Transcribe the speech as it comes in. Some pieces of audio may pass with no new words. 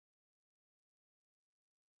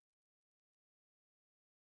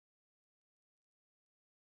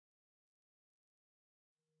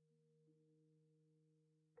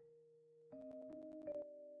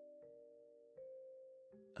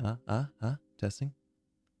Testing.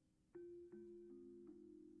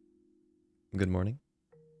 Good morning.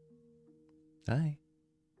 Hi.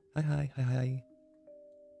 Hi.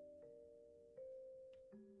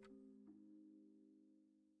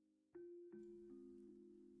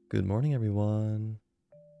 Good morning, everyone.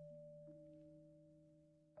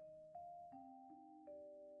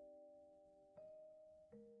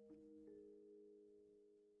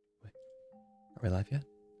 Wait, are we live yet?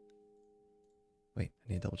 Wait, I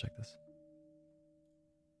need to double check this.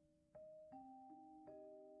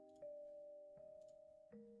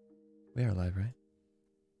 We are live, right?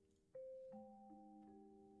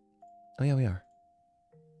 Oh yeah, we are.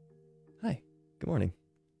 Hi, good morning.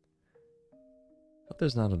 Hope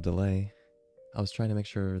there's not a delay. I was trying to make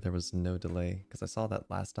sure there was no delay, because I saw that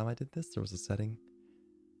last time I did this, there was a setting,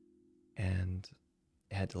 and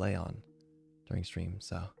it had delay on during stream,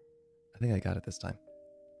 so I think I got it this time.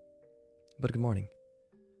 But good morning.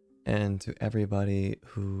 And to everybody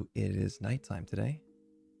who it is nighttime today,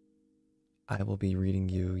 I will be reading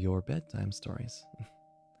you your bedtime stories.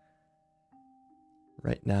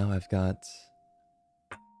 Right now I've got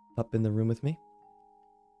Pup in the room with me,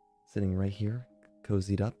 sitting right here,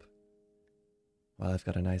 cozied up, while I've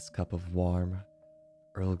got a nice cup of warm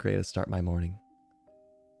Earl Grey to start my morning.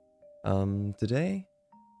 Today,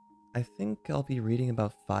 I think I'll be reading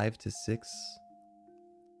about 5 to 6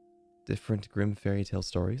 different Grimm Fairytale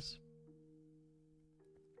stories.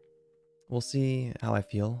 We'll see how I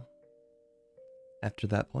feel after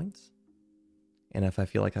that point, and if I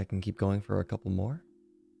feel like I can keep going for a couple more,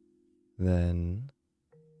 then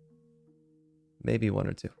maybe 1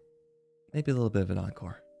 or 2. Maybe a little bit of an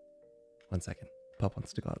encore. 1 second. Pup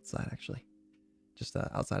wants to go outside, actually. Just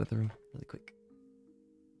outside of the room, really quick.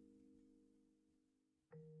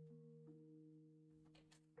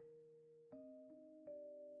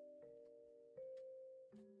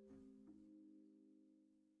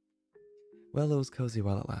 Well, it was cozy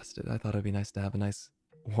while it lasted. I thought it'd be nice to have a nice,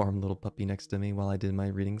 warm little puppy next to me while I did my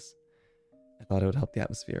readings. I thought it would help the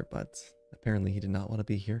atmosphere, but apparently he did not want to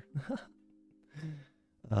be here.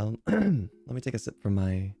 Let me take a sip from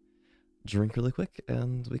my drink really quick,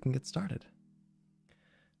 and we can get started.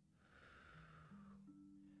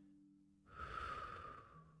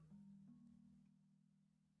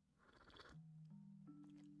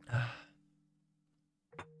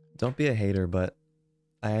 Don't be a hater, but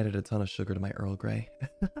I added a ton of sugar to my Earl Grey.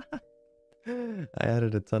 I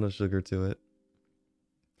added a ton of sugar to it.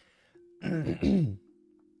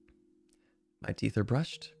 My teeth are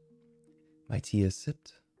brushed. My tea is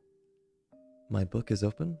sipped. My book is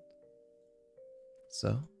open.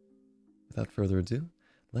 So, without further ado,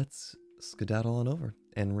 let's skedaddle on over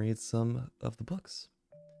and read some of the books.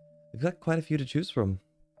 We've got quite a few to choose from.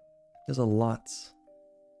 There's a lot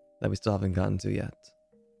that we still haven't gotten to yet.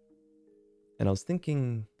 And I was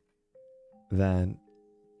thinking that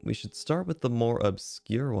we should start with the more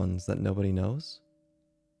obscure ones that nobody knows.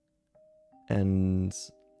 And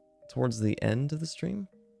towards the end of the stream,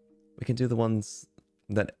 we can do the ones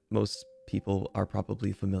that most people are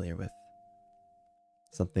probably familiar with.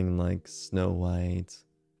 Something like Snow White,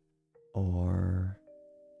 or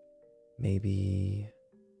maybe...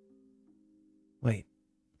 Wait,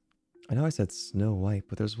 I know I said Snow White,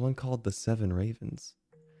 but there's one called The Seven Ravens.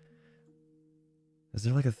 Is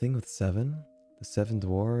there like a thing with 7? The 7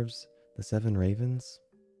 dwarves? The 7 ravens?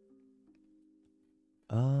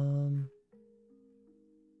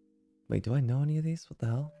 Wait, do I know any of these? What the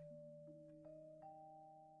hell?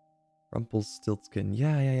 Rumpelstiltskin.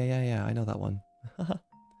 Yeah, I know that one.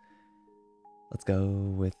 Let's go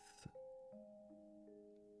with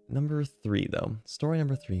number 3, though. Story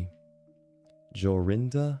number 3.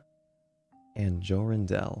 Jorinda and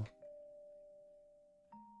Jorindel.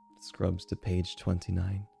 Scrubs to page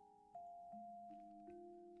 29.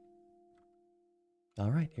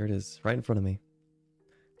 Alright, here it is, right in front of me.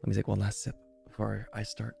 Let me take one last sip before I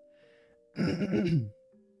start. You're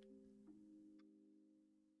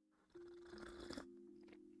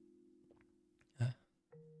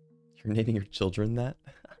naming your children that?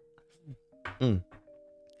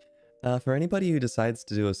 For anybody who decides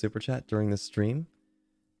to do a super chat during the stream,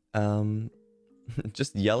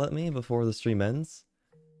 just yell at me before the stream ends,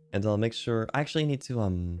 and I'll make sure... I actually need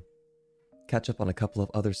to catch up on a couple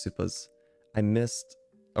of other supas. I missed,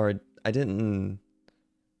 or I didn't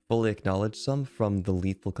fully acknowledge some from the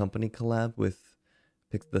Lethal Company collab with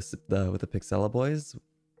the Pixella Boys,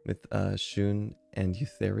 with Shun and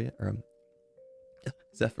Eutheria, or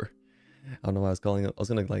Zephyr. I don't know why I was calling it. I was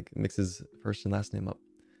gonna like mix his first and last name up,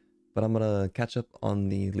 but I'm gonna catch up on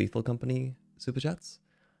the Lethal Company super chats,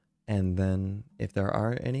 And then if there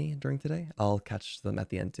are any during today, I'll catch them at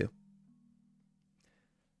the end too.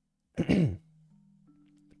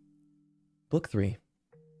 Book 3.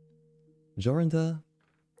 Jorinda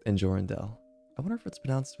and Jorindel. I wonder if it's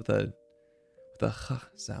pronounced with a h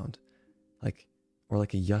sound. Or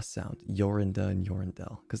like a y sound. Jorinda and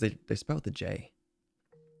Jorindel. Because they spell with a J.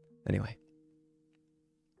 Anyway.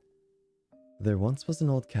 There once was an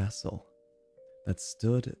old castle that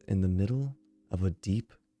stood in the middle of a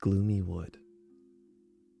deep, gloomy wood.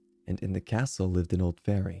 And in the castle lived an old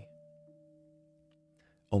fairy.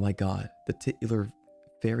 Oh my god, the titular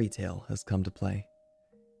fairy tale has come to play.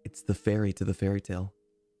 It's the fairy to the fairy tale.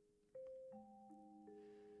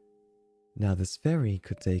 Now this fairy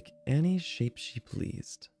could take any shape she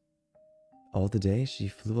pleased. All the day she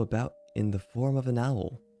flew about in the form of an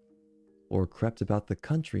owl, or crept about the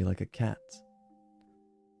country like a cat.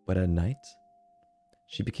 But at night,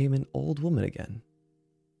 she became an old woman again.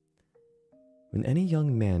 When any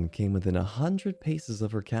young man came within 100 paces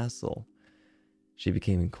of her castle, she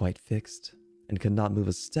became quite fixed, and could not move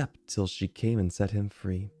a step till she came and set him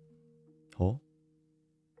free. Oh?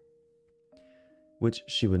 Which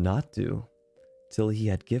she would not do till he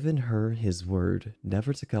had given her his word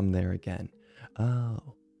never to come there again.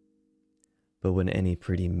 Oh. But when any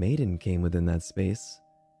pretty maiden came within that space,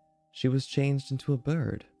 she was changed into a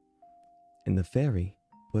bird, and the fairy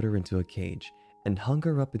put her into a cage and hung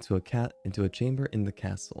her up into a chamber in the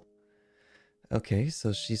castle. Okay,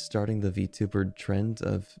 so she's starting the VTuber trend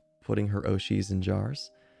of putting her Oshis in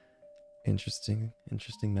jars. Interesting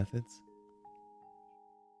methods.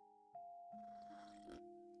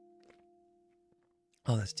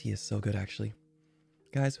 Oh, this tea is so good, actually.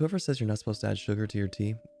 Guys, whoever says you're not supposed to add sugar to your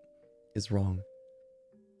tea is wrong.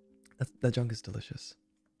 That junk is delicious.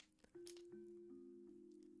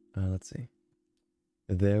 Let's see.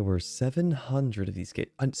 There were 700 of these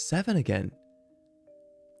cages. 7 again.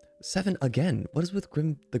 7 again. What is with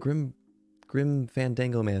Grimm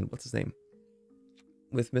Fandango Man? What's his name?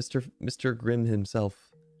 With Mr. Grimm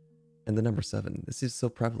himself and the number 7. This is so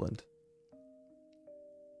prevalent.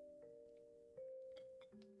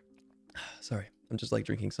 Sorry, I'm just like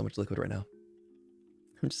drinking so much liquid right now.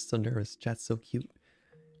 I'm just so nervous. Chat's so cute.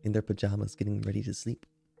 In their pajamas, getting ready to sleep.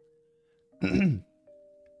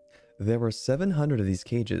 There were 700 of these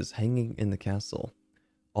cages hanging in the castle,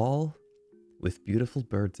 all with beautiful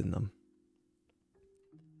birds in them.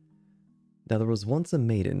 Now there was once a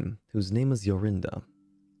maiden whose name was Jorinda.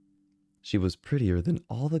 She was prettier than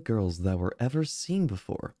all the girls that were ever seen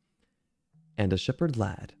before, and a shepherd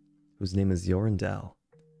lad, whose name is Jorindel,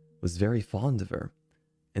 was very fond of her,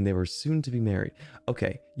 and they were soon to be married.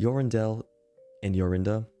 Okay, Jorindel and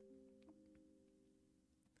Jorinda,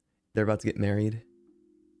 they're about to get married.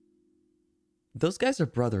 Those guys are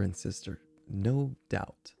brother and sister, no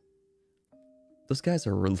doubt. Those guys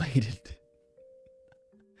are related.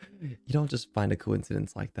 You don't just find a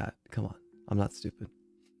coincidence like that. Come on, I'm not stupid.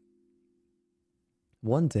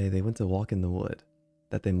 One day they went to walk in the wood,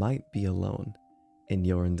 that they might be alone, and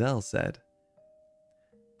Jorindel said,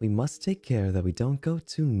 "We must take care that we don't go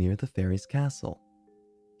too near the fairy's castle."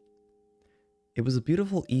 It was a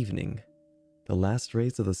beautiful evening. The last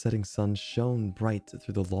rays of the setting sun shone bright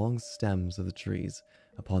through the long stems of the trees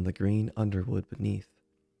upon the green underwood beneath,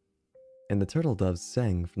 and the turtle doves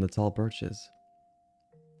sang from the tall birches.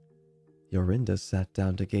 Jorinda sat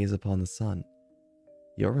down to gaze upon the sun.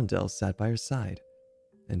 Jorindel sat by her side,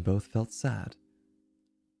 and both felt sad.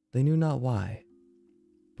 They knew not why,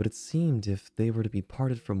 but it seemed if they were to be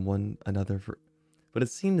parted from one another for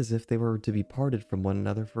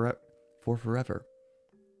forever.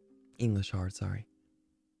 English hard, sorry.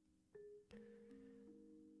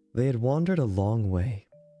 They had wandered a long way,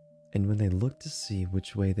 and when they looked to see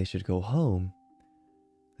which way they should go home,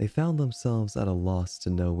 they found themselves at a loss to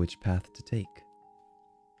know which path to take.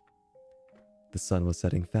 The sun was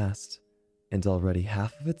setting fast, and already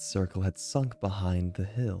half of its circle had sunk behind the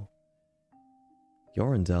hill.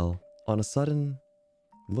 Jorindel, on a sudden,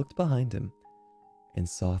 looked behind him, and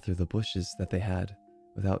saw through the bushes that they had,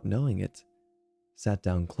 without knowing it, sat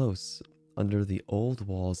down close under the old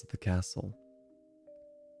walls of the castle.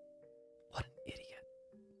 What an idiot.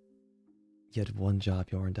 You had one job,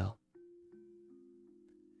 Jorindel.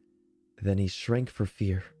 Then he shrank for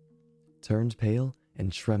fear, turned pale,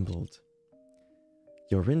 and trembled.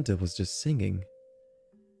 Jorinda was just singing.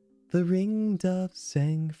 The ring-dove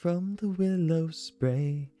sang from the willow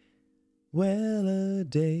spray.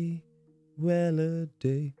 Well-a-day,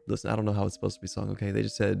 well-a-day. Listen, I don't know how it's supposed to be sung, okay? They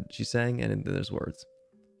just said she sang, and then there's words.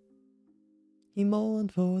 He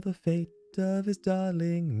mourned for the fate of his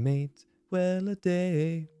darling mate.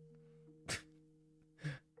 Well-a-day.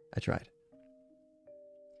 I tried.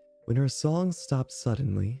 When her song stopped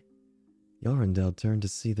suddenly, Jorindel turned to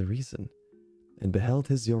see the reason, and beheld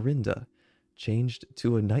his Jorinda changed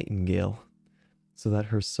to a nightingale, so that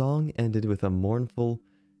her song ended with a mournful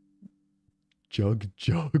jug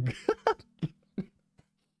jug. It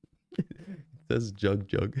says jug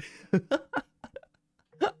jug.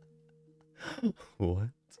 What?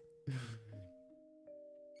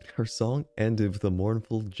 Her song ended with a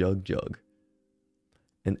mournful jug jug.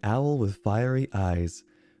 An owl with fiery eyes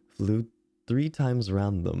flew 3 times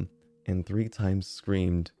round them and 3 times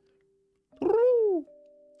screamed, "True!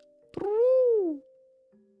 True!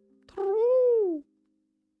 True!"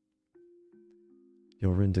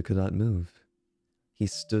 Jorinda could not move. He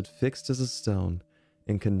stood fixed as a stone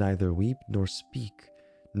and could neither weep nor speak,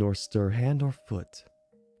 nor stir hand or foot.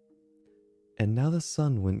 And now the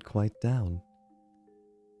sun went quite down.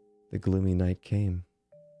 The gloomy night came.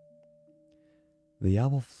 The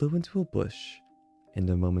owl flew into a bush, and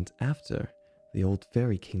a moment after, the old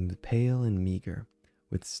fairy came pale and meager,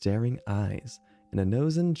 with staring eyes, and a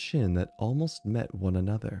nose and chin that almost met one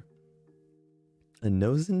another. A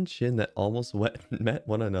nose and chin that almost met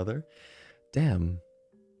one another? Damn.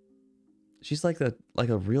 She's like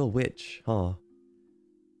a real witch, huh?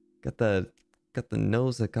 Got the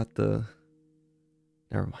nose that got the...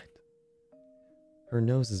 Never mind. Her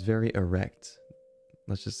nose is very erect.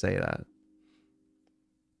 Let's just say that.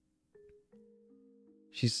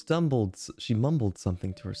 She mumbled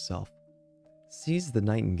something to herself, seized the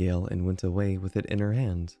nightingale and went away with it in her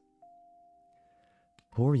hand.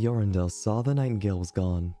 Poor Jorindel saw the nightingale was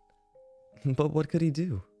gone. But what could he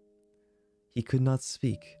do? He could not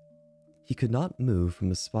speak. He could not move from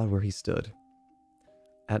the spot where he stood.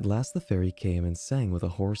 At last the fairy came and sang with a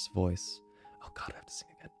hoarse voice. Oh God, I have to sing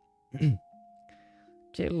again.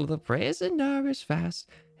 Till the prisoner is fast,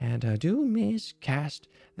 and her doom is cast,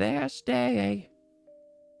 there stay,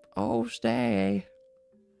 oh stay.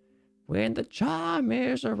 When the charm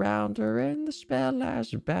is around her, and the spell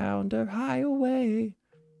has bound her, hie away,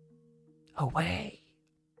 away.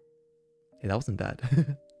 Hey, that wasn't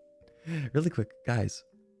bad. Really quick, guys.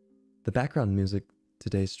 The background music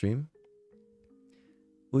today's stream,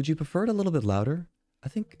 would you prefer it a little bit louder? I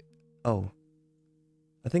think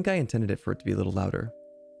I intended it for it to be a little louder.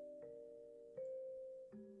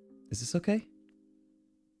 Is this okay?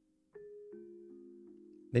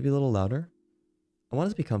 Maybe a little louder? I want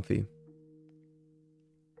it to be comfy.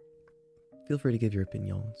 Feel free to give your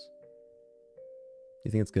opinions.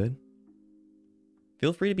 You think it's good?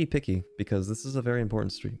 Feel free to be picky, because this is a very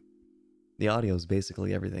important stream. The audio is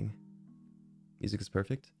basically everything. Music is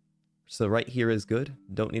perfect. So right here is good.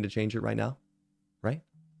 Don't need to change it right now. Right?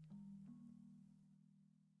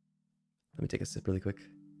 Let me take a sip really quick.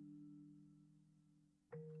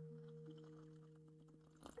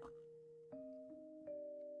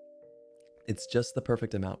 It's just the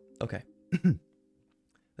perfect amount. Okay.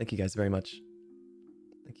 Thank you guys very much.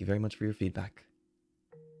 Thank you very much for your feedback.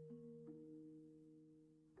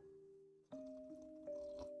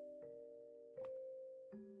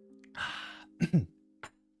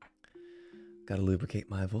 Gotta lubricate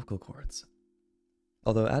my vocal cords.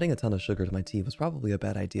 Although adding a ton of sugar to my tea was probably a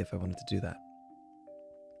bad idea if I wanted to do that.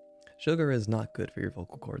 Sugar is not good for your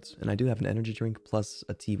vocal cords, and I do have an energy drink plus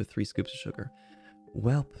a tea with 3 scoops of sugar.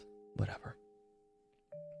 Welp, whatever.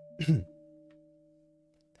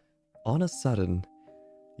 On a sudden,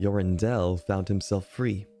 Jorindel found himself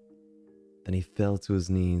free. Then he fell to his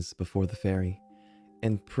knees before the fairy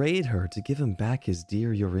and prayed her to give him back his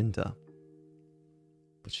dear Jorinda.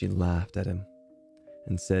 But she laughed at him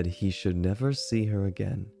and said he should never see her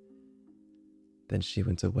again. Then she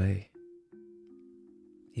went away.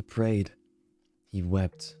 He prayed, he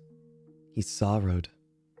wept, he sorrowed,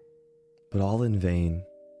 but all in vain.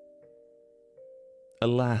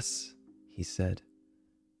 Alas, he said,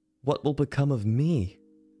 what will become of me?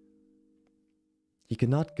 He could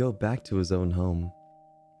not go back to his own home,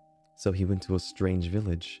 so he went to a strange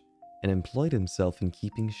village and employed himself in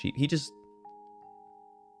keeping sheep. He just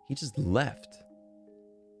left.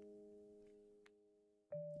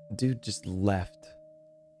 Dude just left.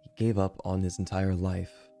 He gave up on his entire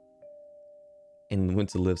life and went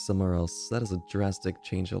to live somewhere else. That is a drastic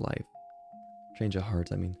change of life. Change of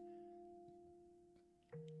heart, I mean.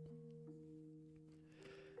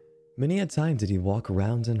 Many a time did he walk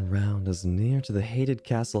round and round as near to the hated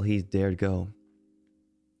castle he dared go.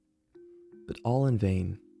 But all in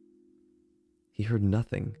vain. He heard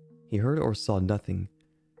nothing. He heard or saw nothing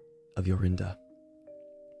of Jorinda.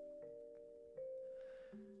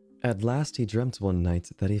 At last he dreamt one night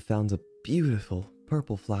that he found a beautiful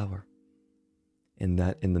purple flower, and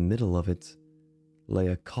that in the middle of it lay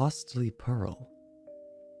a costly pearl,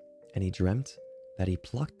 and he dreamt that he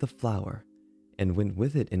plucked the flower and went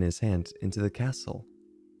with it in his hand into the castle,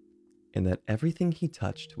 and that everything he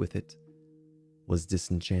touched with it was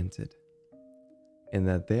disenchanted, and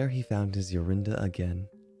that there he found his Yorinda again.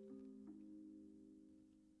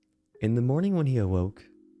 In the morning when he awoke,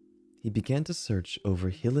 he began to search over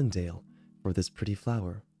hill and dale for this pretty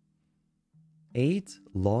flower. 8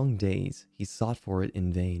 long days he sought for it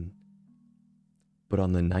in vain. But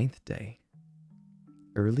on the 9th day,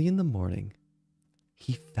 early in the morning,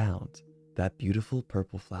 he found that beautiful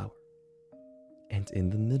purple flower, and in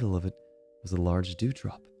the middle of it was a large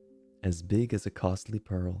dewdrop, as big as a costly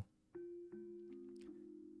pearl.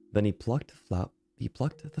 Then he plucked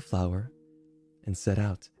the flower and set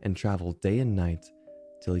out and traveled day and night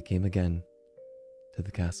till he came again to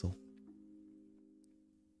the castle.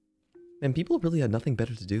 And people really had nothing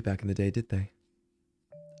better to do back in the day, did they?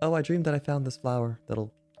 Oh, I dreamed that I found this flower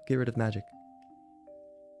that'll get rid of magic.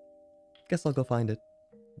 Guess I'll go find it.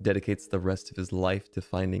 Dedicates the rest of his life to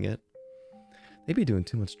finding it. They'd be doing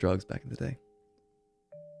too much drugs back in the day.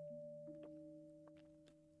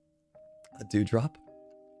 A dewdrop?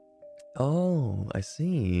 Oh, I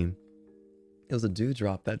see. It was a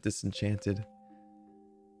dewdrop that disenchanted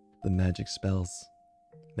the magic spells.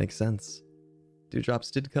 Makes sense. Dewdrops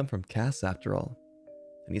did come from Cass after all,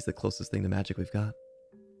 and he's the closest thing to magic we've got.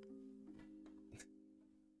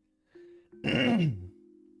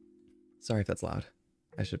 Sorry if that's loud.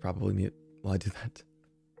 I should probably mute while I do that.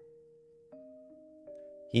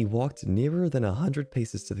 He walked nearer than 100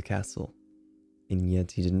 paces to the castle, and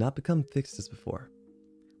yet he did not become fixed as before,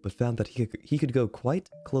 but found that he could go quite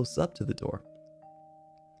close up to the door.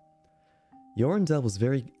 Yorindel was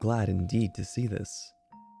very glad indeed to see this.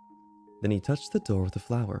 Then he touched the door with the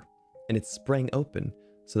flower, and it sprang open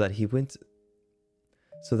so that he went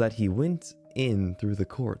in through the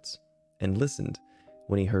court and listened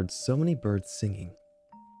when he heard so many birds singing.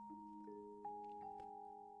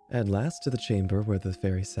 At last to the chamber where the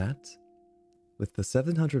fairy sat, with the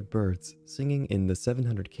 700 birds singing in the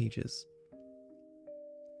 700 cages.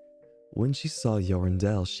 When she saw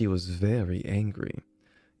Yorindel, she was very angry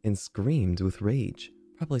and screamed with rage.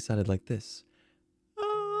 Probably sounded like this.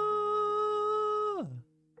 Ah!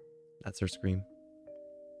 That's her scream.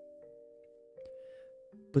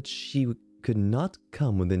 But she could not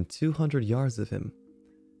come within 200 yards of him,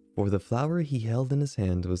 for the flower he held in his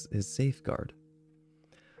hand was his safeguard.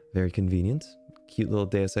 Very convenient. Cute little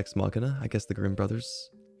Deus Ex Machina. I guess the Grimm brothers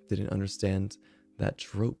didn't understand that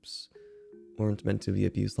tropes weren't meant to be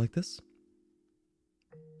abused like this.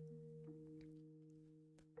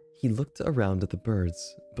 He looked around at the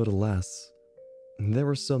birds, but alas, there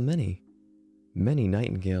were so many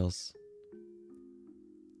nightingales.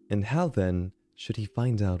 And how then should he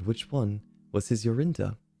find out which one was his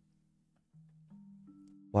Yorinda?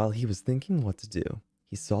 While he was thinking what to do,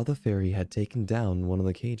 he saw the fairy had taken down one of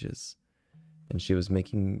the cages, and she was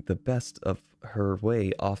making the best of her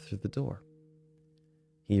way off through the door.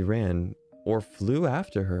 He ran, or flew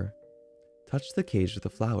after her, touched the cage with a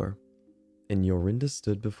flower, and Yorinda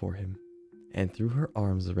stood before him, and threw her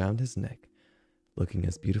arms around his neck, looking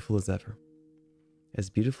as beautiful as ever. As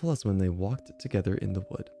beautiful as when they walked together in the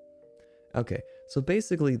wood. Okay, so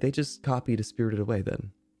basically they just copied Spirited Away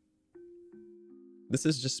then. This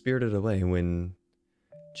is just Spirited Away when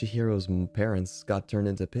Chihiro's parents got turned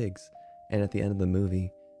into pigs, and at the end of the movie,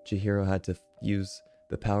 Chihiro had to use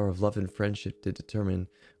the power of love and friendship to determine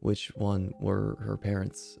which one were her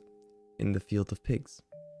parents in the field of pigs.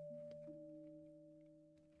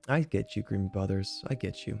 I get you, Grimm brothers. I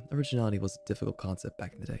get you. Originality was a difficult concept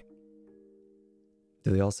back in the day.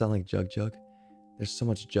 Do they all sound like Jug Jug? There's so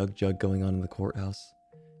much Jug Jug going on in the courthouse.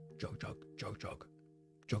 Jug Jug, Jug Jug,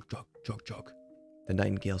 Jug Jug, Jug Jug. The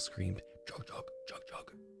nightingale screamed, Jug Jug, Jug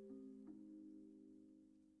Jug.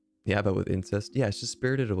 Yeah, but with incest. Yeah, it's just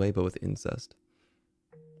Spirited Away, but with incest.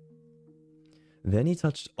 Then he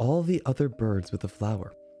touched all the other birds with the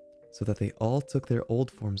flower, so that they all took their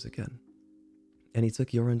old forms again. And he took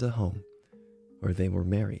Yorinda home, where they were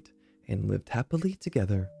married and lived happily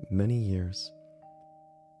together many years.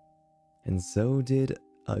 And so did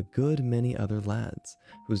a good many other lads,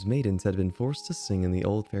 whose maidens had been forced to sing in the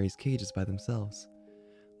old fairies' cages by themselves,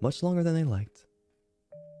 much longer than they liked.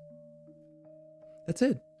 That's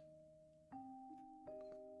it.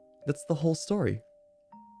 That's the whole story.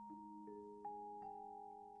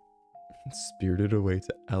 Spirited Away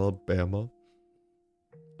to Alabama.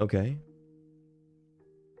 Okay.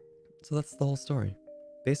 So that's the whole story.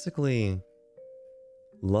 Basically,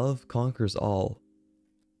 love conquers all.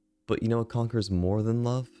 But you know what conquers more than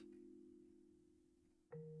love?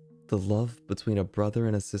 the love between a brother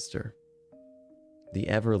and a sister. The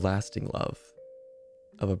everlasting love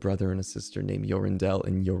of a brother and a sister named Yorindel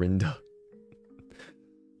and Yorinda.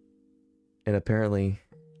 And apparently,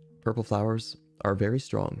 purple flowers are very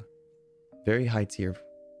strong. Very high tier.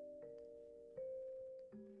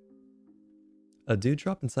 A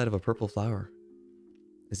dewdrop inside of a purple flower.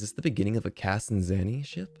 Is this the beginning of a Cass and Zanny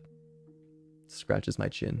ship? Scratches my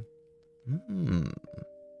chin.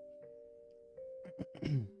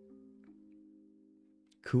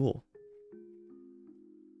 Cool.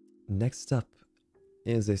 Next up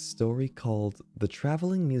is a story called The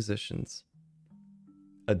Traveling Musicians.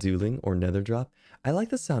 A dueling or nether drop. I like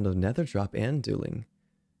the sound of nether drop and dueling.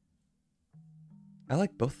 I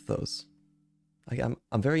like both of those. I'm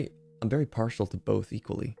very partial to both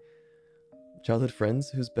equally. Childhood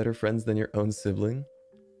friends, who's better friends than your own sibling?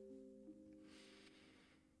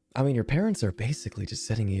 I mean, your parents are basically just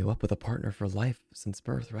setting you up with a partner for life since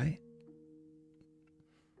birth, right?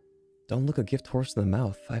 Don't look a gift horse in the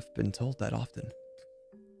mouth. I've been told that often.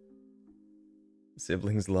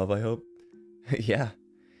 Siblings love, I hope. Yeah,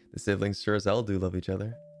 the siblings sure as hell do love each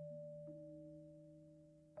other.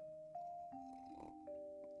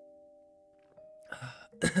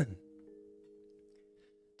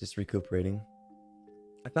 Just recuperating.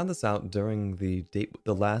 I found this out during the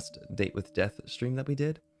last Date with Death stream that we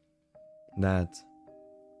did. That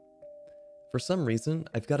for some reason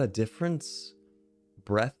I've got a different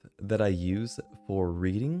breath that I use for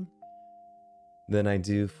reading than I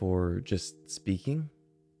do for just speaking.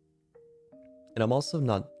 And I'm also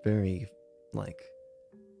not very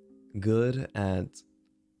good at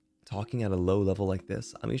talking at a low level like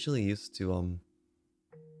this. I'm usually used to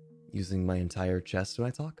using my entire chest when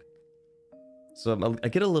I talk. So I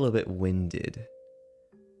get a little bit winded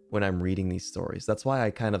when I'm reading these stories. That's why I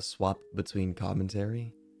kind of swap between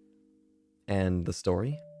commentary and the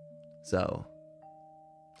story. So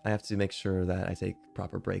I have to make sure that I take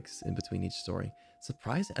proper breaks in between each story.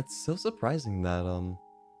 It's so surprising that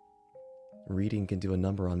reading can do a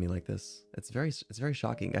number on me like this. It's very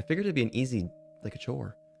shocking. I figured it'd be an easy, like a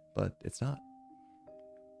chore, but it's not.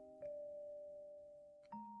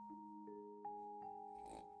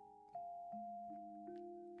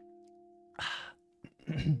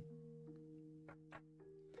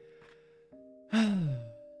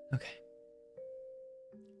 Okay.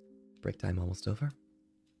 Break time almost over.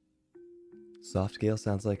 Soft Gale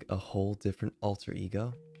sounds like a whole different alter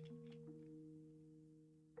ego.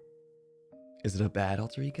 Is it a bad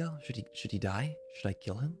alter ego? Should he die? Should I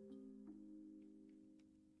kill him?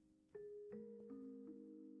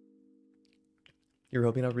 You're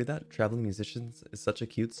hoping I'll read that? Traveling Musicians is such a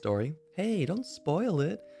cute story. Hey, don't spoil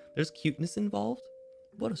it. There's cuteness involved.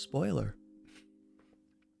 What a spoiler.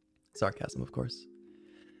 Sarcasm, of course.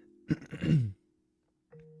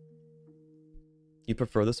 You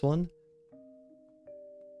prefer this one?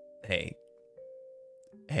 Hey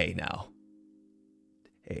now.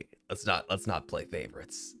 Hey, let's not play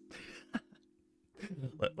favorites.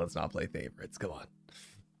 Let's not play favorites. Come on.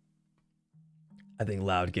 I think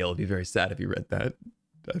Loud Gale would be very sad if he read that.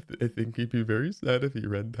 I think he'd be very sad if he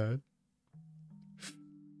read that.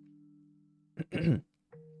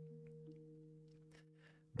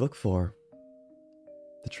 Book 4.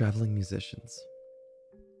 The Traveling Musicians.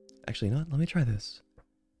 Actually, not. Let me try this.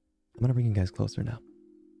 I'm gonna bring you guys closer now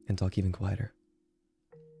and talk even quieter.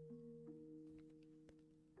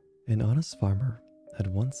 An honest farmer had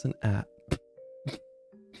once an ass.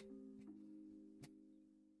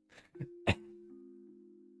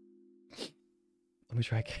 Let me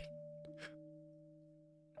try again.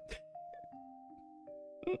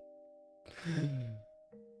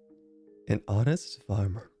 An honest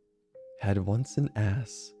farmer had once an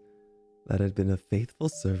ass that had been a faithful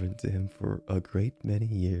servant to him for a great many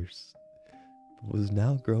years, but was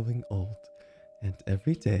now growing old and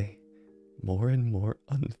every day more and more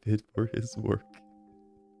unfit for his work.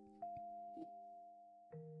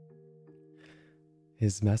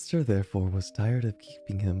 His master therefore was tired of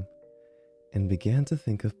keeping him and began to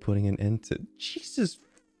think of putting an end to— Jesus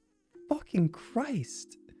fucking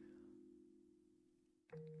Christ!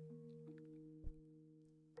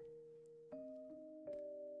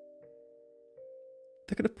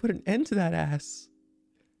 They're gonna put an end to that ass.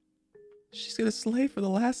 She's gonna slay for the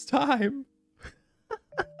last time.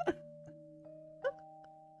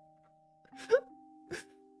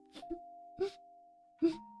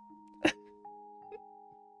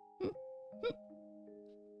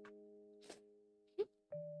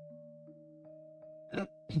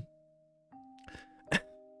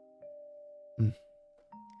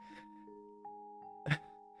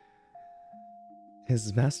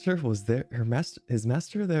 His master was there. His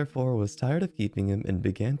master therefore was tired of keeping him and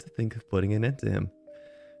began to think of putting an end to him.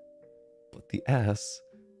 But the ass,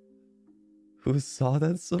 who saw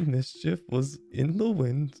that some mischief was in the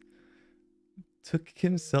wind, took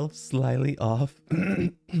himself slyly off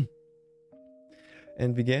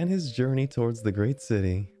and began his journey towards the great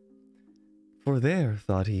city. For there,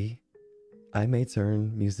 thought he, I may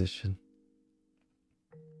turn musician.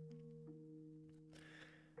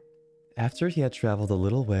 After he had traveled a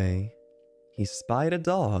little way, he spied a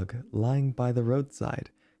dog lying by the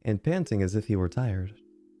roadside and panting as if he were tired.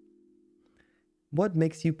 What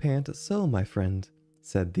makes you pant so, my friend?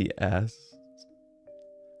 Said the ass.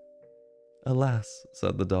 Alas,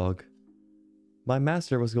 said the dog, my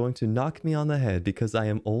master was going to knock me on the head because I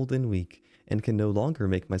am old and weak and can no longer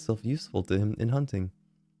make myself useful to him in hunting.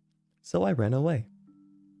 So I ran away.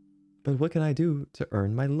 But what can I do to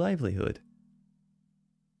earn my livelihood?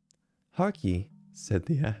 Hark ye, said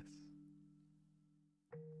the ass.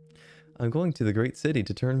 I'm going to the great city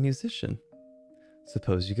to turn musician.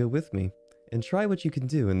 Suppose you go with me and try what you can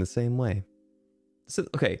do in the same way. So,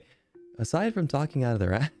 okay, aside from talking out of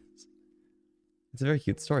their ass, it's a very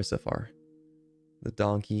cute story so far. The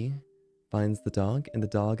donkey finds the dog and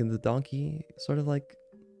the donkey sort of like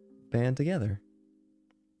band together.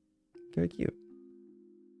 Very cute.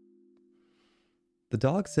 The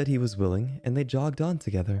dog said he was willing, and they jogged on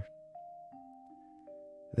together.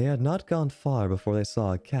 They had not gone far before they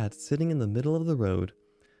saw a cat sitting in the middle of the road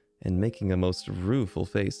and making a most rueful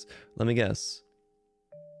face. Let me guess.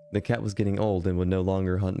 The cat was getting old and would no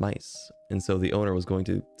longer hunt mice, and so the owner was going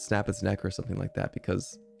to snap its neck or something like that,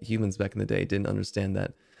 because humans back in the day didn't understand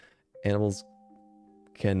that animals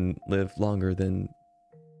can live longer than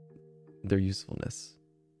their usefulness.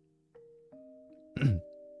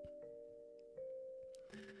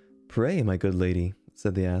 Pray, my good lady,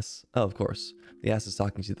 said the ass. Oh, of course. The ass is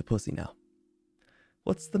talking to the pussy now.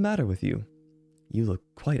 What's the matter with you? You look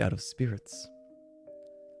quite out of spirits.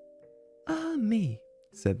 Ah, me,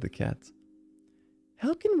 said the cat.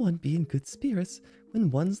 How can one be in good spirits when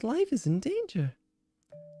one's life is in danger?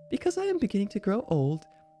 Because I am beginning to grow old,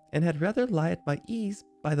 and had rather lie at my ease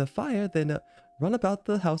by the fire than run about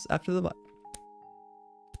the house after the...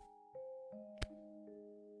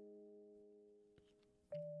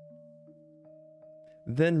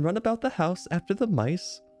 Then run about the house after the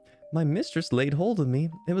mice. My mistress laid hold of me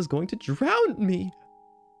and was going to drown me.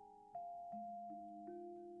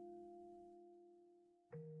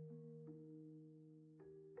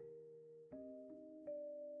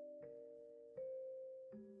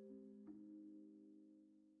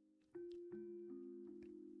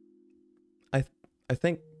 I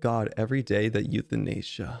thank God every day that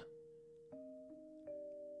euthanasia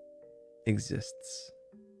exists.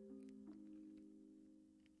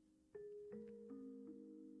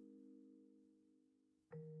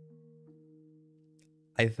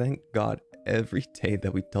 I thank God every day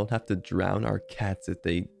that we don't have to drown our cats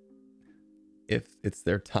if it's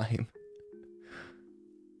their time.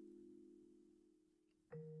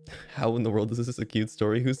 How in the world is this a cute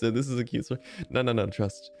story? Who said this is a cute story? No,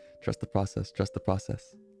 trust the process, trust the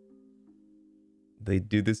process. They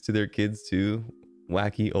do this to their kids too.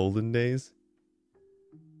 Wacky olden days.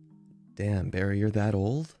 Damn, Barry, you're that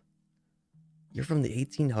old? You're from the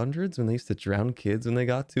 1800s when they used to drown kids when they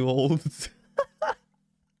got too old?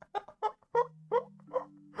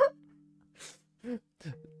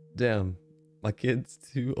 Damn, my kid's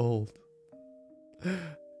too old.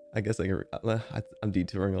 I guess I'm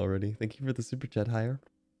detouring already. Thank you for the super chat hire.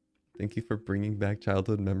 Thank you for bringing back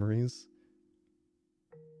childhood memories.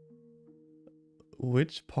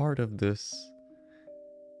 Which part of this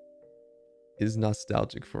is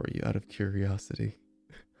nostalgic for you, out of curiosity?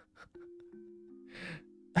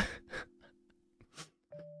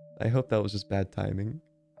 I hope that was just bad timing.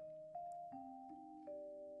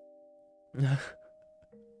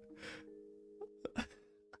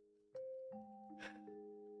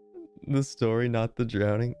 The story, not the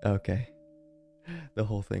drowning? Okay. The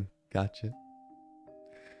whole thing. Gotcha.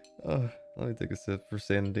 Oh, let me take a sip for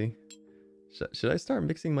sanity. Should I start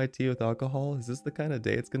mixing my tea with alcohol? Is this the kind of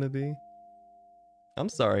day it's gonna be? I'm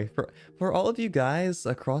sorry. For all of you guys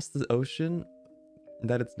across the ocean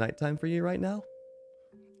that it's nighttime for you right now,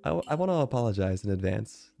 I want to apologize in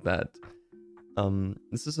advance that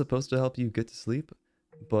this is supposed to help you get to sleep,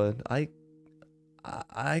 but I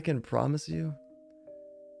can promise you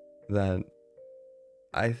that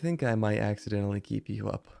I think I might accidentally keep you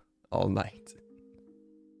up all night.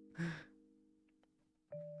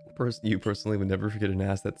 You personally would never forget an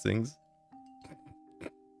ass that sings.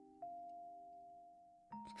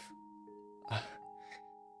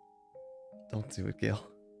 Don't do it, Gale.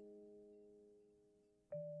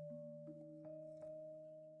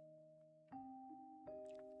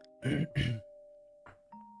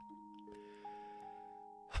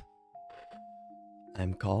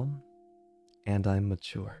 I'm calm and I'm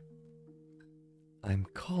mature. I'm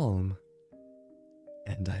calm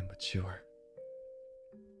and I'm mature.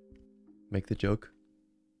 Make the joke.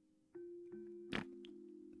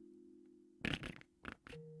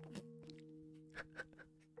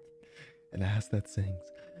 An ass that sings.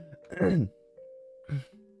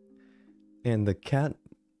 And the cat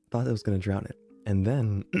thought it was going to drown it. And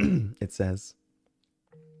then it says,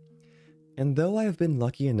 and though I have been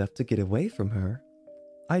lucky enough to get away from her,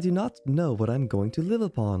 I do not know what I'm going to live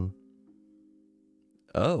upon.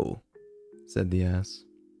 Oh, said the ass.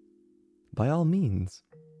 By all means,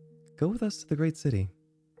 go with us to the great city.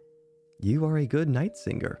 You are a good night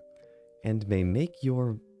singer, and may make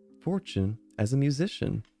your fortune as a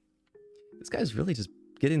musician. This guy's really just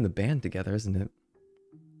getting the band together, isn't it?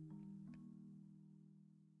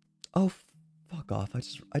 Oh, fuck off. I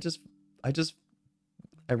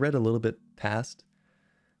read a little bit past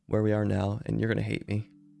where we are now, and you're gonna hate me.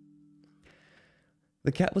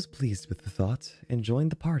 The cat was pleased with the thought and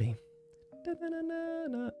joined the party.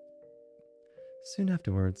 Soon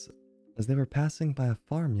afterwards, as they were passing by a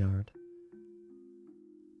farmyard,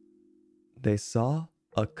 they saw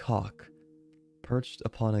a cock perched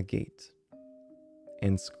upon a gate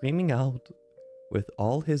and screaming out with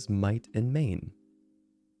all his might and main.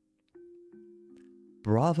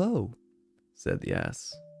 Bravo, said the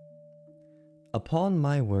ass. Upon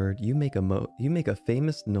my word, you make a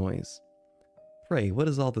famous noise. Pray, what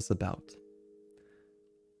is all this about?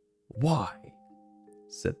 Why,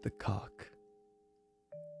 said the cock,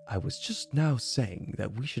 I was just now saying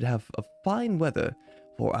that we should have a fine weather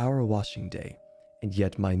for our washing day, and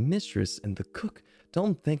yet my mistress and the cook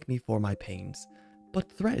don't thank me for my pains,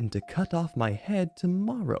 but threaten to cut off my head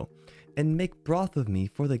tomorrow and make broth of me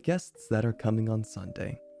for the guests that are coming on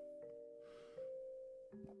Sunday.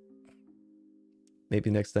 Maybe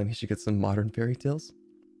next time you should get some modern fairy tales.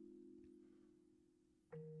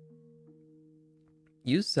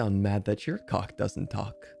 You sound mad that your cock doesn't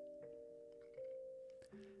talk.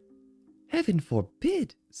 Heaven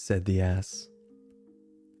forbid, said the ass.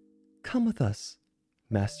 Come with us,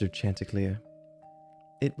 Master Chanticleer.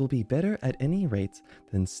 It will be better at any rate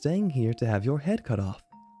than staying here to have your head cut off.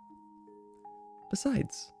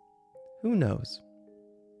 Besides, who knows?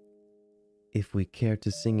 If we care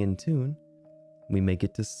to sing in tune, we may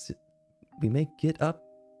get up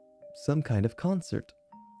some kind of concert.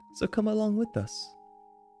 So come along with us.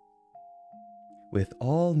 With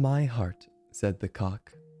all my heart, said the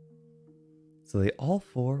cock. So they all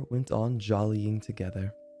four went on jollying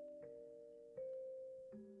together.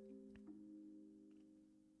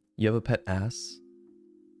 You have a pet ass?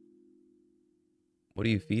 What do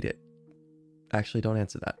you feed it? Actually, don't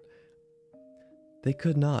answer that. They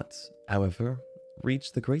could not, however,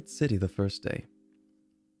 reach the great city the first day.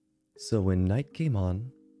 So when night came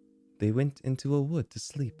on, they went into a wood to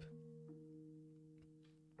sleep.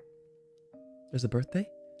 There's a birthday?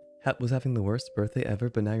 Was having the worst birthday ever,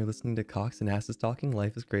 but now you're listening to cocks and asses talking.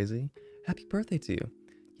 Life is crazy. Happy birthday to you.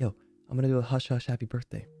 Yo, I'm gonna do a hush hush happy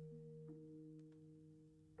birthday.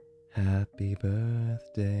 Happy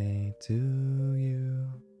birthday to you.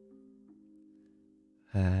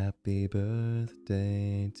 Happy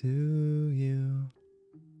birthday to you.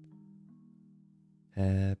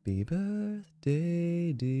 Happy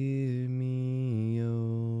birthday, dear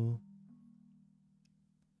Mio.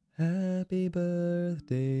 Happy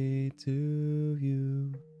birthday to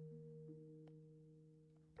you.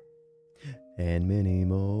 And many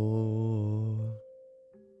more.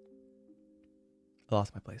 I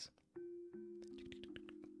lost my place.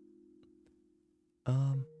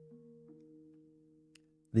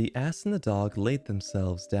 The ass and the dog laid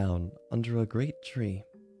themselves down under a great tree,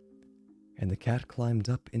 and the cat climbed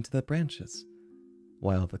up into the branches,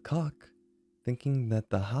 while the cock, thinking that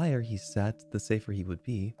the higher he sat, the safer he would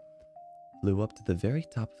be, flew up to the very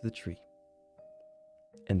top of the tree.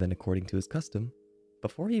 And then, according to his custom,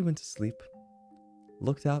 before he went to sleep,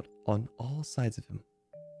 looked out on all sides of him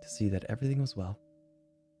to see that everything was well.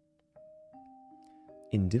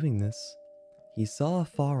 In doing this, he saw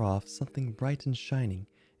afar off something bright and shining,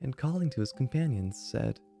 and calling to his companions,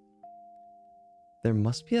 said, There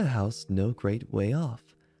must be a house no great way off,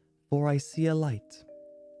 for I see a light.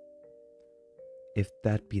 If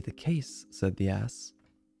that be the case, said the ass,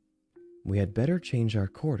 we had better change our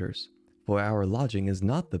quarters, for our lodging is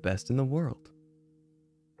not the best in the world.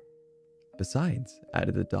 Besides,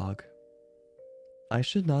 added the dog, I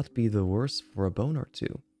should not be the worse for a bone or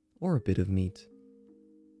two, or a bit of meat.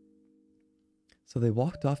 So they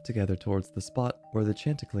walked off together towards the spot where the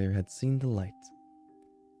Chanticleer had seen the light.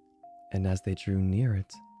 And as they drew near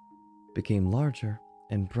it, became larger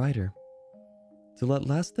and brighter, till at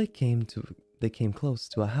last they came close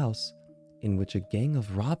to a house in which a gang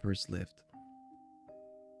of robbers lived.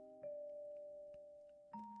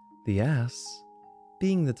 The ass,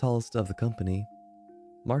 being the tallest of the company,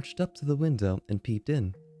 marched up to the window and peeped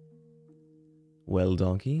in. "Well,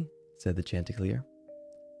 donkey," said the Chanticleer,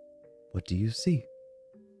 "what do you see?"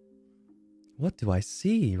 "What do I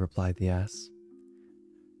see?" replied the ass.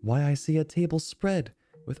 "Why, I see a table spread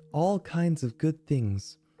with all kinds of good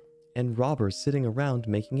things, and robbers sitting around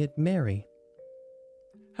making it merry."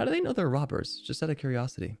 How do they know they're robbers? Just out of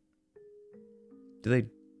curiosity. Do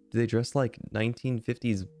they dress like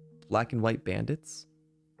 1950s black and white bandits?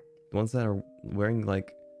 The ones that are wearing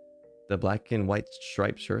like the black and white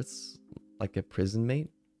striped shirts, like a prison mate?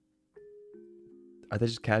 Are they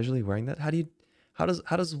just casually wearing that? How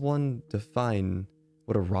does one define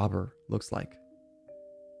what a robber looks like?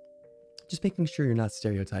 Just making sure you're not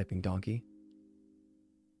stereotyping, donkey.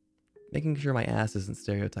 Making sure my ass isn't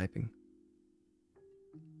stereotyping.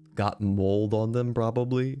 Got mold on them,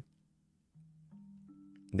 probably.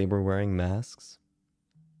 They were wearing masks.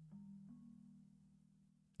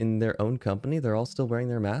 In their own company, they're all still wearing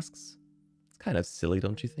their masks? It's kind of silly,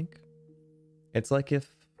 don't you think? It's like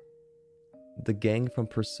if the gang from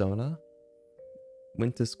Persona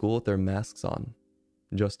went to school with their masks on,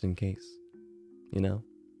 just in case. You know?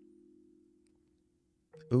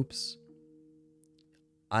 Oops.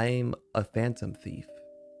 I'm a phantom thief.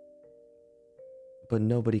 But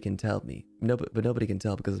nobody can tell me. But nobody can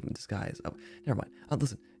tell because I'm in disguise. Oh, never mind.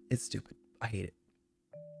 Listen, it's stupid. I hate it.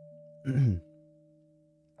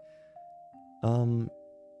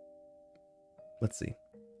 Let's see.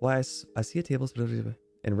 Why, I see a table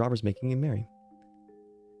and robbers making it merry.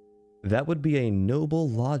 "That would be a noble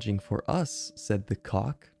lodging for us," said the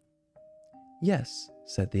cock. "Yes,"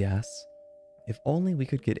 said the ass, "if only we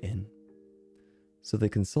could get in." So they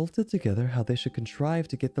consulted together how they should contrive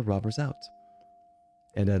to get the robbers out.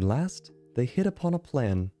 And at last they hit upon a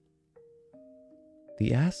plan.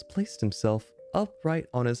 The ass placed himself upright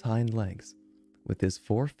on his hind legs, with his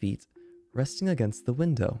 4 feet resting against the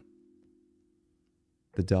window.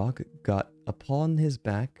 The dog got upon his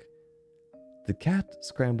back, the cat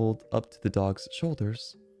scrambled up to the dog's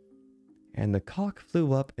shoulders, and the cock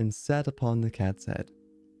flew up and sat upon the cat's head.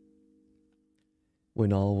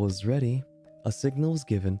 When all was ready, a signal was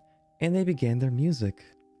given, and they began their music.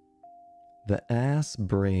 The ass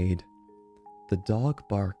brayed, the dog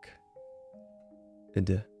barked,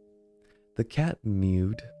 the cat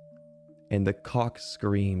mewed, and the cock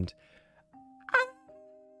screamed.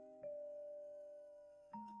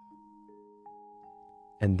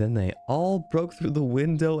 And then they all broke through the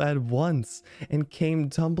window at once and came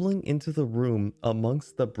tumbling into the room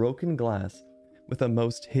amongst the broken glass with a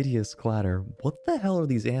most hideous clatter. What the hell are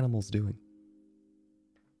these animals doing?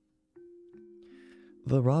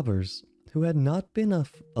 The robbers, who had not been a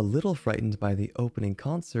little frightened by the opening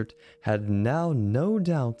concert, had now no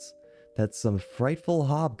doubts that some frightful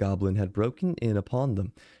hobgoblin had broken in upon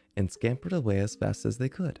them and scampered away as fast as they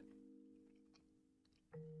could.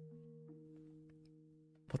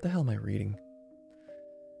 What the hell am I reading?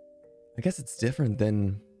 I guess it's different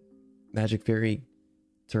than Magic Fairy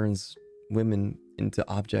turns women into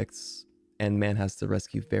objects and man has to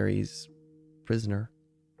rescue fairies prisoner.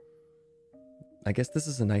 I guess this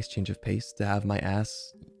is a nice change of pace to have my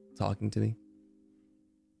ass talking to me.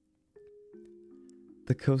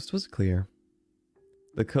 The coast was clear.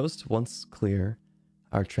 The coast once clear,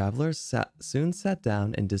 our travelers soon sat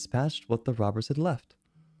down and dispatched what the robbers had left,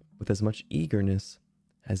 with as much eagerness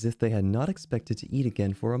as if they had not expected to eat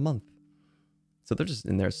again for a month. So they're just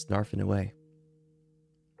in there snarfing away.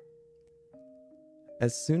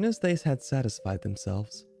 As soon as they had satisfied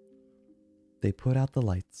themselves, they put out the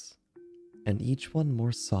lights, and each one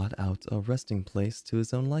more sought out a resting place to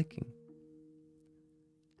his own liking.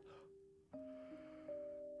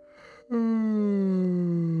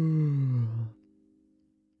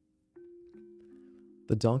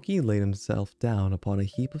 The donkey laid himself down upon a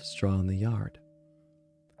heap of straw in the yard.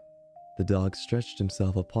 The dog stretched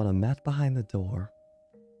himself upon a mat behind the door.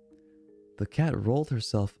 The cat rolled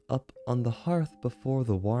herself up on the hearth before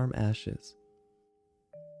the warm ashes.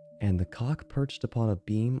 And the cock perched upon a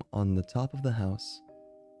beam on the top of the house.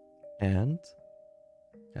 And,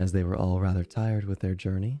 as they were all rather tired with their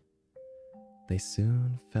journey, they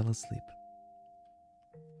soon fell asleep.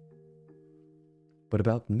 But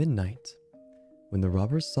about midnight, when the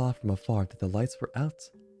robbers saw from afar that the lights were out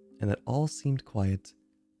and that all seemed quiet,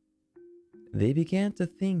 they began to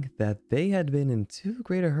think that they had been in too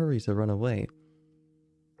great a hurry to run away,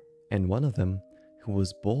 and one of them, who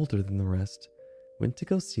was bolder than the rest, went to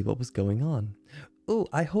go see what was going on. Ooh,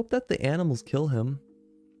 I hope that the animals kill him.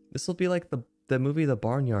 This will be like the movie The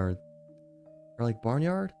Barnyard. Or like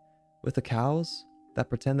Barnyard? With the cows that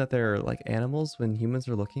pretend that they're like animals when humans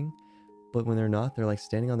are looking. But when they're not, they're like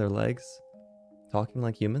standing on their legs, talking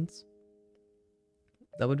like humans.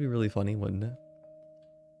 That would be really funny, wouldn't it?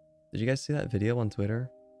 Did you guys see that video on Twitter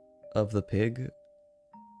of the pig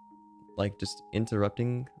like just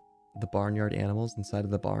interrupting the barnyard animals inside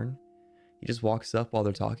of the barn? He just walks up while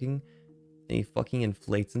they're talking and he fucking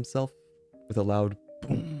inflates himself with a loud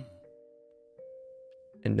boom.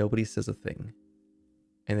 And nobody says a thing.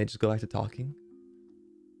 And they just go back to talking.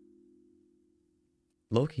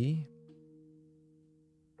 Low-key,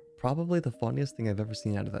 probably the funniest thing I've ever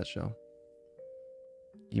seen out of that show.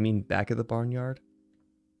 You mean Back at the Barnyard?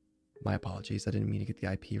 My apologies, I didn't mean to get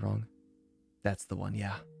the IP wrong. That's the one,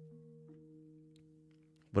 yeah.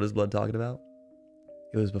 What is Blood talking about?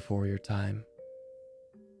 It was before your time.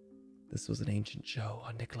 This was an ancient show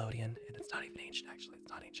on Nickelodeon, and it's not even ancient, actually.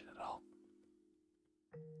 It's not ancient at all.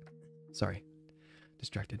 Sorry.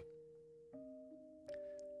 Distracted.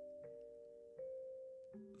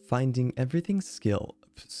 Finding everything still,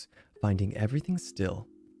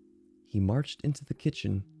 he marched into the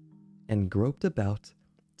kitchen and groped about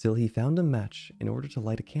till he found a match in order to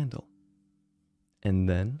light a candle. And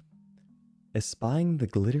then, espying the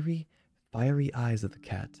glittery, fiery eyes of the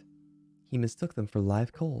cat, he mistook them for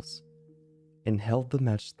live coals and held the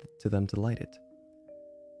match to them to light it.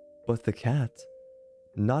 But the cat,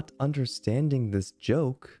 not understanding this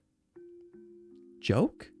joke...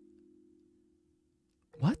 Joke?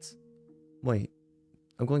 What? Wait,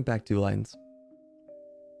 I'm going back 2 lines.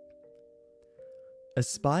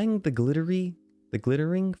 Espying the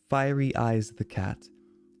glittering, fiery eyes of the cat,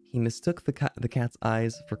 he mistook the cat's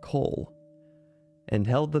eyes for coal and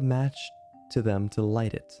held the match to them to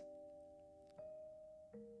light it.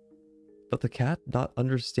 But the cat, not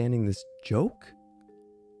understanding this joke?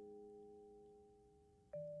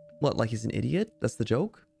 What, like he's an idiot? That's the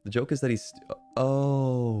joke? The joke is that he's...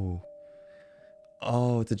 Oh,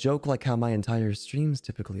 it's a joke like how my entire stream's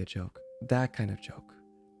typically a joke. That kind of joke.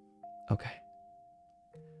 Okay.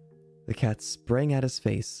 The cat sprang at his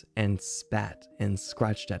face and spat and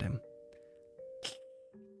scratched at him.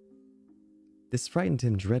 This frightened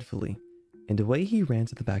him dreadfully, and away he ran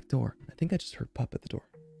to the back door. I think I just heard Pup at the door,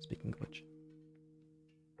 speaking of which.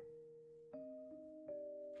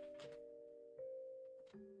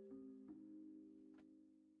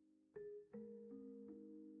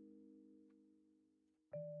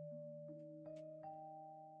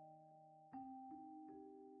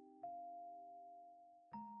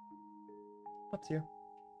 Pup's here.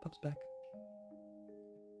 Pup's back.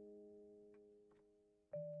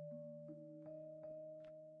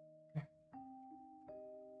 Here.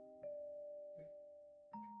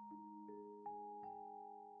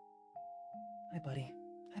 Hi, buddy.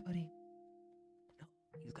 Hi, buddy. No,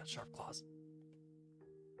 he's got sharp claws.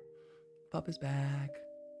 Pup is back.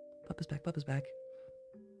 Pup is back. Pup is back.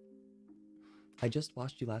 I just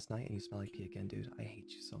watched you last night and you smell like pee again, dude. I hate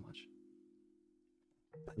you so much.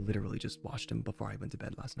 I literally just washed him before I went to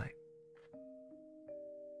bed last night.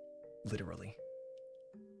 Literally.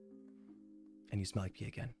 And you smell like pee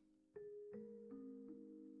again.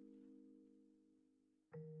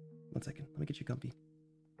 1 second. Let me get you comfy.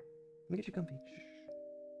 Let me get you comfy. Shh.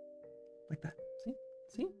 Like that. See?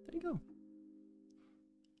 See? There you go.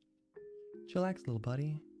 Chillax, little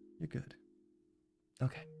buddy. You're good.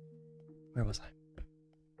 Okay. Where was I?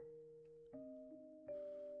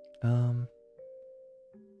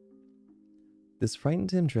 This frightened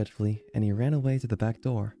him dreadfully, and he ran away to the back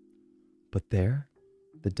door. But there,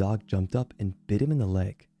 the dog jumped up and bit him in the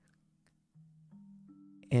leg.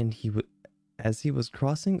 And as he was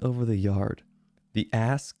crossing over the yard, the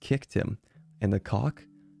ass kicked him, and the cock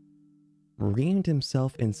reamed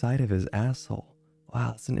himself inside of his asshole. Wow,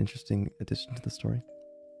 that's an interesting addition to the story.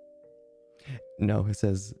 No, it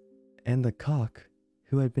says, and the cock,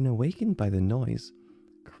 who had been awakened by the noise,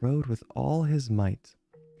 crowed with all his might.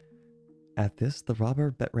 At this, the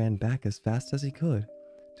robber ran back as fast as he could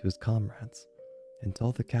to his comrades and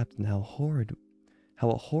told the captain how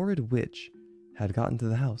a horrid witch had got into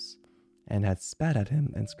the house and had spat at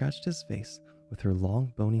him and scratched his face with her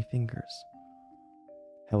long bony fingers.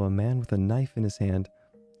 How a man with a knife in his hand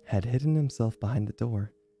had hidden himself behind the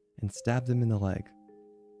door and stabbed him in the leg.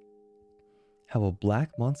 How a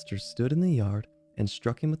black monster stood in the yard and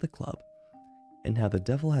struck him with a club, and how the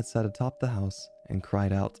devil had sat atop the house and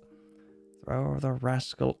cried out, Throw the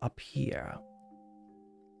rascal up here.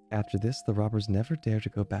 After this, the robbers never dared to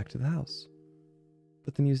go back to the house.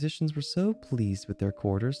 But the musicians were so pleased with their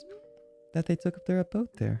quarters that they took up their abode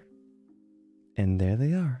there. And there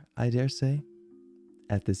they are, I dare say,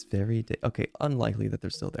 at this very day. Okay, unlikely that they're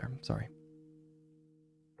still there. Sorry.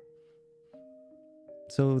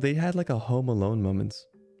 So they had like a Home Alone moment,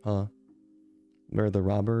 huh? Where the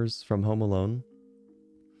robbers from Home Alone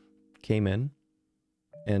came in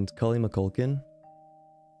and Cully McCulkin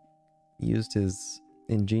used his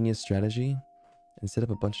ingenious strategy and set up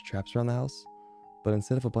a bunch of traps around the house. But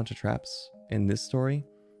instead of a bunch of traps in this story,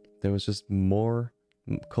 there was just more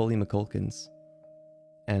Cully McCulkins.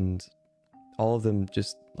 And all of them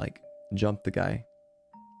just like jumped the guy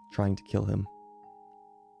trying to kill him.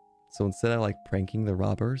 So instead of like pranking the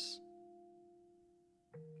robbers,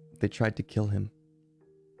 they tried to kill him.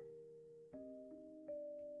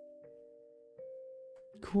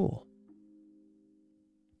 Cool.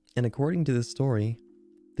 And according to this story,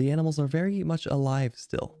 the animals are very much alive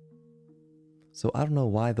still. So I don't know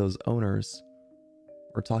why those owners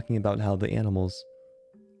were talking about how the animals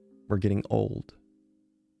were getting old.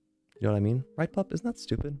 You know what I mean? Right, pup? Isn't that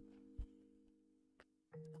stupid?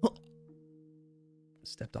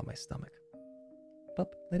 Stepped on my stomach.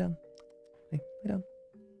 Pup, lay down. Hey, lay down.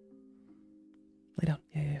 Lay down.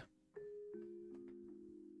 Yeah.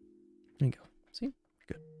 There you go. See?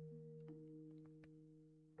 Good.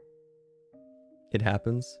 It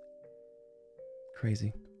happens.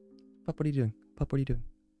 Crazy. Pup, what are you doing? Pup, what are you doing?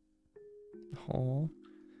 Aww.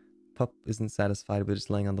 Pup isn't satisfied with just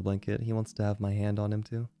laying on the blanket. He wants to have my hand on him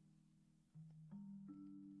too.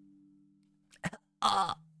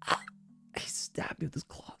 He stabbed me with his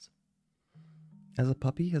claws. As a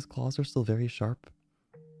puppy, his claws are still very sharp.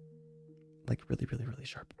 Like really, really, really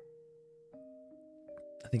sharp.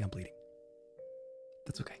 I think I'm bleeding.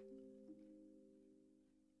 That's okay.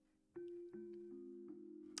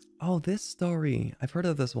 Oh, this story. I've heard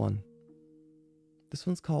of this one. This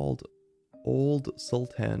one's called Old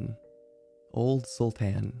Sultan. Old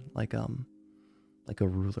Sultan. Like a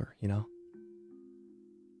ruler, you know?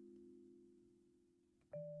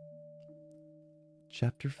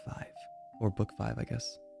 Chapter 5. Or book 5, I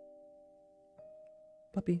guess.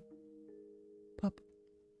 Puppy. Pup.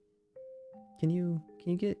 Can you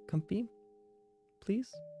get comfy? Please?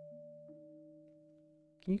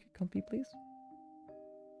 Can you get comfy, please?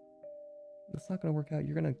 That's not gonna work out.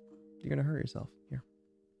 You're gonna hurt yourself. Here.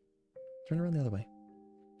 Turn around the other way.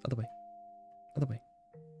 Other way. Other way.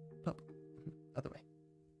 Pup. Other way.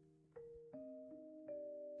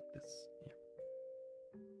 Like this. Here.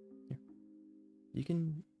 Here. You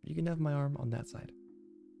can have my arm on that side.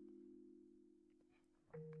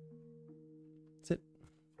 Sit.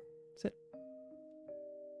 Sit.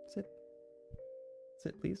 Sit.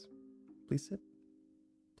 Sit, please. Please sit.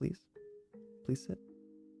 Please. Please sit.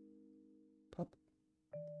 Pup.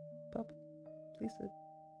 Pup. Please sit.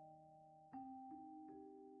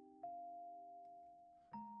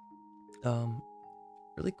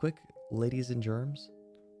 Really quick, ladies and germs.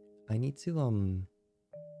 I need to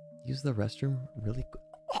use the restroom really quick.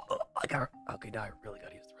 Okay, now I really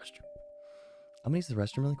gotta use the restroom. I'm gonna use the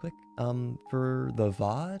restroom really quick. For the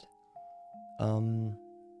VOD, I'm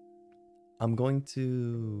going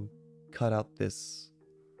to cut out this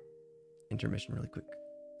intermission really quick.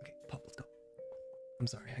 Okay, Pop, let's go. I'm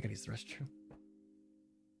sorry, I gotta use the restroom.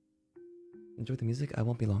 Enjoy the music. I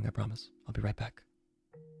won't be long, I promise. I'll be right back.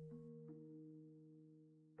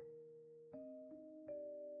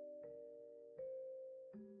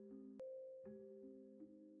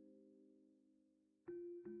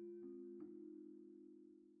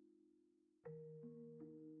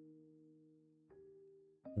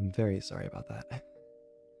 I'm very sorry about that.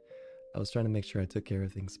 I was trying to make sure I took care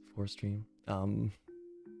of things before stream. That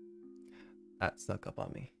snuck up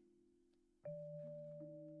on me.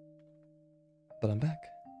 But I'm back.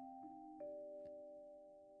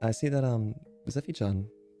 I see that Zeffy-chan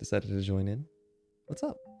decided to join in. What's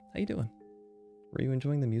up? How you doing? Were you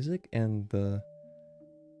enjoying the music and the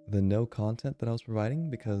no content that I was providing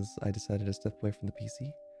because I decided to step away from the PC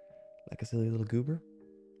like a silly little goober?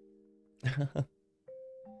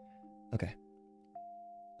 Okay.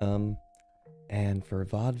 And for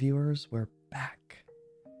VOD viewers, we're back.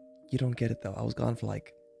 You don't get it though. I was gone for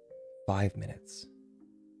like 5 minutes.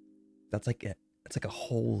 That's like it. It's like a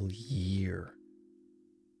whole year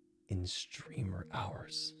in streamer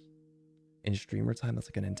hours. In streamer time, that's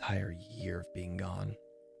like an entire year of being gone.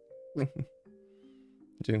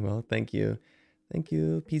 Doing well, thank you. Thank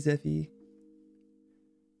you, P. Zeffy.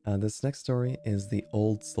 This next story is The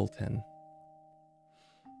Old Sultan.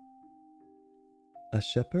 A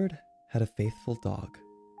shepherd had a faithful dog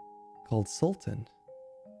called Sultan,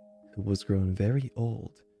 who was grown very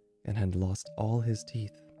old and had lost all his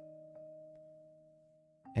teeth.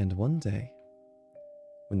 And one day,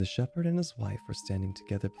 when the shepherd and his wife were standing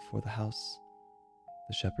together before the house,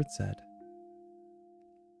 the shepherd said,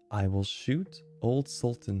 "I will shoot old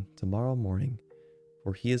Sultan tomorrow morning,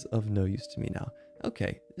 for he is of no use to me now."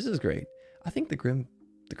 Okay, this is great. I think the Grimm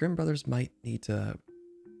brothers might need to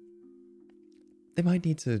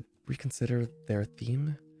reconsider their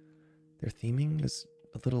theme. Their theming is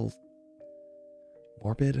a little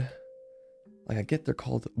morbid. Like, I get they're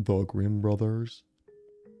called the Grimm brothers.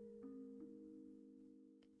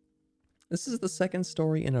 This is the second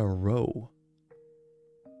story in a row.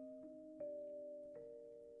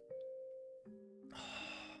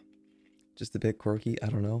 Just a bit quirky, I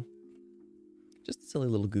don't know. Just a silly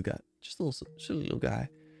little goo guy. Just a little silly little guy.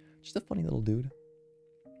 Just a funny little dude.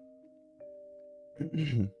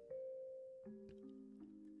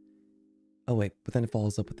 Oh wait, but then it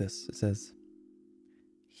follows up with this. It says,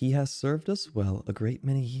 "He has served us well a great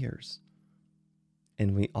many years,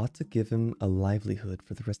 and we ought to give him a livelihood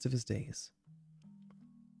for the rest of his days.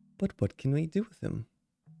 But what can we do with him?"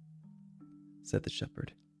 said the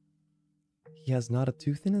shepherd. "He has not a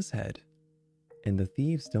tooth in his head, and the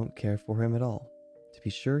thieves don't care for him at all. To be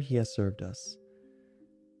sure, he has served us.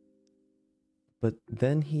 But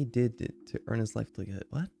then he did it to earn his livelihood."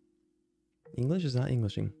 What? English is not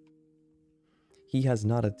Englishing. "He has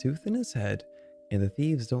not a tooth in his head, and the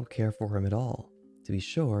thieves don't care for him at all. To be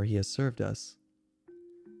sure, he has served us.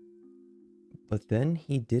 But then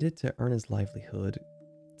he did it to earn his livelihood.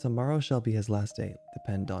 Tomorrow shall be his last day,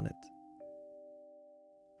 depend on it."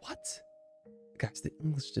 What? Guys, the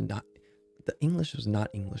English was not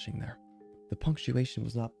Englishing there. The punctuation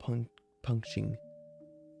was not puncturing.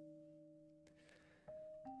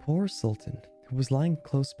 Poor Sultan, who was lying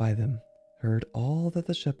close by them, heard all that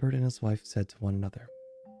the shepherd and his wife said to one another,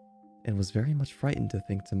 and was very much frightened to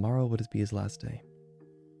think tomorrow would be his last day.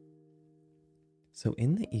 So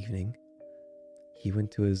in the evening, he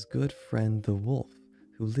went to his good friend the wolf,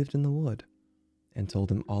 who lived in the wood, and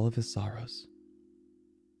told him all of his sorrows,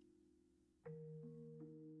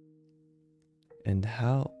 and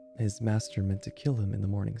how his master meant to kill him in the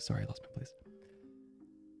morning. Sorry, I lost my place.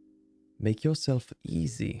 "Make yourself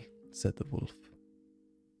easy," said the wolf.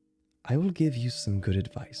 "I will give you some good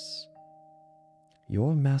advice.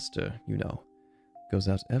 Your master, you know, goes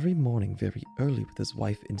out every morning very early with his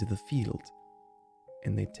wife into the field,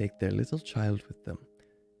 and they take their little child with them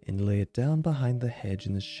and lay it down behind the hedge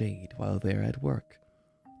in the shade while they are at work.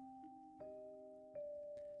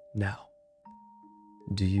 Now,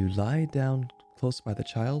 do you lie down close by the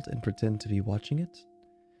child and pretend to be watching it?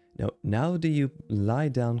 Now do you lie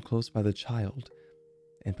down close by the child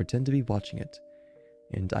and pretend to be watching it,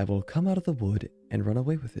 and I will come out of the wood and run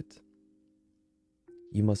away with it.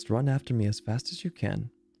 You must run after me as fast as you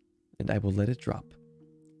can, and I will let it drop.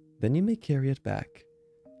 Then you may carry it back,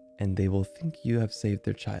 and they will think you have saved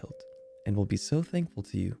their child, and will be so thankful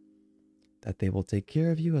to you that they will take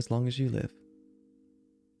care of you as long as you live."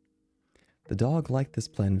 The dog liked this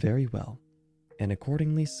plan very well, and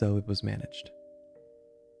accordingly so it was managed.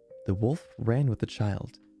 The wolf ran with the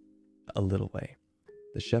child a little way.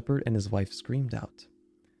 The shepherd and his wife screamed out,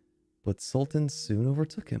 but Sultan soon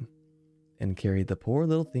overtook him and carried the poor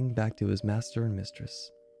little thing back to his master and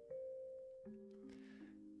mistress.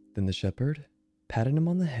 Then the shepherd patted him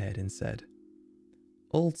on the head and said,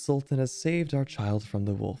 "Old Sultan has saved our child from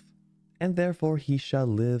the wolf, and therefore he shall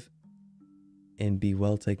live and be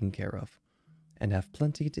well taken care of, and have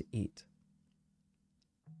plenty to eat.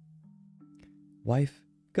 Wife,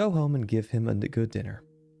 go home and give him a good dinner,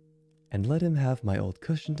 and let him have my old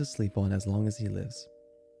cushion to sleep on as long as he lives."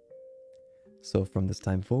 So from this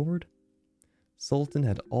time forward, Sultan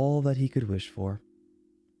had all that he could wish for.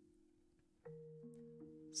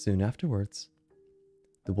 Soon afterwards,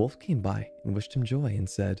 the wolf came by and wished him joy and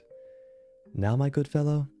said, "Now, my good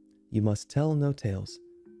fellow, you must tell no tales,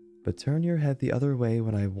 but turn your head the other way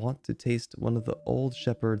when I want to taste one of the old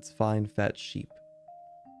shepherd's fine fat sheep."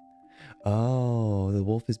 Oh, the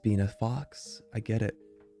wolf is being a fox. I get it.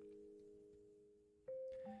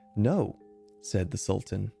 "No," said the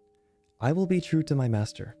Sultan, "I will be true to my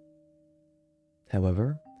master."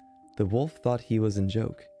 However, the wolf thought he was in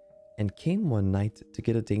joke, and came one night to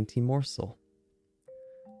get a dainty morsel.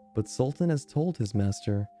 But Sultan has told his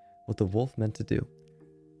master what the wolf meant to do,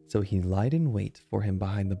 so he lied in wait for him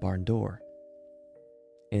behind the barn door.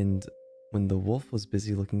 And when the wolf was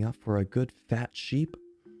busy looking out for a good fat sheep,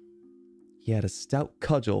 he had a stout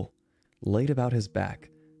cudgel laid about his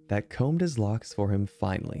back that combed his locks for him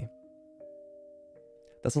finely.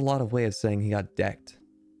 That's a lot of way of saying he got decked.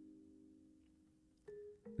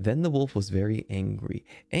 Then the wolf was very angry.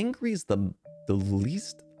 Angry is the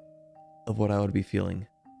least of what I would be feeling.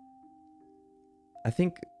 I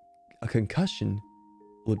think a concussion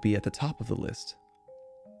would be at the top of the list.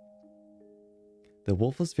 The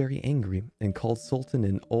wolf was very angry and called Sultan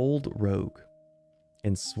an old rogue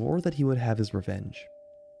and swore that he would have his revenge.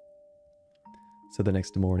 So the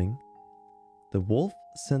next morning, the wolf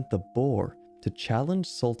sent the boar to challenge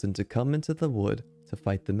Sultan to come into the wood to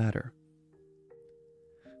fight the matter.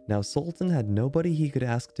 Now Sultan had nobody he could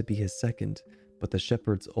ask to be his second but the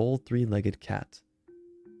shepherd's old three-legged cat.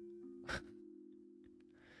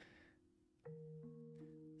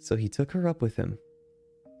 So he took her up with him,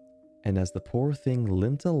 and as the poor thing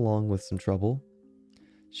limped along with some trouble,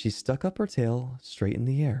 she stuck up her tail straight in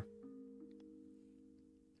the air.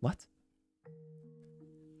 What?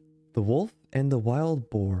 The wolf and the wild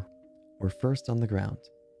boar were first on the ground,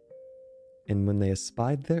 and when they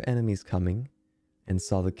espied their enemies coming and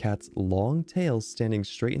saw the cat's long tail standing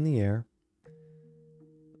straight in the air,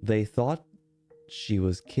 they thought she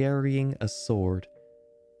was carrying a sword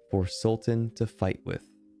for Sultan to fight with.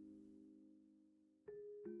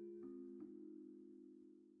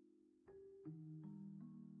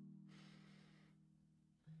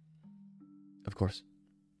 Of course.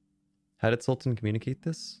 How did Sultan communicate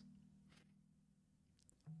this?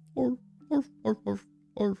 Arf, arf, arf, arf,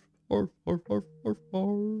 arf, arf, arf, arf, arf,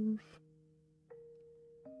 arf.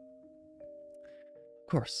 Of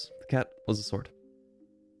course, the cat was a sword.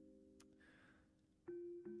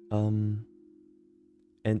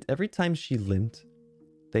 And every time she limped,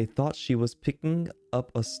 they thought she was picking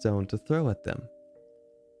up a stone to throw at them.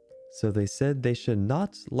 So they said they should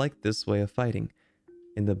not like this way of fighting,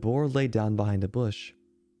 and the boar lay down behind a bush,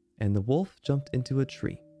 and the wolf jumped into a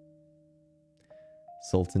tree.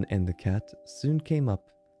 Sultan and the cat soon came up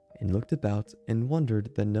and looked about and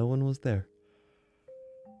wondered that no one was there.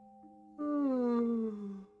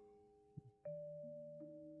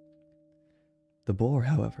 The boar,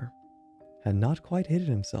 however, had not quite hidden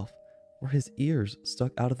himself, for his ears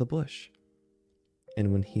stuck out of the bush.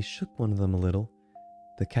 And when he shook one of them a little,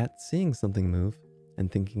 the cat, seeing something move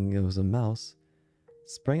and thinking it was a mouse,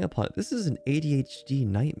 sprang upon it. This is an ADHD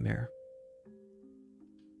nightmare.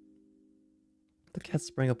 The cat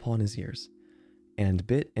sprang upon his ears and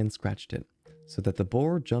bit and scratched it, so that the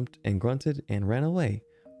boar jumped and grunted and ran away,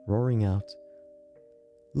 roaring out,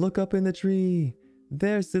 "Look up in the tree!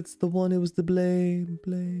 There sits the one who was to blame,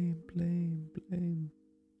 blame, blame, blame."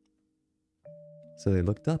 So they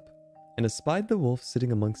looked up and espied the wolf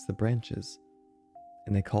sitting amongst the branches,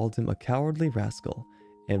 and they called him a cowardly rascal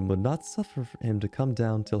and would not suffer for him to come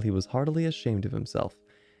down till he was heartily ashamed of himself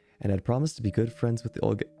and had promised to be good friends with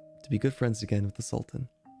again with the Sultan.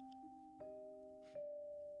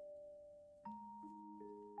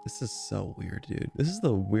 This is so weird, dude. This is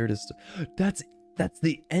the weirdest. That's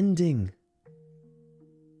the ending.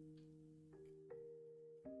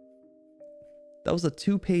 That was a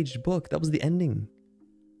 2-page book. That was the ending.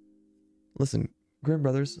 Listen, Grimm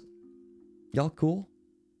Brothers, y'all cool,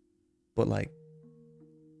 but like,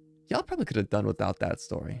 y'all probably could have done without that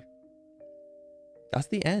story. That's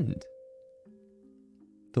the end.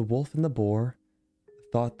 The wolf and the boar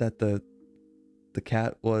thought that the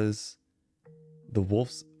cat was the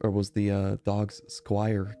wolf's, or was the dog's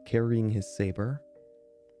squire carrying his saber.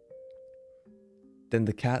 Then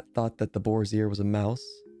the cat thought that the boar's ear was a mouse,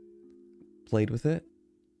 played with it,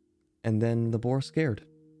 and then the boar scared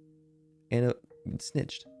and it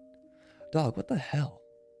snitched. Dog, what the hell?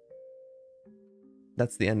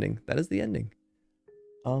 That's the ending. That is the ending.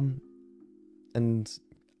 And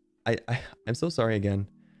I'm so sorry again.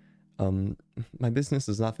 My business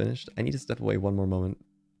is not finished. I need to step away one more moment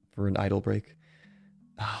for an idle break.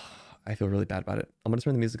 I feel really bad about it. I'm gonna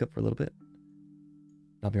turn the music up for a little bit.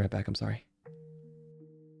 I'll be right back. I'm sorry.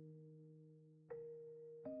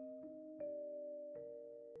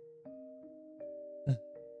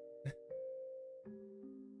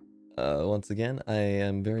 Once again, I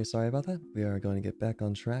am very sorry about that. We are going to get back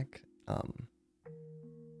on track.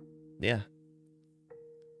 Yeah.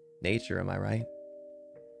 Nature, am I right?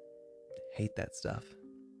 Hate that stuff.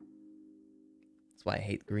 That's why I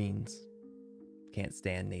hate greens. Can't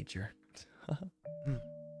stand nature.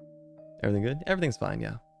 Everything good? Everything's fine,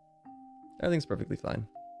 yeah. Everything's perfectly fine.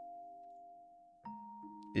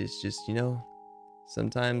 It's just, you know,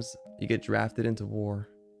 sometimes you get drafted into war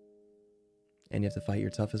and you have to fight your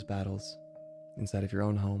toughest battles inside of your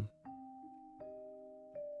own home.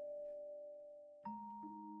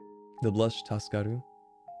 The blush Tuskaru.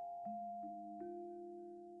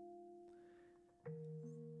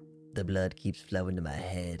 the blood keeps flowing to my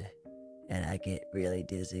head, and I get really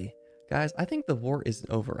dizzy. Guys, I think the war isn't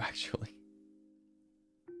over, actually.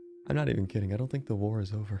 I'm not even kidding. I don't think the war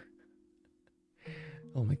is over.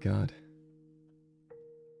 Oh my god.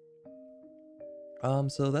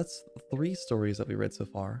 So that's 3 stories that we read so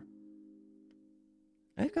far.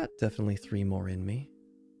 I've got definitely 3 more in me.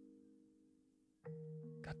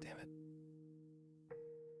 God damn it.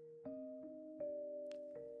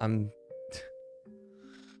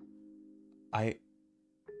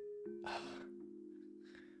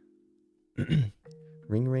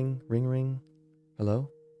 Ring, ring, ring, ring. Hello?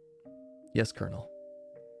 Yes, Colonel.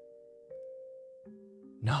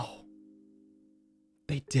 No.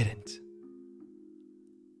 They didn't.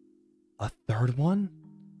 A 3rd one?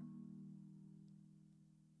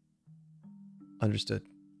 Understood.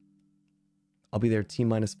 I'll be there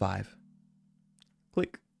T-5.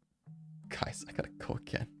 Click. Guys, I gotta go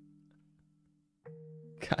again.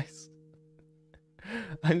 Guys.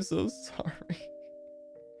 I'm so sorry.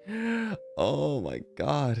 Oh my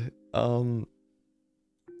god. I'm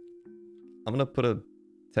gonna put a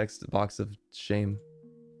text box of shame.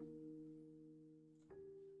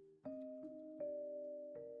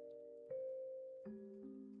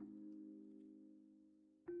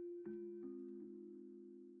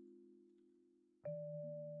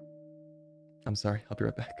 I'm sorry, I'll be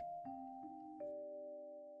right back.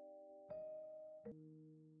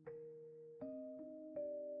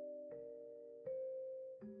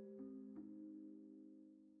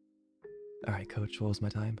 Alright, coach, what was my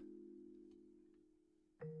time?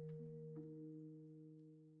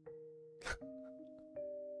 Oh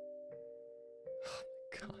my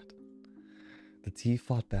god. The tea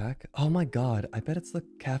fought back? Oh my god, I bet it's the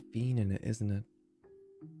caffeine in it, isn't it?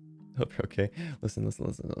 Hope you're okay. Listen.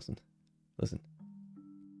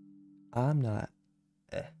 I'm not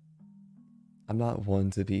one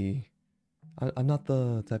to be... I'm not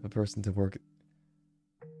the type of person to work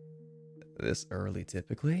this early,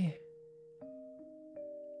 typically.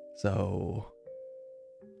 So...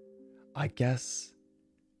 I guess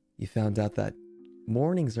you found out that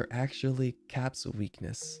mornings are actually Cap's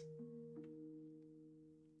weakness.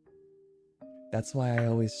 That's why I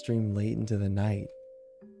always stream late into the night,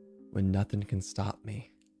 when nothing can stop me.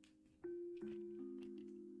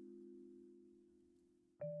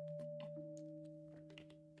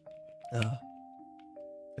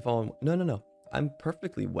 No. I'm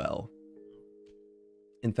perfectly well.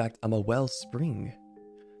 In fact, I'm a wellspring,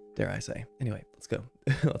 dare I say. Anyway, let's go.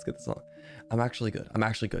 Let's get this on. I'm actually good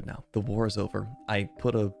now. The war is over. I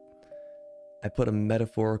put a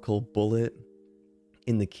metaphorical bullet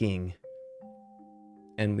in the king,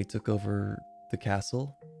 and we took over the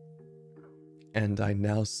castle, and I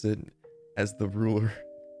now sit as the ruler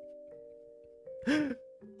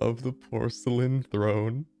of the porcelain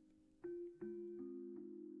throne.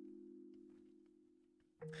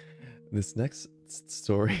 This next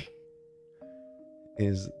story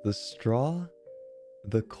is the straw,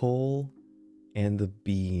 the coal, and the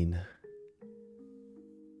bean.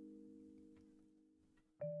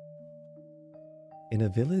 In a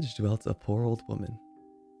village dwelt a poor old woman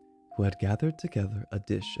who had gathered together a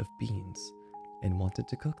dish of beans and wanted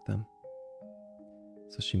to cook them.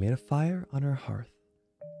 So she made a fire on her hearth,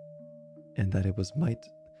 and that it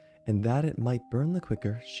might burn the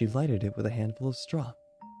quicker, she lighted it with a handful of straw.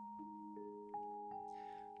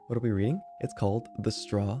 What are we reading? It's called The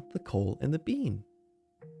Straw, the Coal, and the Bean.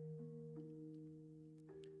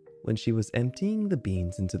 When she was emptying the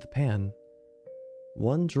beans into the pan,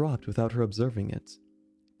 one dropped without her observing it,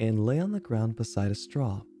 and lay on the ground beside a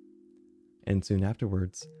straw. And soon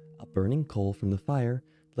afterwards, a burning coal from the fire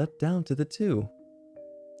leapt down to the 2.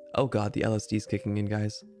 Oh god, the LSD's kicking in,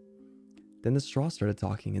 guys. Then the straw started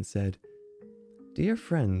talking and said, "Dear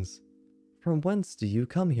friends, from whence do you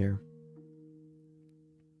come here?"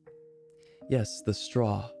 Yes, the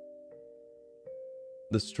straw.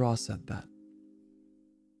 The straw said that.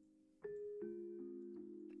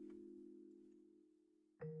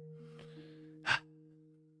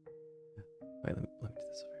 Wait, let me do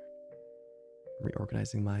this over here.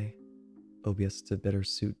 Reorganizing my OBS to better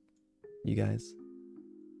suit you guys.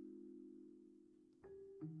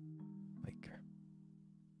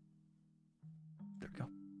 There we go.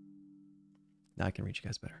 Now I can reach you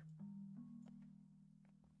guys better.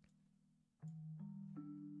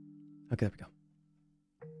 Okay, there we go.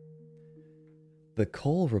 The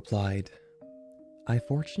coal replied, "I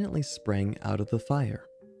fortunately sprang out of the fire,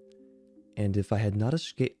 and if I had not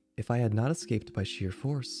escaped by sheer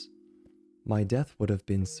force, my death would have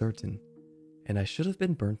been certain, and I should have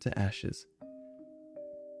been burnt to ashes."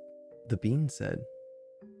 The bean said,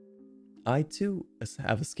 I too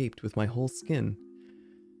have escaped with my whole skin.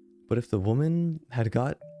 But if the woman had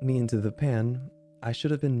got me into the pan, I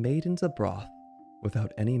should have been made into broth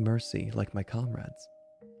without any mercy like my comrades.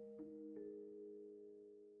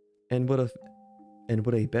 And would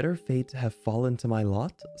a better fate have fallen to my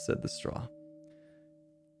lot? Said the straw.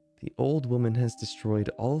 The old woman has destroyed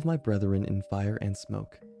all of my brethren in fire and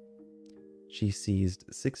smoke. She seized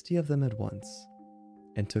 60 of them at once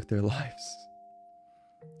and took their lives.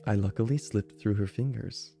 I luckily slipped through her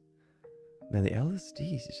fingers. Man, the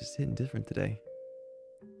LSD is just hitting different today.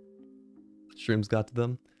 Shrooms got to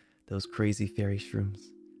them. Those crazy fairy shrooms.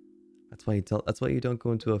 That's why you don't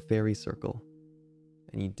go into a fairy circle.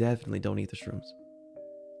 And you definitely don't eat the shrooms.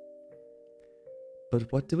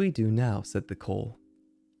 But what do we do now? Said the coal.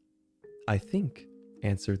 I think,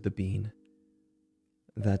 answered the bean,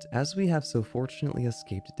 that as we have so fortunately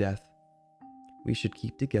escaped death, we should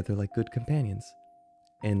keep together like good companions,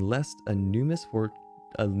 and lest a new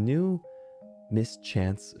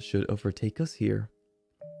mischance should overtake us here,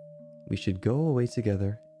 we should go away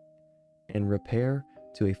together and repair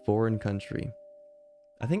to a foreign country.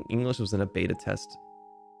 I think English was in a beta test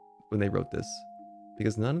when they wrote this,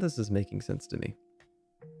 because none of this is making sense to me.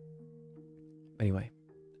 Anyway,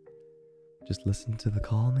 just listen to the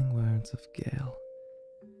calming words of Gale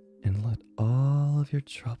and let all of your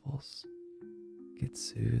troubles get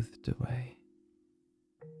soothed away.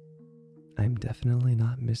 I'm definitely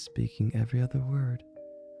not misspeaking every other word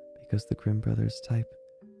because the Grimm brothers type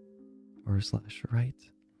or slash write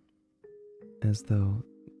as though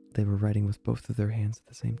they were writing with both of their hands at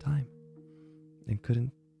the same time and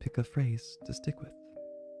couldn't pick a phrase to stick with.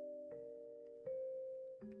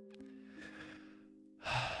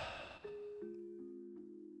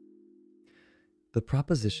 The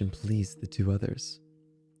proposition pleased the two others,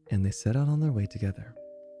 and they set out on their way together.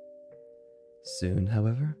 Soon,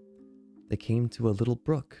 however, they came to a little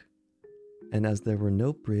brook, and as there were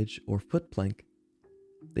no bridge or footplank,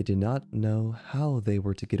 they did not know how they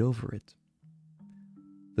were to get over it.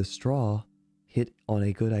 The straw hit on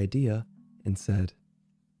a good idea and said,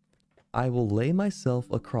 I will lay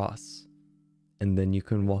myself across, and then you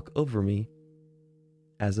can walk over me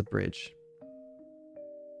as a bridge.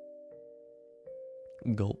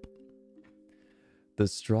 Gulp. The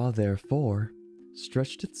straw, therefore,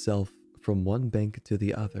 stretched itself from one bank to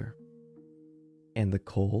the other, and the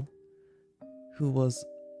coal, who was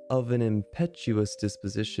of an impetuous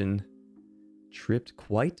disposition, tripped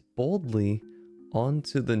quite boldly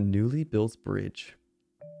onto the newly built bridge.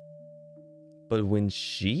 But when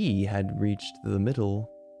she had reached the middle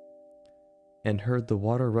and heard the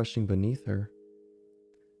water rushing beneath her,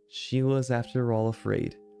 she was after all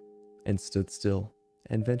afraid and stood still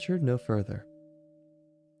and ventured no further.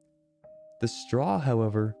 The straw,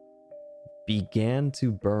 however, began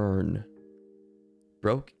to burn,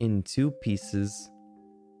 broke in 2 pieces,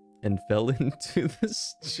 and fell into the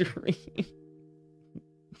stream.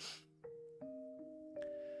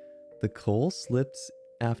 The coal slipped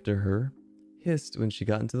after her, hissed when she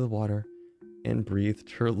got into the water, and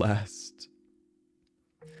breathed her last.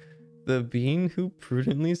 The bean, who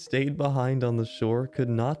prudently stayed behind on the shore, could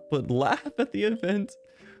not but laugh at the event,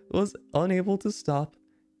 was unable to stop,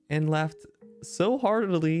 and laughed so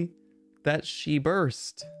heartily that she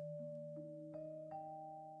burst.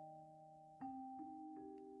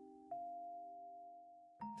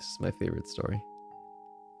 This is my favorite story.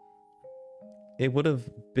 It would have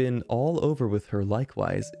been all over with her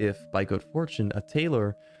likewise if, by good fortune, a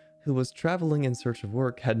tailor who was traveling in search of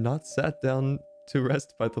work had not sat down to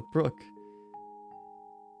rest by the brook.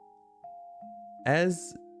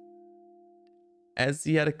 As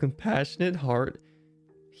he had a compassionate heart,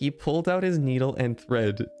 he pulled out his needle and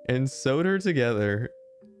thread and sewed her together.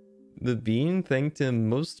 The bean thanked him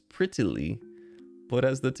most prettily, but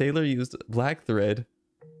as the tailor used black thread,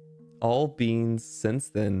 all beans since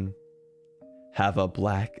then have a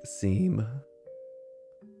black seam.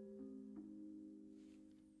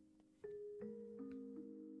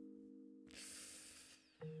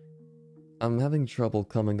 I'm having trouble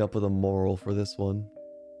coming up with a moral for this one.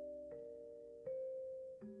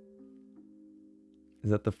 Is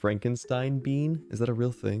that the Frankenstein bean? Is that a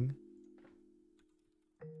real thing?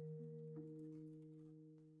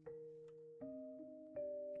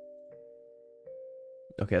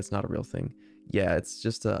 Okay, it's not a real thing. Yeah, it's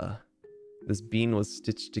just this bean was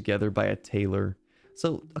stitched together by a tailor.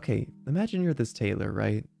 So, okay, imagine you're this tailor,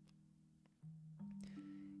 right?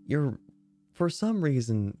 You're, for some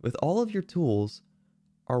reason, with all of your tools,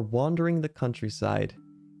 are wandering the countryside,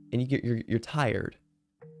 and you're tired.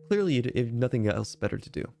 Clearly, you have nothing else better to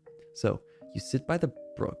do. So, you sit by the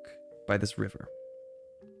brook, by this river,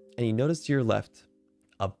 And you notice to your left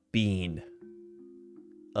a bean.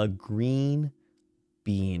 A green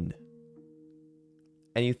bean.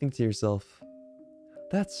 And you think to yourself,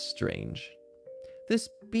 that's strange. This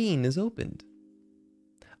bean is opened.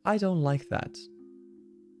 I don't like that.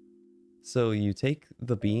 So you take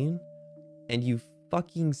the bean and you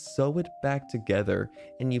fucking sew it back together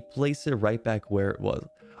and you place it right back where it was.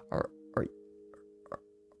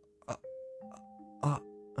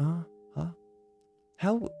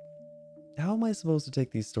 How am I supposed to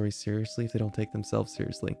take these stories seriously if they don't take themselves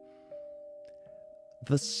seriously?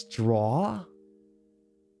 The straw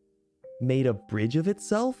made a bridge of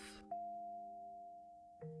itself?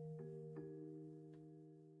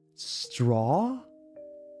 Straw?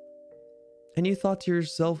 And you thought to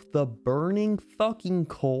yourself, the burning fucking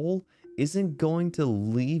coal isn't going to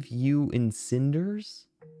leave you in cinders?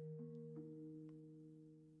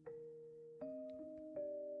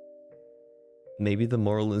 Maybe the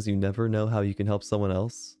moral is you never know how you can help someone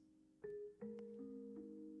else.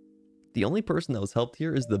 The only person that was helped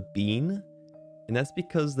here is the bean, and that's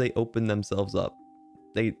because they opened themselves up.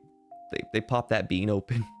 They popped that bean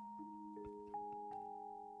open.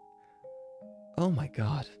 Oh my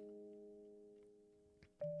god.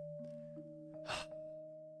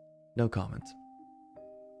 No comment.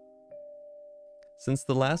 Since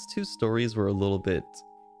the last two stories were a little bit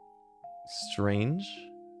strange,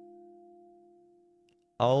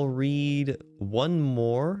 I'll read one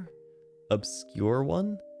more obscure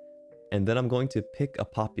one, and then I'm going to pick a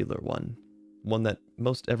popular one. One that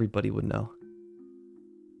most everybody would know.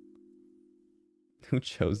 Who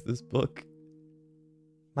chose this book?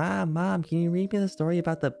 Mom, can you read me the story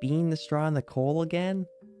about the bean, the straw, and the coal again?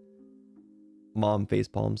 Mom face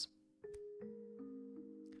palms.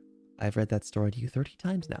 I've read that story to you 30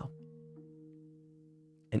 times now.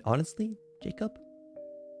 And honestly, Jacob,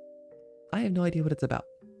 I have no idea what it's about.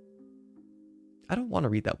 I don't want to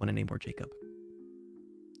read that one anymore, Jacob.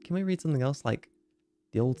 Can we read something else like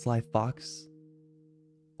The Old Sly Fox?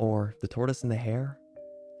 Or The Tortoise and the Hare?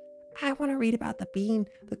 I want to read about the bean,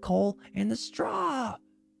 the coal, and the straw.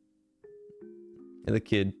 And the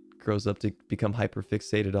kid grows up to become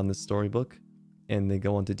hyperfixated on this storybook, and they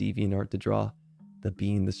go on to DeviantArt to draw the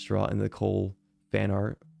bean, the straw, and the coal fan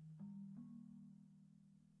art.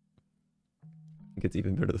 It gets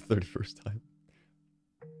even better the 31st time.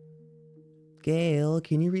 Gale,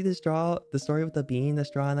 can you read the story with the bean, the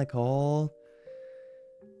straw, and the coal?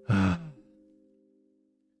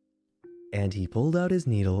 And he pulled out his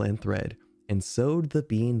needle and thread and sewed the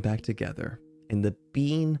bean back together, and the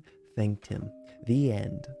bean thanked him. The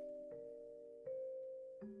end.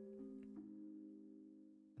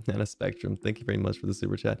 Nana Spectrum, thank you very much for the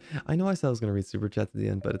super chat. I know I said I was going to read super chats at the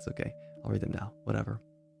end, but it's okay. I'll read them now. Whatever.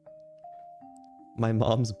 My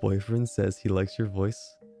mom's boyfriend says he likes your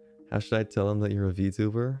voice. How should I tell him that you're a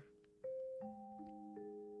VTuber?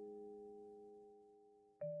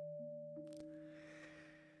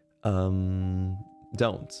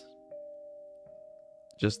 Don't.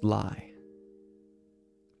 Just lie.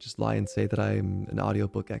 Just lie and say that I'm an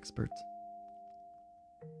audiobook expert.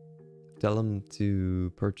 Tell him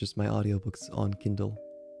to purchase my audiobooks on Kindle.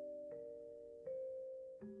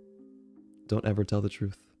 Don't ever tell the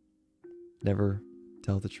truth. Never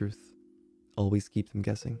tell the truth. Always keep them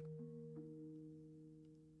guessing.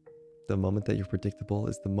 The moment that you're predictable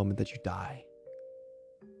is the moment that you die.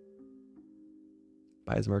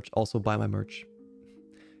 Buy his merch. Also buy my merch.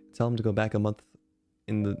 Tell him to go back a month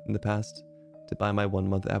in the past to buy my 1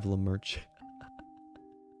 month Avalon merch.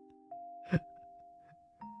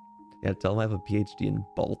 Yeah, tell him I have a PhD in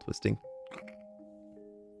ball twisting.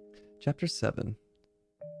 Chapter 7.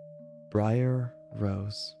 Briar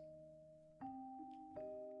Rose.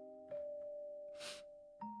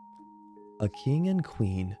 A king and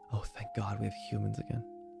queen. Oh, thank God we have humans again.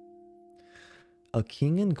 A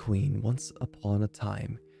king and queen once upon a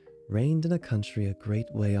time reigned in a country a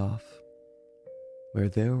great way off, where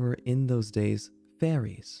there were in those days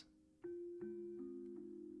fairies.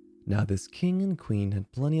 Now this king and queen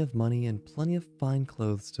had plenty of money and plenty of fine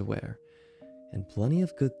clothes to wear, and plenty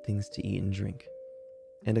of good things to eat and drink,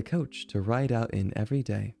 and a coach to ride out in every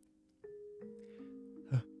day.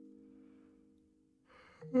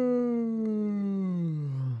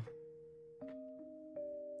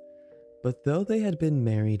 But though they had been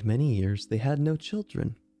married many years, they had no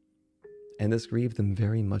children, and this grieved them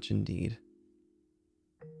very much indeed.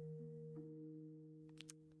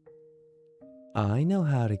 I know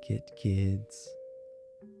how to get kids.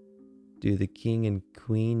 Do the king and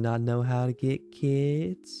queen not know how to get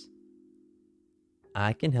kids?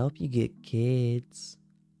 I can help you get kids.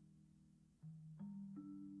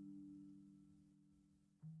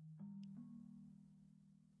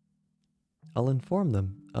 I'll inform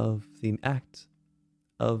them of the act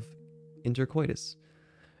of intercoitus.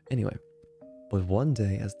 Anyway, but one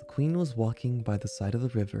day as the queen was walking by the side of the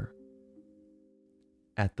river,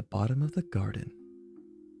 at the bottom of the garden,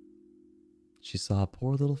 she saw a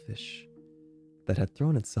poor little fish that had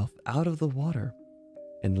thrown itself out of the water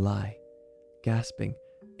and lie, gasping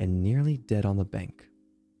and nearly dead on the bank.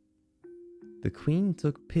 The queen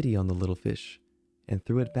took pity on the little fish and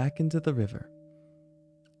threw it back into the river.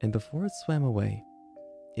 And before it swam away,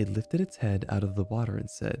 it lifted its head out of the water and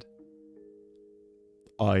said,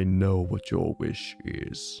 "I know what your wish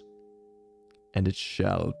is, and it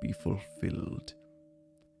shall be fulfilled.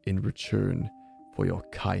 In return for your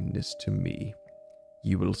kindness to me,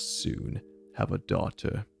 you will soon have a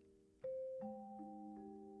daughter."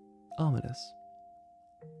 Ominous.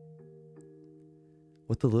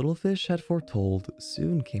 What the little fish had foretold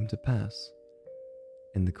soon came to pass,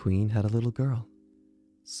 and the queen had a little girl,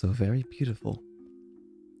 so very beautiful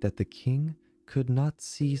that the king could not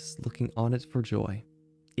cease looking on it for joy.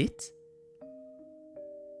 It?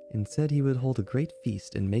 And said he would hold a great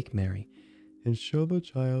feast and make merry, and show the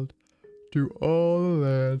child to all the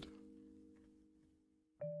land.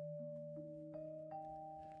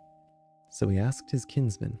 So he asked his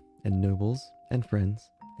kinsmen and nobles and friends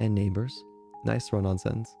and neighbors. Nice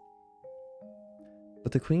run-on-sentence.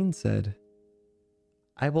 But the queen said,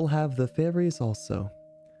 "I will have the fairies also,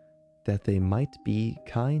 that they might be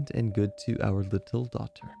kind and good to our little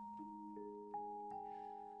daughter."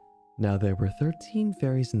 Now there were 13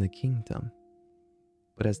 fairies in the kingdom,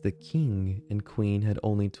 but as the king and queen had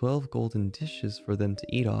only 12 golden dishes for them to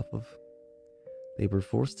eat off of, they were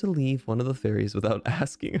forced to leave one of the fairies without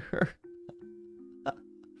asking her.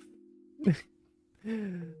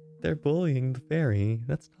 They're bullying the fairy.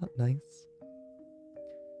 That's not nice.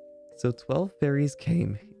 So 12 fairies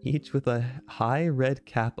came, each with a high red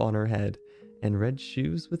cap on her head and red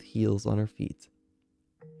shoes with heels on her feet,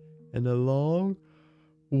 and a long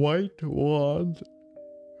white wand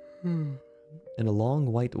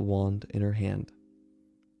in her hand.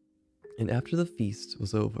 And after the feast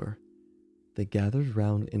was over, they gathered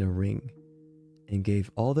round in a ring and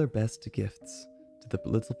gave all their best gifts to the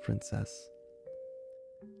little princess.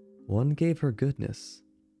 One gave her goodness,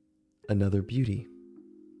 another beauty,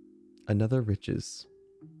 another riches,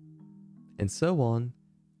 and so on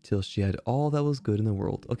till she had all that was good in the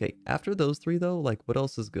world. Okay, after those three though, like what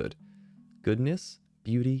else is good? Goodness,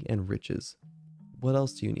 beauty, and riches. What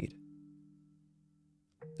else do you need?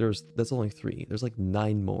 That's only 3. There's like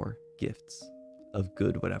 9 more gifts of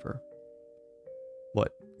good whatever.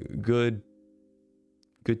 What? Good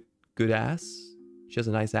ass? She has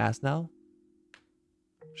a nice ass now?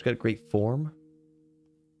 She's got a great form.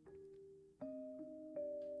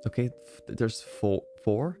 Okay, there's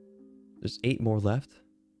 4. There's 8 more left.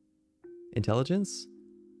 Intelligence?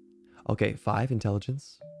 Okay, 5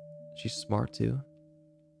 intelligence. She's smart too.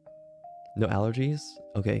 No allergies?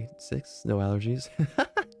 Okay, 6, no allergies.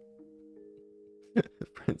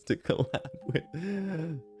 Friends to collab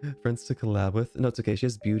with. No, it's okay, she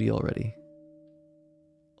has beauty already.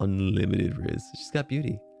 Unlimited Riz. She's got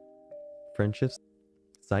beauty. Friendships.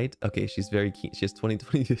 Sight. Okay, she's very keen. She has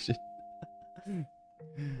 20/20 vision.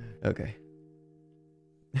 Okay.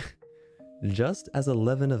 Just as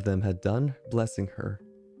 11 of them had done blessing her,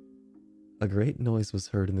 a great noise was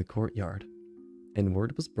heard in the courtyard, and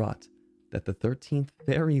word was brought that the 13th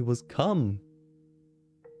fairy was come.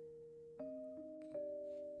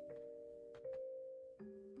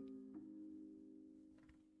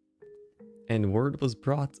 And word was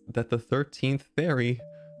brought that the 13th fairy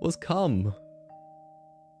was come.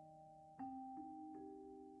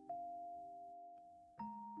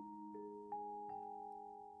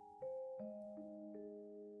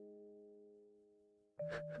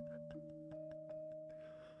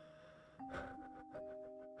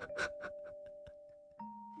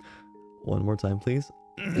 One more time, please.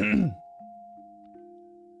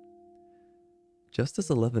 Just as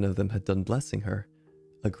 11 of them had done blessing her,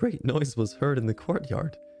 a great noise was heard in the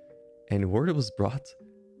courtyard, and word was brought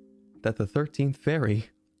that the 13th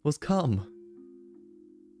fairy was come.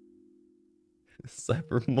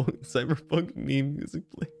 Cyberpunk meme music,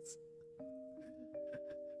 please.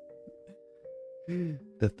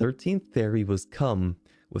 The 13th fairy was come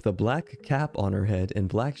with a black cap on her head and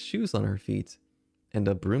black shoes on her feet, and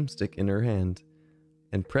a broomstick in her hand,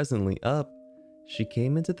 and presently up she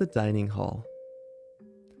came into the dining hall.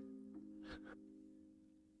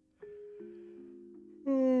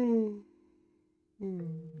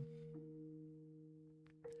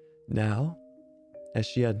 Now, as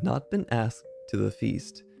she had not been asked to the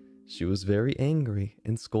feast, she was very angry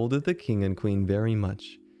and scolded the king and queen very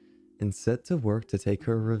much, and set to work to take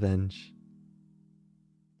her revenge.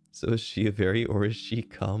 So is she a fairy or is she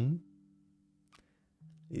come?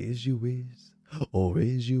 Is you is or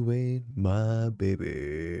is you ain't my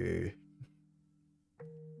baby?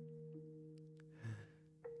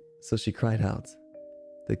 So she cried out,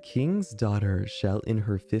 "The king's daughter shall in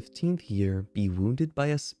her 15th year be wounded by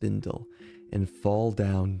a spindle and fall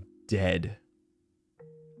down dead."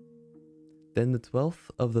 Then the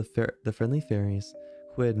 12th of the friendly fairies,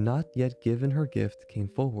 who had not yet given her gift, came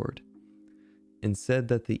forward and said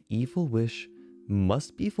that the evil wish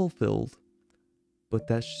must be fulfilled, but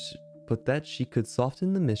that she could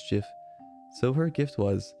soften the mischief. So her gift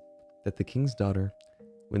was that the king's daughter,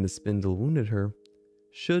 when the spindle wounded her,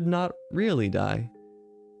 should not really die,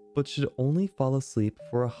 but should only fall asleep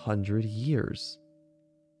for 100 years.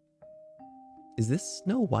 Is this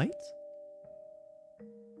Snow White?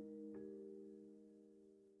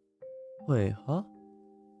 Wait, huh?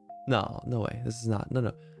 No, no way. This is not.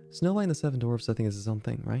 No. Snow White and the Seven Dwarfs, I think, is its own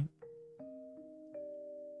thing, right?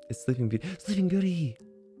 It's Sleeping Beauty. Sleeping Beauty!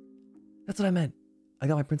 That's what I meant. I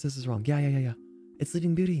got my princesses wrong. Yeah. It's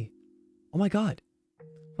Sleeping Beauty. Oh my god.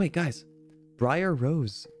 Wait, guys. Briar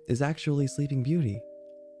Rose is actually Sleeping Beauty.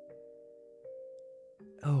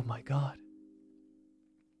 Oh my god.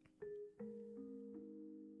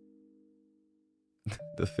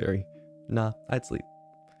 The fairy. Nah, I'd sleep.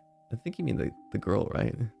 I think you mean the girl,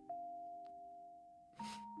 right?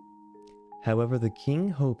 However, the king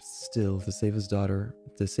hopes still to save his daughter,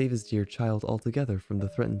 to save his dear child altogether from the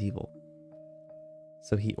threatened evil.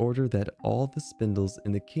 So he ordered that all the spindles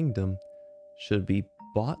in the kingdom should be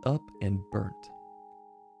bought up and burnt.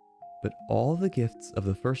 But all the gifts of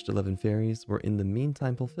the first 11 fairies were in the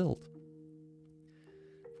meantime fulfilled.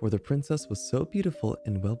 For the princess was so beautiful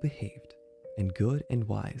and well behaved, and good and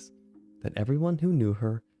wise, that everyone who knew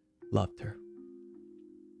her loved her.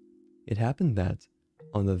 It happened that,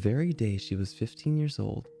 on the very day she was 15 years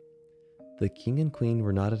old, the king and queen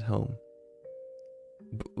were not at home.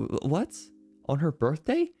 What? On her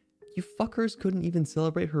birthday? You fuckers couldn't even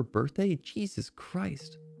celebrate her birthday? Jesus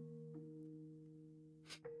Christ.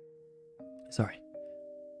 Sorry.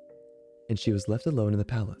 And she was left alone in the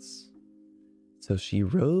palace. So she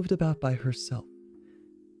roved about by herself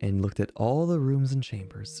and looked at all the rooms and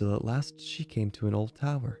chambers till at last she came to an old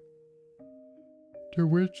tower, to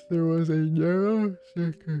which there was a narrow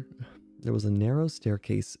staircase. There was a narrow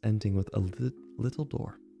staircase ending with a little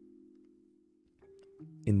door.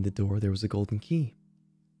 In the door there was a golden key,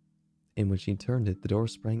 and when she turned it, the door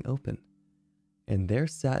sprang open, and there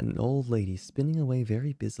sat an old lady spinning away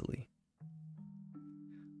very busily.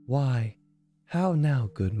 "Why, how now,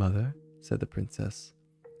 good mother?" said the princess.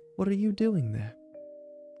 "What are you doing there?"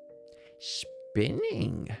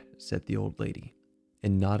 "Spinning," said the old lady,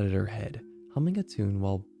 and nodded her head, humming a tune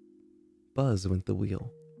while buzz went the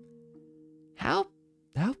wheel. How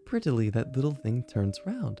prettily that little thing turns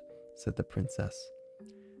round," said the princess,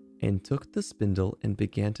 and took the spindle and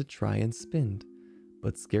began to try and spin,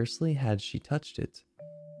 but scarcely had she touched it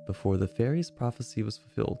before the fairy's prophecy was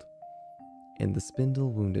fulfilled, and the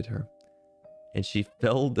spindle wounded her, and she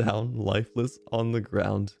fell down lifeless on the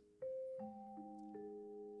ground.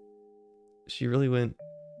 She really went,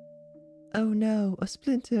 "Oh no, a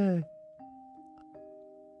splinter!"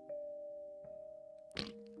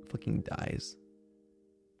 Fucking dies.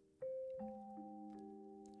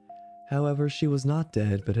 However, she was not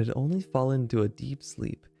dead, but had only fallen into a deep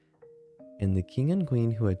sleep, and the king and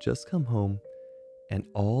queen, who had just come home, and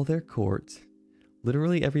all their court,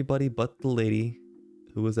 literally everybody but the lady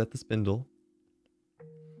who was at the spindle,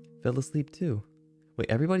 fell asleep too. Wait,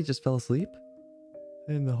 everybody just fell asleep?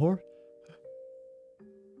 And the horse?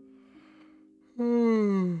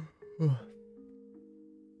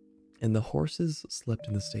 And the horses slept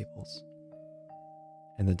in the stables,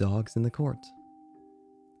 and the dogs in the court,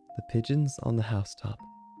 the pigeons on the housetop,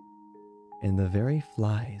 and the very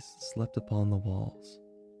flies slept upon the walls.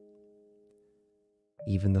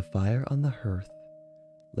 Even the fire on the hearth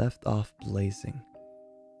left off blazing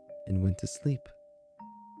and went to sleep.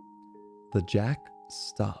 The jack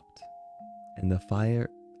stopped, and the fire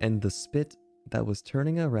and the spit that was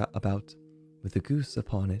turning about with a goose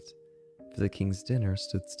upon it for the king's dinner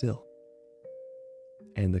stood still.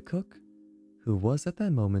 And the cook, who was at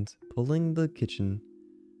that moment pulling the kitchen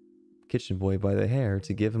boy by the hair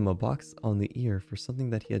to give him a box on the ear for something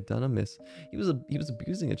that he had done amiss, he was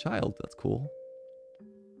abusing a child. That's cool.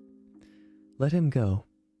 Let him go,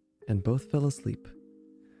 and both fell asleep.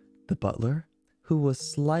 The butler, who was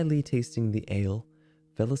slyly tasting the ale,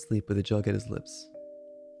 fell asleep with a jug at his lips.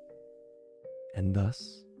 And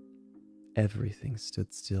thus, everything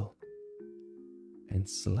stood still, and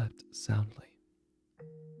slept soundly.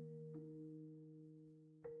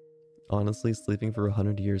 Honestly, sleeping for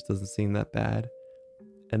 100 years doesn't seem that bad.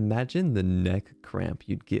 Imagine the neck cramp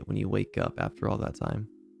you'd get when you wake up after all that time.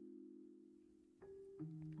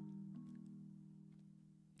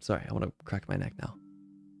 Sorry, I want to crack my neck now.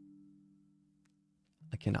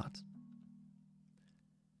 I cannot.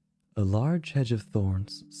 A large hedge of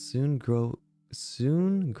thorns soon grew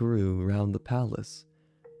round the palace,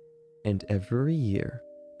 and every year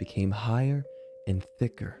became higher and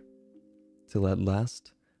thicker, till at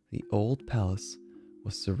last the old palace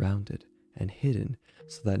was surrounded and hidden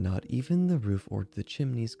so that not even the roof or the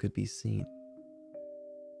chimneys could be seen.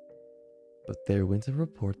 But there went a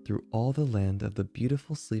report through all the land of the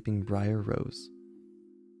beautiful sleeping Briar Rose,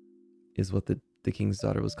 is what the king's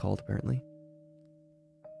daughter was called apparently.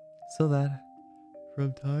 So that,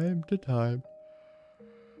 from time to time,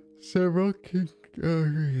 several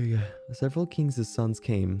kings' sons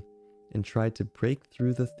came and tried to break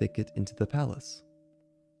through the thicket into the palace.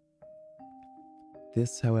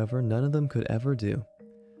 This, however, none of them could ever do,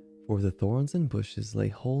 for the thorns and bushes lay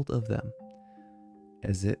hold of them,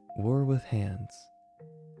 as it were with hands,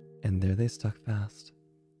 and there they stuck fast,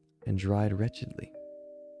 and dried wretchedly.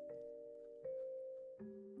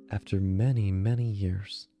 After many, many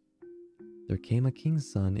years, there came a king's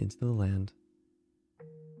son into the land,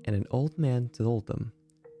 and an old man told them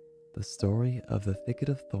the story of the thicket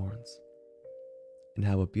of thorns, and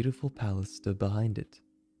how a beautiful palace stood behind it,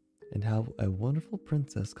 and how a wonderful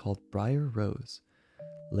princess called Briar Rose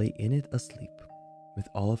lay in it asleep with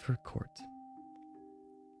all of her court.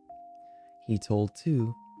 He told,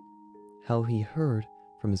 too, how he heard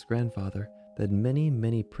from his grandfather that many,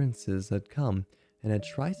 many princes had come and had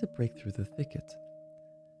tried to break through the thicket,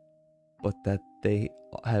 but that they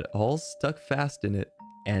had all stuck fast in it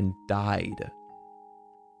and died.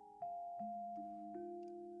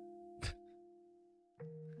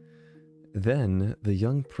 Then the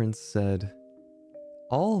young prince said,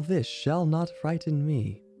 "All this shall not frighten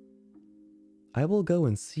me. I will go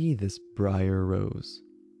and see this Briar Rose."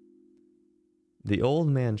 The old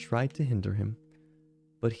man tried to hinder him,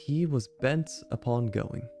 but he was bent upon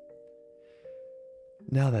going.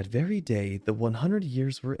 Now that very day, the 100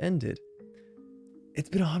 years were ended. It's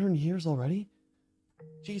been 100 years already?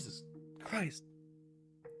 Jesus Christ.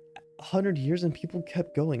 100 years and people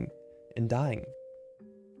kept going and dying.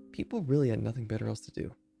 People really had nothing better else to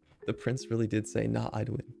do. The prince really did say, "Nah, I'd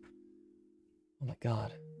win." Oh my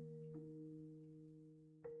god.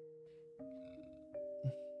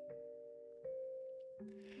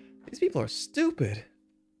 These people are stupid.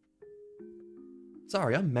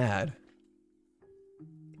 Sorry, I'm mad.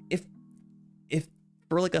 If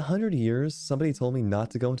for like 100 years somebody told me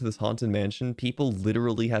not to go into this haunted mansion, people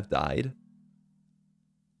literally have died.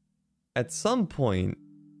 At some point,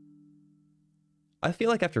 I feel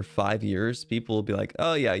like after 5 years, people will be like,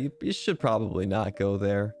 "Oh yeah, you should probably not go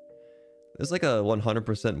there." There's like a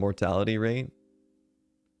 100% mortality rate.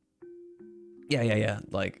 Yeah.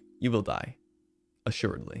 Like, you will die.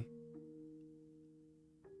 Assuredly.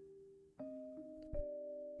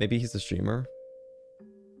 Maybe he's a streamer.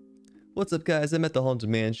 What's up, guys? I'm at the haunted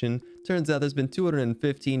mansion. Turns out there's been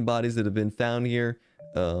 215 bodies that have been found here.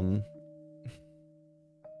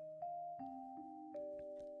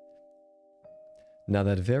 Now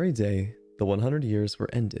that very day, the 100 years were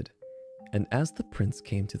ended, and as the prince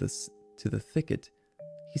came to the thicket,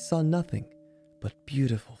 he saw nothing but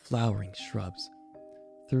beautiful flowering shrubs,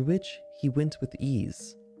 through which he went with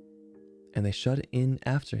ease, and they shut in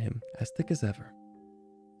after him as thick as ever.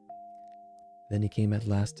 Then he came at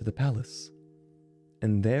last to the palace,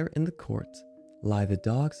 and there in the court lie the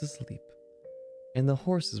dogs asleep, and the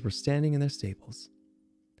horses were standing in their stables.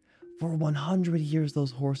 For 100 years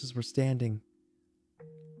those horses were standing.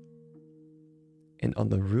 And on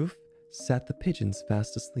the roof sat the pigeons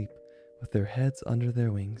fast asleep, with their heads under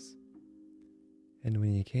their wings. And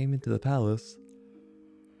when he came into the palace,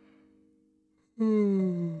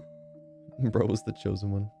 bro was the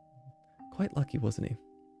chosen one. Quite lucky, wasn't he?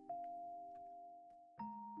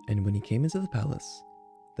 And when he came into the palace,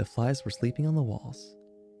 the flies were sleeping on the walls.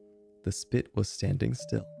 The spit was standing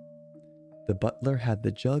still. The butler had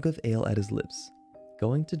the jug of ale at his lips,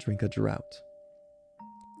 going to drink a draught.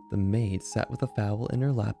 The maid sat with a fowl in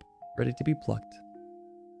her lap, ready to be plucked.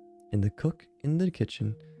 And the cook in the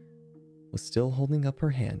kitchen was still holding up her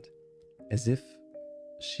hand, as if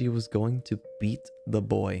she was going to beat the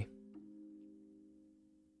boy.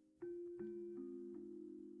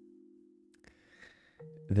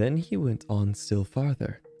 Then he went on still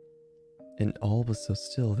farther, and all was so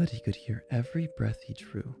still that he could hear every breath he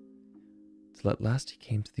drew, till at last he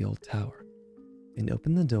came to the old tower, and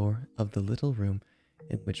opened the door of the little room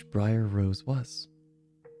in which Briar Rose was.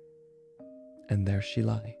 And there she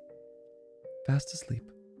lay, fast asleep,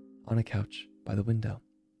 on a couch by the window.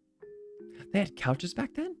 They had couches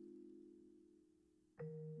back then?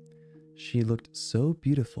 She looked so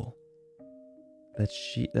beautiful that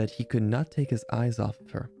he could not take his eyes off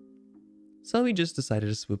of her. So he just decided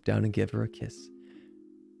to swoop down and give her a kiss.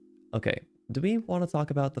 Okay, do we want to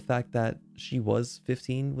talk about the fact that she was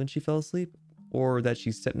 15 when she fell asleep? Or that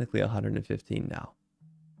she's technically 115 now?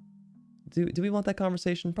 Do we want that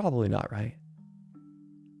conversation? Probably not, right?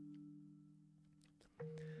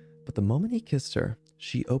 But the moment he kissed her,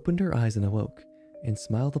 she opened her eyes and awoke, and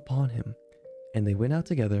smiled upon him, and they went out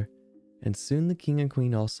together, and soon the king and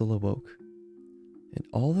queen also awoke, and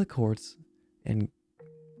all the courts and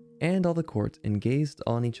gazed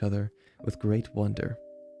on each other with great wonder.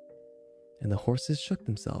 And the horses shook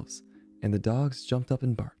themselves, and the dogs jumped up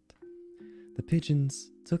and barked. The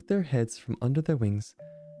pigeons took their heads from under their wings,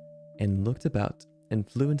 and looked about, and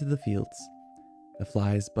flew into the fields. The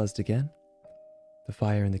flies buzzed again. The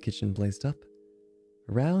fire in the kitchen blazed up.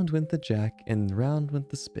 Round went the jack, and round went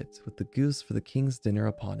the spit, with the goose for the king's dinner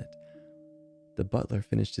upon it. The butler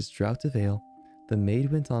finished his draught of ale, the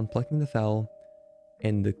maid went on plucking the fowl,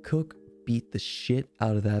 and the cook beat the shit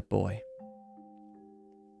out of that boy.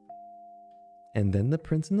 And then the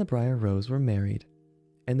prince and the Briar Rose were married,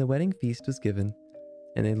 and the wedding feast was given,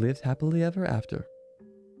 and they lived happily ever after,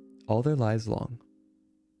 all their lives long.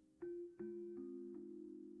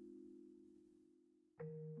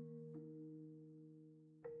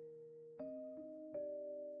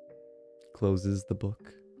 Closes the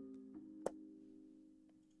book.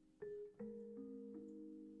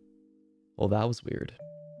 Well, that was weird.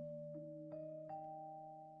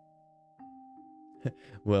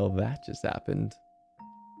 Well, that just happened.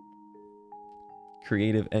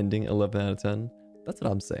 Creative ending, 11 out of 10. That's what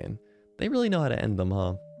I'm saying. They really know how to end them,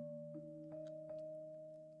 huh?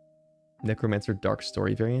 Necromancer Dark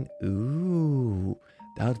Story variant. Ooh,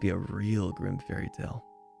 that would be a real Grimm fairy tale.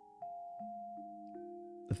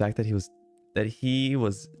 The fact that he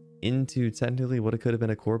was into technically what it could have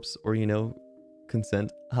been a corpse, or, you know,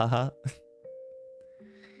 consent. Haha.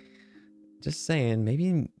 Just saying,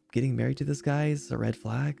 maybe getting married to this guy is a red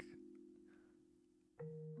flag.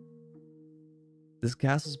 This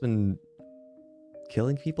castle's been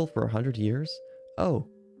killing people for 100 years. Oh,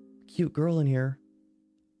 cute girl in here.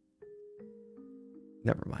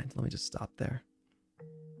 Never mind, let me just stop there.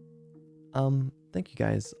 Thank you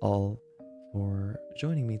guys all for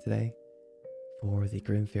joining me today for the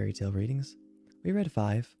Grimm Fairytale readings. We read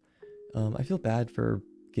 5. I feel bad for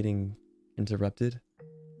getting interrupted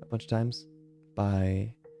a bunch of times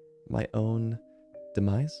by my own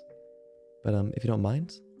demise, but if you don't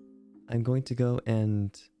mind, I'm going to go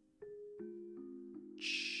and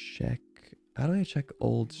check. How do I check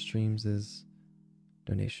old streams'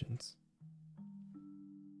 donations?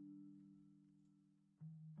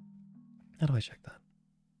 How do I check that?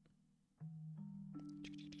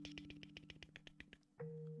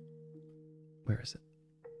 Where is it?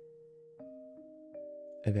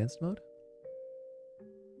 Advanced mode?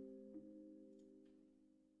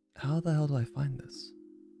 How the hell do I find this?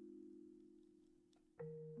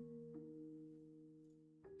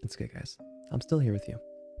 It's okay, guys. I'm still here with you.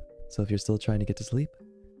 So if you're still trying to get to sleep,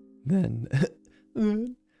 then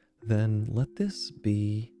let this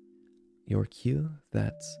be your cue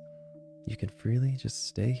that you can freely just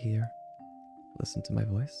stay here, listen to my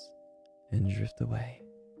voice, and drift away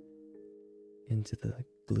into the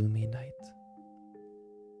gloomy night.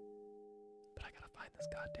 But I gotta find this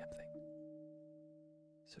goddamn thing.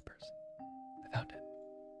 Supers. I found it.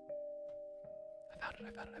 I found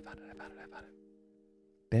it.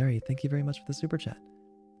 Barry, thank you very much for the super chat.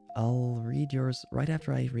 I'll read yours right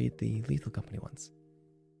after I read the Lethal Company ones.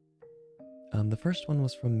 The first one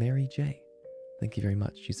was from Mary J. Thank you very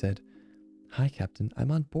much. She said, "Hi, Captain.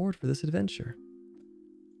 I'm on board for this adventure."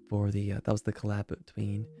 For the that was the collab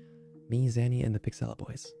between me, Zanny, and the Pixella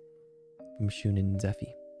Boys from Shun and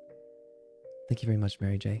Zeffy. Thank you very much,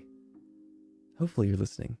 Mary J. Hopefully you're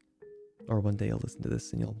listening, or one day you'll listen to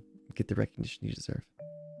this and you'll get the recognition you deserve.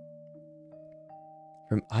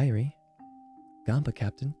 From Irie, Gamba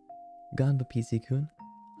Captain, Gamba PC-kun.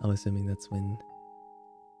 I'm assuming that's when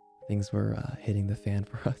things were hitting the fan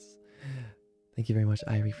for us. Thank you very much,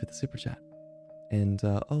 Irie, for the super chat. And,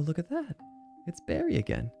 oh, look at that. It's Barry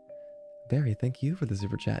again. Barry, thank you for the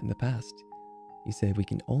super chat in the past. You said we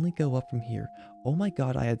can only go up from here. Oh my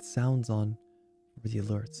god, I had sounds on for the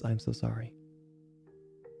alerts. I'm so sorry.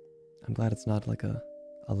 I'm glad it's not like a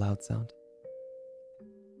loud sound.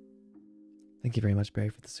 Thank you very much, Barry,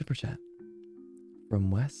 for the super chat. From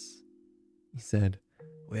Wes, he said,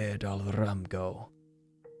 "Where'd all the rum go?"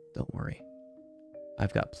 Don't worry.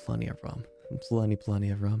 I've got plenty of rum. Plenty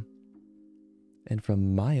of rum. And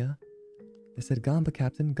from Maya, they said, "Gamba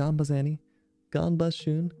Captain, Gamba Zanny, Gamba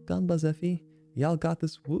Shun, Gamba Zephy, y'all got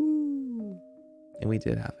this, woo!" And we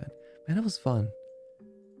did have it. Man, it was fun.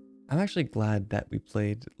 I'm actually glad that we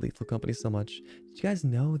played Lethal Company so much. Did you guys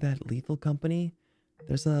know that Lethal Company,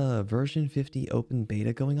 there's a version 50 open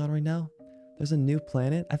beta going on right now? There's a new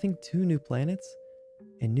planet, I think 2 new planets,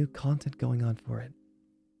 and new content going on for it.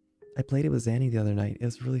 I played it with Zanny the other night. It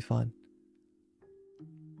was really fun.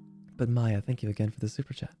 But Maya, thank you again for the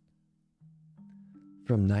super chat.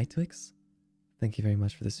 From Nightwix, thank you very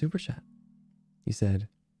much for the super chat. You said,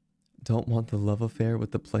 "Don't want the love affair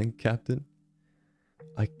with the plank captain."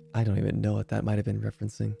 I don't even know what that might have been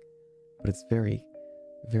referencing, but it's very,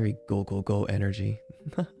 very go energy.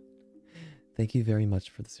 Thank you very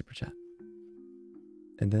much for the super chat.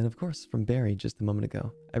 And then, of course, from Barry just a moment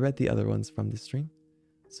ago. I read the other ones from this stream,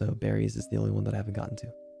 so Barry's is the only one that I haven't gotten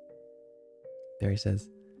to. Barry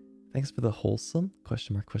says, "Thanks for the wholesome,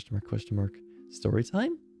 question mark, story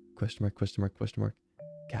time? Question mark,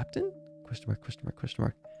 captain? Question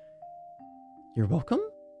mark. You're welcome?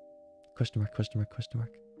 Question mark.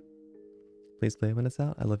 Please play when it's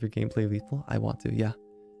out. I love your gameplay, Lethal. I want to, yeah.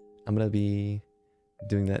 I'm gonna be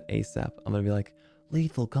doing that ASAP. I'm gonna be like,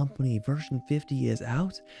 Lethal Company version 50 is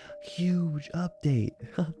out. Huge update.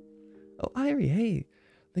 Oh, Irie, hey.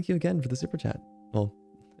 Thank you again for the super chat. Well,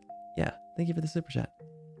 yeah, thank you for the super chat.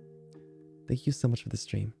 Thank you so much for the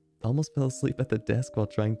stream. I almost fell asleep at the desk while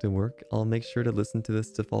trying to work. I'll make sure to listen to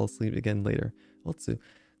this to fall asleep again later. Otsu,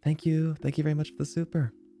 thank you very much for the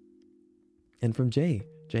super. And from Jay,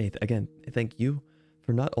 again, thank you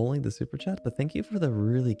for not only the super chat, but thank you for the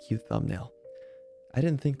really cute thumbnail. I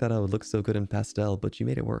didn't think that I would look so good in pastel, but you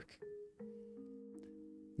made it work.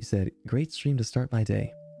 You said, "Great stream to start my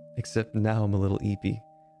day, except now I'm a little eepy.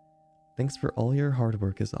 Thanks for all your hard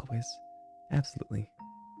work as always." Absolutely.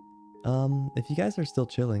 If you guys are still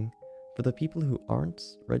chilling, for the people who aren't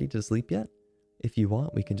ready to sleep yet, if you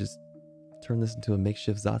want, we can just turn this into a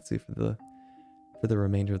makeshift Zatsu for the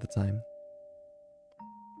remainder of the time.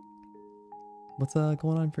 What's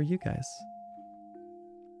going on for you guys?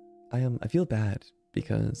 I feel bad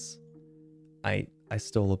because I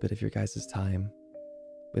stole a bit of your guys' time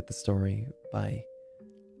with the story by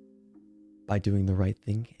doing the right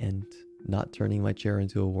thing and not turning my chair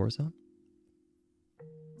into a war zone.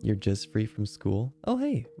 You're just free from school? Oh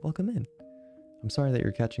hey, welcome in. I'm sorry that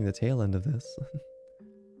you're catching the tail end of this.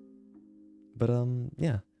 But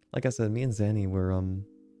yeah, like I said, me and Zanny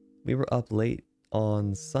we were up late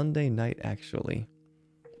on Sunday night actually.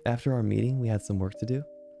 After our meeting, we had some work to do.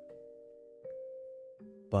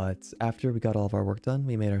 But after we got all of our work done,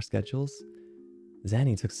 we made our schedules.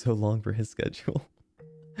 Zanny took so long for his schedule.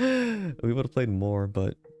 We would have played more,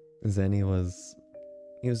 but Zanny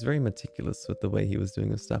was very meticulous with the way he was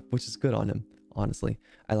doing his stuff, which is good on him, honestly.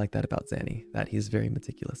 I like that about Zanny, that he's very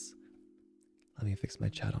meticulous. Let me fix my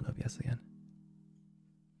chat on OBS again.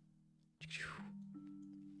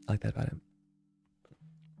 I like that about him.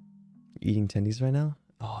 Eating tendies right now?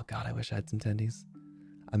 Oh god, I wish I had some tendies.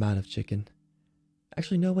 I'm out of chicken.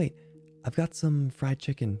 Actually, no, wait. I've got some fried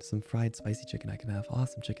chicken, some fried spicy chicken I can have. I'll have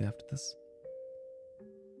some chicken after this.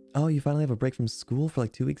 Oh, you finally have a break from school for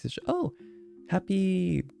like 2 weeks? Oh,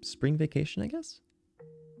 happy spring vacation, I guess?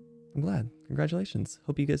 I'm glad. Congratulations.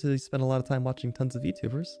 Hope you guys spent a lot of time watching tons of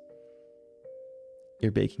YouTubers.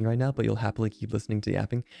 You're baking right now, but you'll happily keep listening to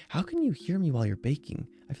yapping. How can you hear me while you're baking?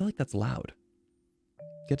 I feel like that's loud.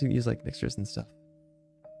 You get to use like mixers and stuff.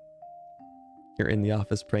 You're in the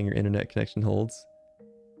office praying your internet connection holds.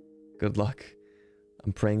 Good luck.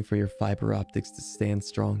 I'm praying for your fiber optics to stand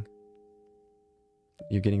strong.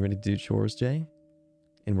 You're getting ready to do chores, Jay?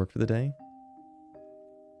 And work for the day?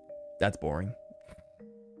 That's boring.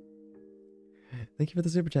 Thank you for the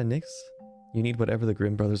super chat, Nix. You need whatever the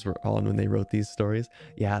Grimm brothers were on when they wrote these stories.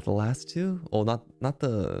 Yeah, the last two? Oh, not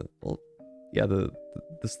the... Well, yeah, the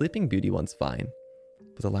Sleeping Beauty one's fine.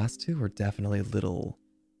 But the last two were definitely a little...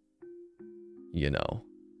 You know...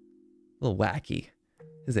 A little wacky.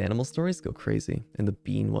 His animal stories go crazy. And the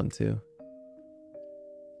bean one, too.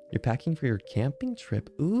 You're packing for your camping trip?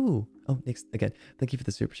 Ooh! Oh, Nix, again, thank you for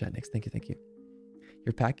the super chat, Nix. Thank you.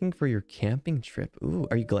 You're packing for your camping trip. Ooh,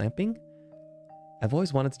 are you glamping? I've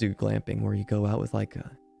always wanted to do glamping, where you go out with like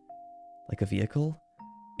a vehicle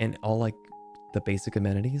and all like the basic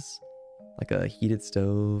amenities, like a heated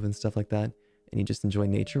stove and stuff like that, and you just enjoy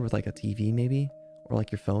nature with like a TV maybe, or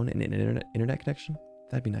like your phone and an internet connection.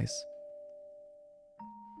 That'd be nice.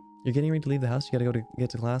 You're getting ready to leave the house. You gotta go to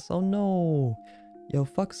get to class. Oh no, Yo,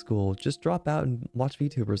 fuck school. Just drop out and watch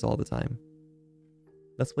VTubers all the time.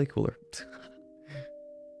 That's way cooler.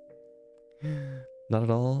 Not at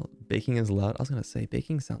all. Baking is loud. I was gonna say,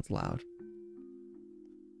 baking sounds loud.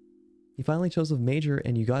 You finally chose a major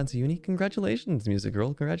and you got into uni? Congratulations, music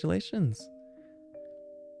girl. Congratulations.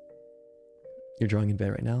 You're drawing in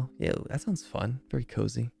bed right now? Yeah, that sounds fun. Very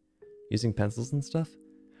cozy. Using pencils and stuff?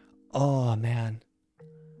 Oh, man.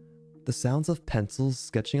 The sounds of pencils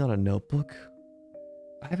sketching on a notebook.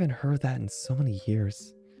 I haven't heard that in so many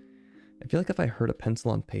years. I feel like if I heard a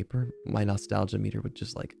pencil on paper, my nostalgia meter would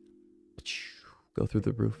just like go through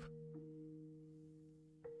the roof.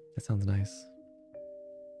 That sounds nice.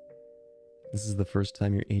 This is the first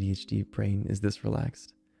time your ADHD brain is this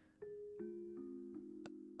relaxed.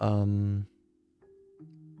 Paperclip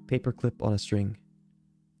on a string.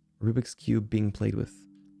 Rubik's Cube being played with.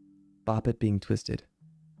 Bop It being twisted.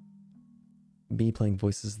 Me playing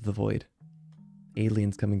Voices of the Void.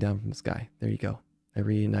 Aliens coming down from the sky. There you go. I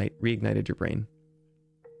reignited your brain.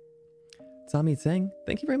 Tommy Tsang,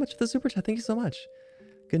 thank you very much for the super chat. Thank you so much.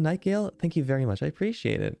 Good night, Gale. Thank you very much. I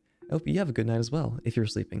appreciate it. I hope you have a good night as well, if you're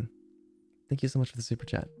sleeping. Thank you so much for the super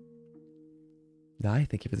chat. Nai,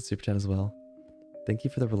 thank you for the super chat as well. Thank you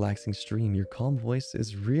for the relaxing stream. Your calm voice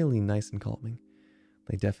is really nice and calming.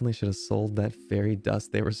 They definitely should have sold that fairy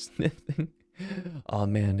dust they were sniffing. Oh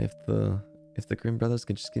man, if the Grimm brothers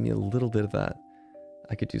could just give me a little bit of that,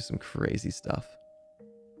 I could do some crazy stuff.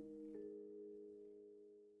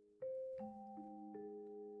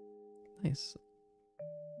 Nice.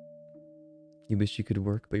 You wish you could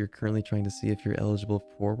work, but you're currently trying to see if you're eligible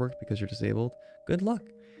for work because you're disabled. Good luck.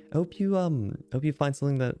 I hope you find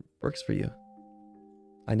something that works for you.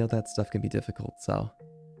 I know that stuff can be difficult, so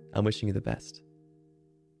I'm wishing you the best.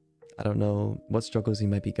 I don't know what struggles you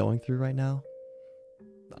might be going through right now.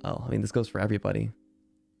 Oh, I mean, this goes for everybody.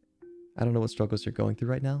 I don't know what struggles you're going through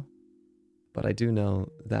right now, but I do know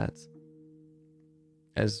that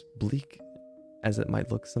as bleak as it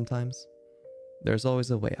might look sometimes, there's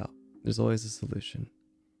always a way out. There's always a solution.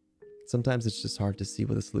 Sometimes it's just hard to see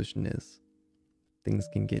what the solution is. Things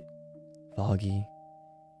can get foggy,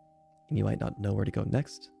 and you might not know where to go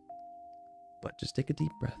next, but just take a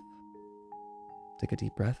deep breath. Take a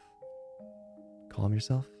deep breath, calm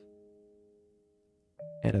yourself,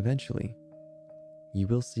 and eventually, you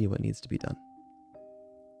will see what needs to be done.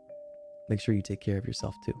 Make sure you take care of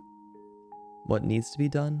yourself too. What needs to be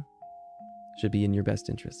done should be in your best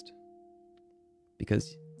interest,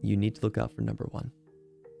 because you need to look out for number one.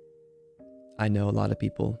 I know a lot of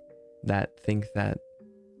people that think that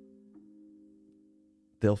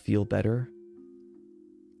they'll feel better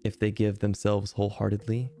if they give themselves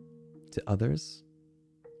wholeheartedly to others,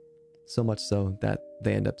 so much so that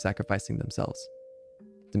they end up sacrificing themselves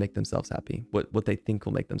to make themselves happy, what they think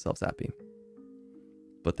will make themselves happy,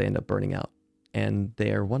 but they end up burning out, and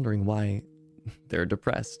they are wondering why they're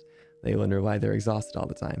depressed. They wonder why they're exhausted all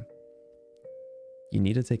the time. You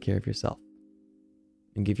need to take care of yourself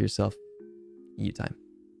and give yourself you time.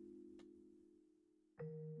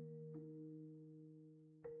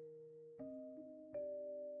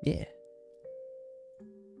 Yeah.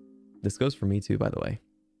 This goes for me too, by the way.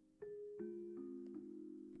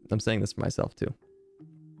 I'm saying this for myself too,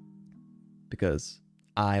 because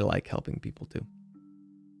I like helping people too.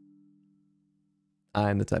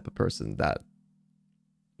 I'm the type of person that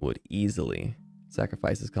would easily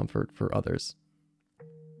sacrifice his comfort for others.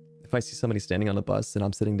 If I see somebody standing on a bus and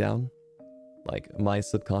I'm sitting down, like my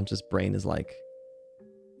subconscious brain is like,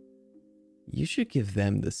 you should give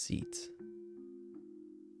them the seat.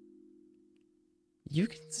 You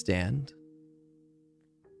can stand.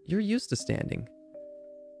 You're used to standing.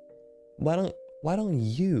 Why don't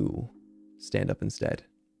you stand up instead?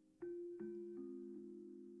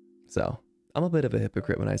 So, I'm a bit of a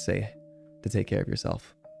hypocrite when I say to take care of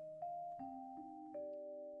yourself.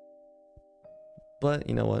 But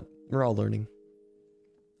you know what? We're all learning.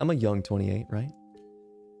 I'm a young 28, right?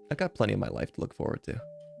 I've got plenty of my life to look forward to.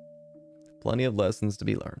 Plenty of lessons to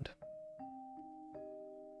be learned.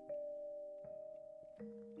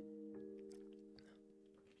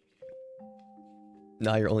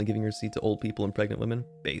 Now you're only giving your seat to old people and pregnant women?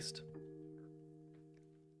 Based.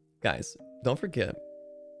 Guys, don't forget,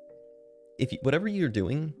 whatever you're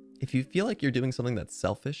doing, if you feel like you're doing something that's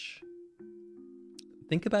selfish,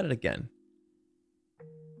 think about it again.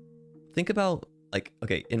 Think about, like,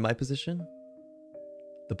 okay, in my position,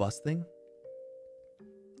 the bus thing,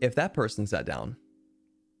 if that person sat down,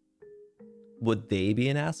 would they be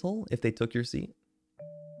an asshole if they took your seat?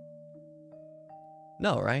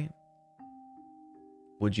 No, right?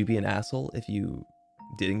 Would you be an asshole if you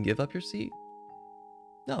didn't give up your seat?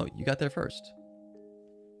 No, you got there first.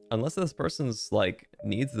 unless this person's like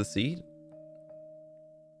needs the seat,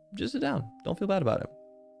 just sit down. Don't feel bad about it.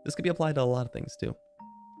 This could be applied to a lot of things too.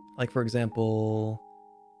 Like for example,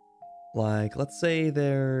 like let's say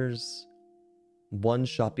there's one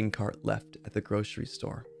shopping cart left at the grocery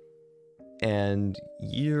store and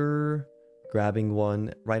you're grabbing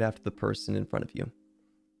one right after the person in front of you.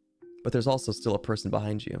 But there's also still a person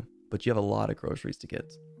behind you, but you have a lot of groceries to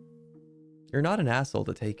get. You're not an asshole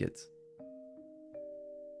to take it.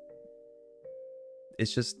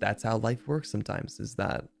 It's just that's how life works sometimes, is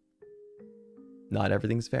that not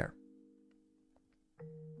everything's fair.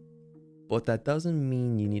 But that doesn't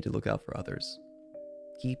mean you need to look out for others.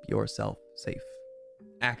 Keep yourself safe.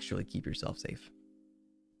 Actually keep yourself safe.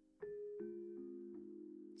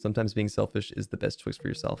 Sometimes being selfish is the best choice for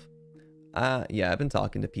yourself. Yeah, I've been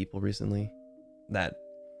talking to people recently that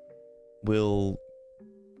will,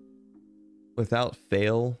 without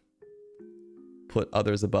fail, put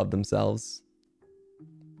others above themselves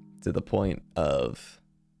to the point of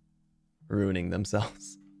ruining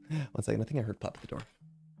themselves. 1 second, I think I heard pop at the door.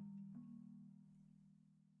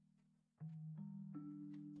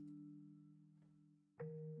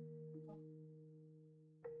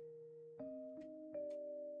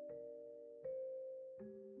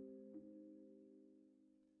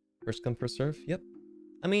 First come, first serve? Yep.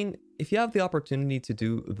 I mean, if you have the opportunity to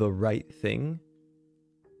do the right thing,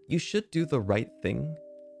 you should do the right thing.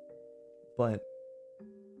 But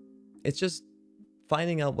it's just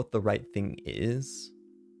finding out what the right thing is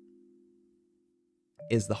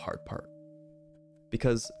the hard part.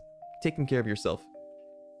 Because taking care of yourself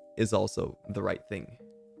is also the right thing.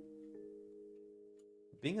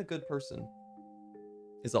 Being a good person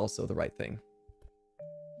is also the right thing.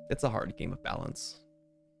 It's a hard game of balance.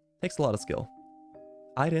 Takes a lot of skill.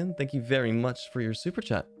 Aiden, thank you very much for your super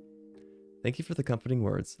chat. Thank you for the comforting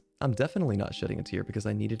words. I'm definitely not shedding a tear because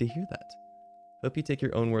I needed to hear that. Hope you take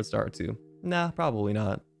your own words to heart too. Nah, probably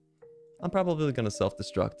not. I'm probably gonna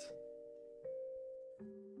self-destruct.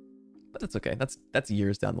 But that's okay. That's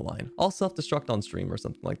years down the line. I'll self-destruct on stream or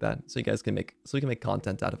something like that, so you guys can make we can make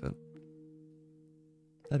content out of it.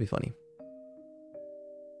 That'd be funny.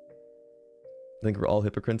 I think we're all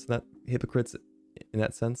hypocrites in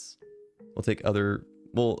that sense.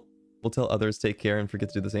 We'll tell others take care and forget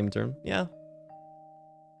to do the same in turn. Yeah.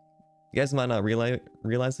 You guys might not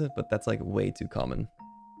realize it, but that's like way too common.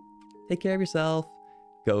 Take care of yourself,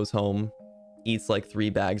 goes home, eats like 3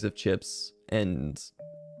 bags of chips, and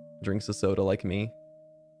drinks a soda like me.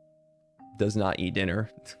 Does not eat dinner.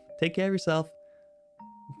 Take care of yourself.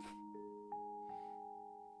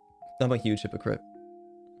 I'm a huge hypocrite.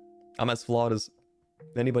 I'm as flawed as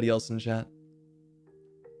anybody else in chat.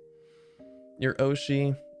 Your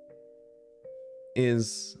Oshi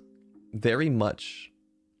is very much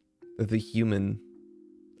the human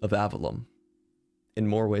of Avalon in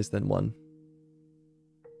more ways than one.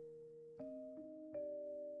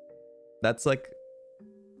 That's like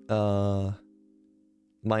my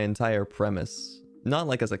entire premise, not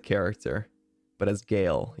like as a character, but as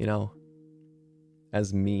Gale, you know,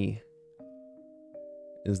 as me,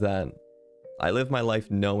 is that I live my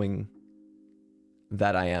life knowing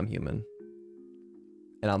that I am human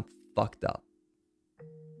and I'm fucked up.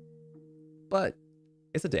 But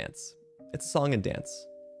it's a dance. It's a song and dance.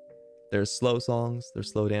 There's slow songs,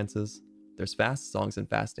 there's slow dances, there's fast songs and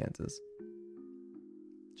fast dances.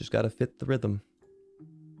 Just gotta fit the rhythm.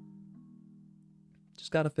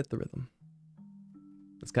 Just gotta fit the rhythm.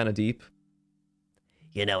 It's kind of deep.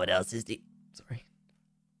 You know what else is deep? Sorry.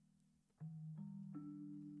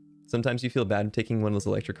 Sometimes you feel bad taking one of those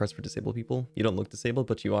electric cars for disabled people. You don't look disabled,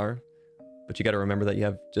 but you are. But you gotta remember that you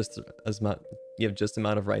have just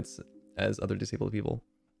amount of rights as other disabled people.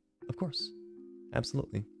 Of course.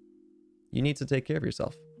 Absolutely. You need to take care of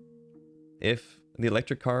yourself. If the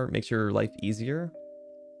electric car makes your life easier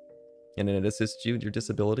and it assists you with your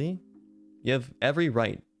disability, you have every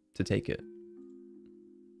right to take it.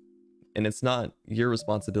 And it's not your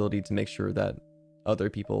responsibility to make sure that other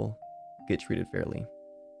people get treated fairly.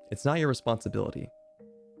 It's not your responsibility.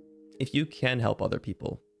 If you can help other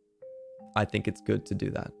people, I think it's good to do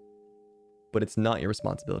that. But it's not your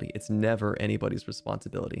responsibility. It's never anybody's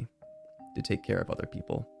responsibility to take care of other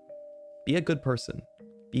people. Be a good person.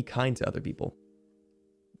 Be kind to other people.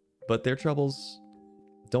 But their troubles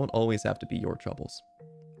don't always have to be your troubles.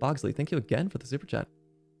 Bogsley, thank you again for the super chat.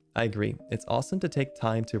 I agree. It's awesome to take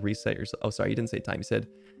time to reset yourself. Oh, sorry, you didn't say time. You said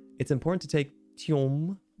it's important to take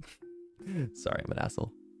time. Sorry, I'm an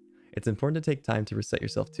asshole. It's important to take time to reset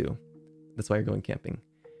yourself too. That's why you're going camping.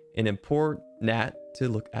 And important to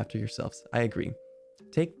look after yourselves. I agree.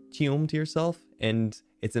 Take time to yourself, and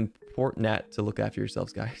It's important to look after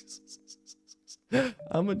yourselves, guys.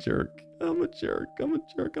 I'm a jerk. I'm a jerk. I'm a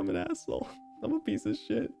jerk. I'm an asshole. I'm a piece of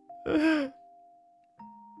shit.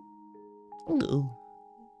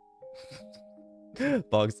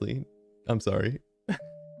 Bogsley, I'm sorry.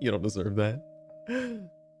 You don't deserve that.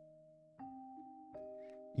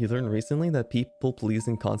 You learned recently that people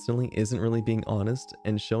pleasing constantly isn't really being honest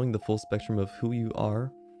and showing the full spectrum of who you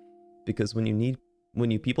are, because when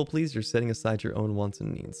you people please, you're setting aside your own wants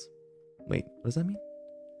and needs. Wait, what does that mean?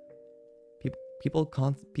 People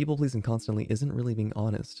pleasing constantly isn't really being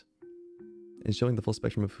honest and showing the full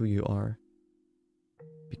spectrum of who you are,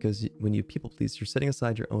 because when you people please, you're setting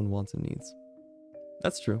aside your own wants and needs.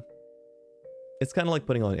 That's true. It's kind of like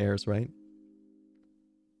putting on airs, right?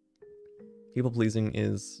 People pleasing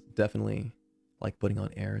is definitely like putting on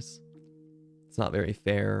airs. It's not very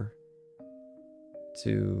fair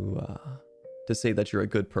to say that you're a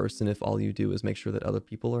good person if all you do is make sure that other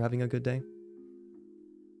people are having a good day.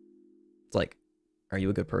 It's like, are you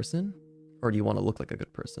a good person? Or do you want to look like a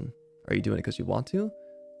good person? Are you doing it because you want to?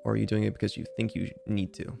 Or are you doing it because you think you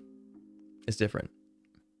need to? It's different.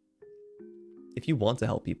 If you want to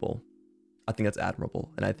help people, I think that's admirable,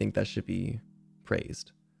 and I think that should be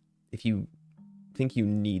praised. If you think you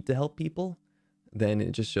need to help people, then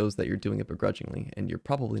it just shows that you're doing it begrudgingly, and you're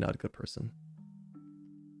probably not a good person.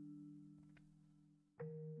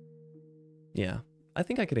 Yeah, I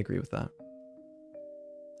think I could agree with that.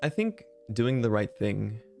 I think doing the right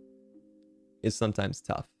thing is sometimes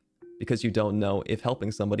tough, because you don't know if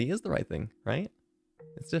helping somebody is the right thing, right?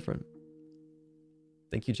 It's different.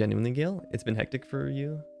 Thank you genuinely, Gale. It's been hectic for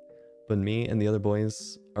you, but me and the other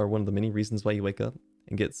boys are one of the many reasons why you wake up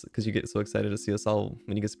and because you get so excited to see us all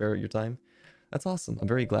when you get spare your time. That's awesome. I'm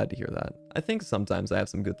very glad to hear that. I think sometimes I have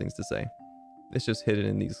some good things to say. It's just hidden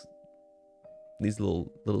in these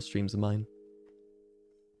little streams of mine.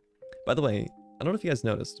 By the way, I don't know if you guys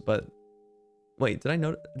noticed, but wait, did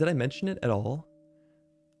I mention it at all?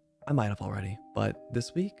 I might have already, but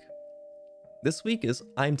this week is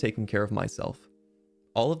I'm taking care of myself.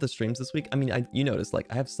 All of the streams this week, I mean, you noticed, like,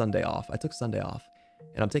 I have Sunday off. I took Sunday off,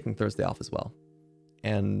 and I'm taking Thursday off as well.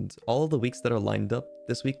 And all of the weeks that are lined up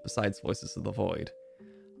this week, besides Voices of the Void,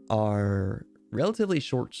 are relatively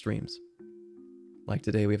short streams. Like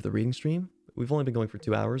today, we have the reading stream. We've only been going for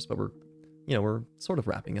 2 hours, but we're sort of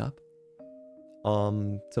wrapping up.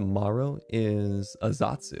 Tomorrow is a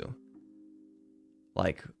Zatsu.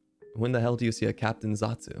 Like, when the hell do you see a Captain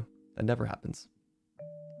Zatsu? That never happens.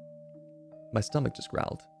 My stomach just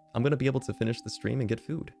growled. I'm gonna be able to finish the stream and get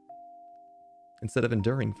food, instead of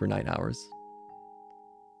enduring for 9 hours.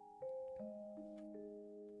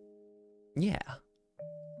 Yeah.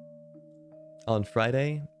 On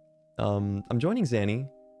Friday, I'm joining Zanny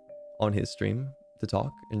on his stream to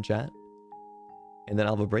talk and chat. And then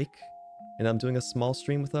I'll have a break, and I'm doing a small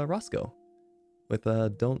stream with Roscoe. With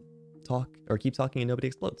Don't Talk, or Keep Talking and Nobody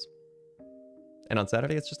Explodes. And on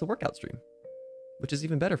Saturday, it's just a workout stream, which is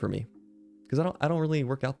even better for me, because I don't really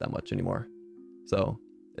work out that much anymore. So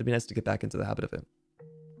it'd be nice to get back into the habit of it.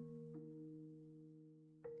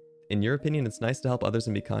 In your opinion, it's nice to help others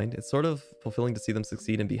and be kind. It's sort of fulfilling to see them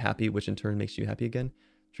succeed and be happy, which in turn makes you happy again.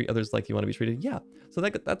 Treat others like you want to be treated. Yeah. So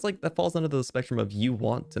that falls under the spectrum of you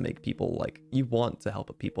want to make people, like, you want to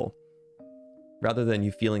help people, rather than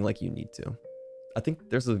you feeling like you need to. I think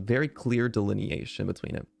there's a very clear delineation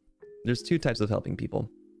between it. There's two types of helping people.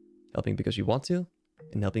 Helping because you want to,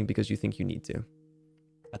 and helping because you think you need to.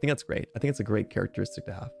 I think that's great. I think it's a great characteristic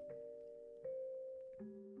to have.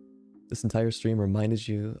 This entire stream reminded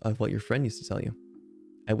you of what your friend used to tell you.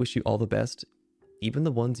 I wish you all the best, even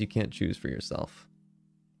the ones you can't choose for yourself.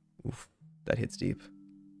 Oof, that hits deep.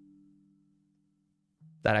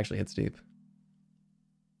 That actually hits deep.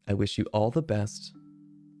 I wish you all the best,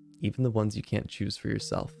 even the ones you can't choose for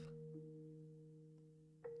yourself.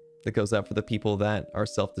 That goes out for the people that are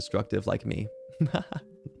self-destructive like me.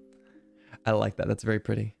 I like that. That's very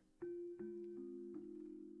pretty.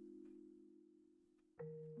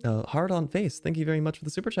 Hard on face. Thank you very much for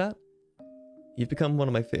the super chat. You've become one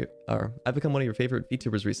of my I've become one of your favorite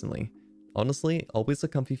VTubers recently. Honestly, always a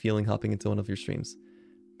comfy feeling hopping into one of your streams.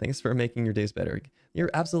 Thanks for making your days better. You're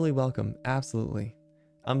absolutely welcome. Absolutely.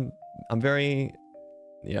 I'm very,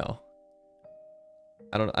 you know,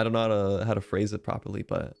 I don't know how to phrase it properly,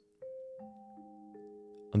 but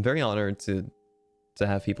I'm very honored to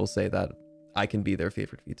have people say that I can be their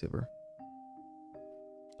favorite VTuber.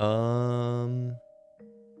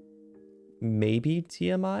 Maybe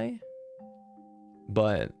TMI,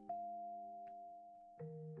 but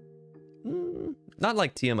not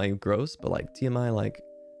like TMI gross, but like TMI like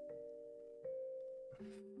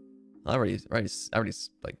I already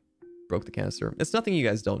like broke the canister. It's nothing you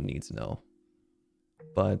guys don't need to know.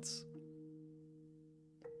 But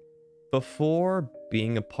before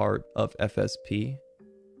being a part of FSP,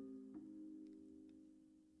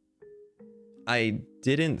 I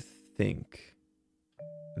didn't think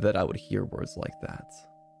that I would hear words like that.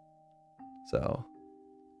 So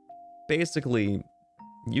basically,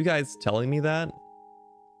 you guys telling me that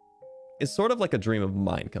is sort of like a dream of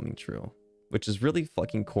mine coming true, which is really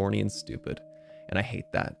fucking corny and stupid. And I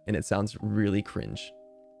hate that. And it sounds really cringe.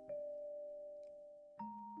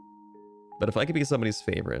 But if I could be somebody's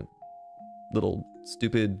favorite little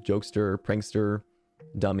stupid jokester, prankster,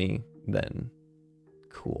 dummy, then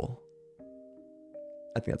cool.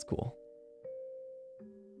 I think that's cool.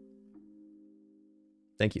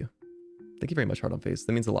 Thank you. Thank you very much, Heart on Face.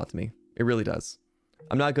 That means a lot to me. It really does.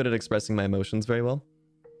 I'm not good at expressing my emotions very well.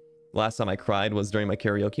 Last time I cried was during my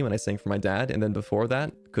karaoke when I sang for my dad, and then before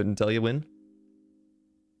that, couldn't tell you when.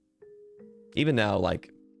 Even now,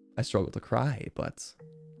 like, I struggle to cry, but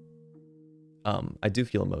I do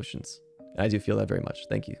feel emotions. I do feel that very much.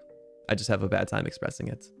 Thank you. I just have a bad time expressing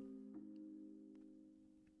it.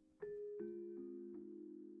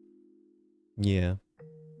 Yeah.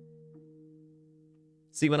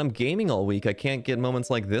 See, when I'm gaming all week, I can't get moments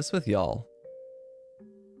like this with y'all.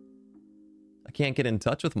 I can't get in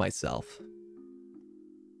touch with myself.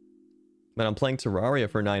 When I'm playing Terraria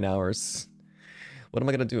for 9 hours, what am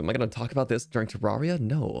I gonna do? Am I gonna talk about this during Terraria?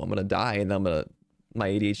 No, I'm gonna die, and then my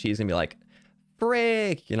ADHD is gonna be like,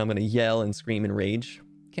 frick! And I'm gonna yell and scream and rage.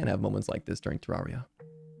 Can't have moments like this during Terraria.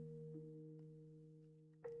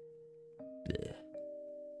 Blech.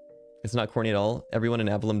 It's not corny at all. Everyone in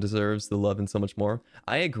Avalon deserves the love and so much more.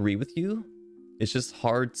 I agree with you. It's just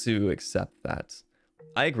hard to accept that.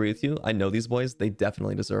 I agree with you. I know these boys. They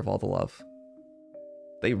definitely deserve all the love.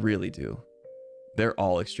 They really do. They're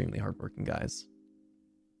all extremely hardworking guys.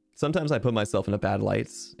 Sometimes I put myself in a bad light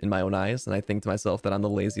in my own eyes, and I think to myself that I'm the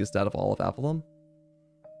laziest out of all of Avalon.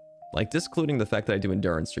 Like, discluding the fact that I do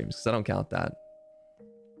endurance streams, because I don't count that.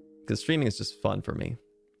 Because streaming is just fun for me.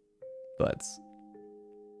 But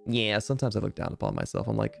yeah, sometimes I look down upon myself.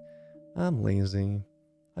 I'm like, I'm lazy.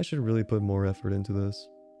 I should really put more effort into this.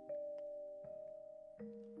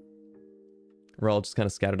 We're all just kind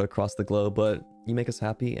of scattered across the globe, but you make us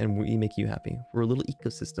happy and we make you happy. We're a little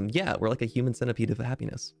ecosystem. Yeah, we're like a human centipede of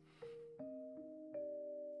happiness.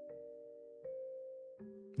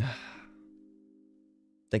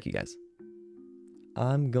 Thank you guys.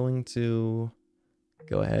 I'm going to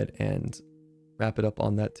go ahead and wrap it up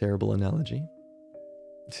on that terrible analogy.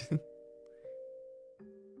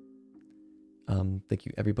 Thank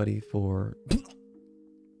you everybody for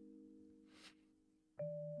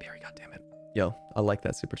Barry, goddammit. Yo, I like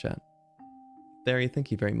that super chat. Barry, thank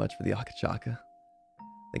you very much for the Akachaka.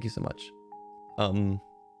 Thank you so much.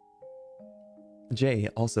 Jay,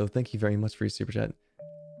 also, thank you very much for your super chat.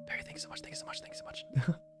 Barry, thank you so much, thank you so much, thank you so much.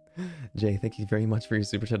 Jay, thank you very much for your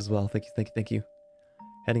super chat as well. Thank you, thank you, thank you.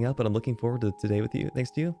 Heading out, but I'm looking forward to today with you.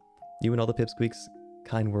 Thanks to you. You and all the pipsqueaks,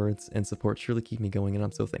 kind words, and support surely keep me going, and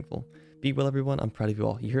I'm so thankful. Be well, everyone. I'm proud of you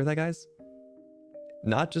all. You hear that, guys?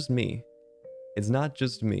 Not just me. It's not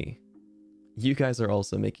just me. You guys are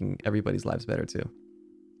also making everybody's lives better, too.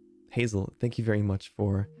 Hazel, thank you very much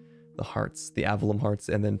for the hearts, the Avalon hearts,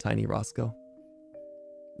 and then Tiny Roscoe.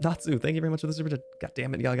 Natsu, thank you very much for the super chat. God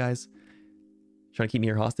damn it, y'all guys. Trying to keep me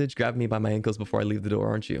here hostage? Grab me by my ankles before I leave the door,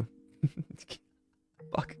 aren't you?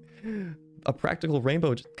 Fuck. A practical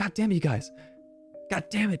rainbow. God damn it, you guys. God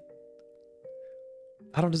damn it.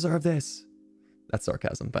 I don't deserve this. That's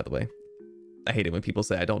sarcasm, by the way. I hate it when people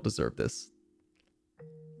say I don't deserve this.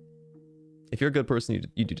 If you're a good person,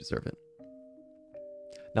 you do deserve it.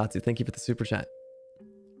 Natsu, thank you for the super chat.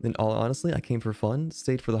 In all honestly, I came for fun,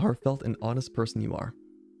 stayed for the heartfelt and honest person you are.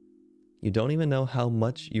 You don't even know how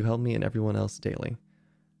much you help me and everyone else daily.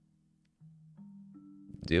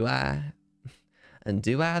 Do I? And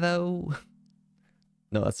do I though?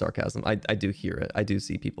 No, that's sarcasm. I do hear it. I do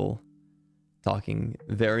see people talking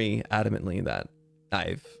very adamantly that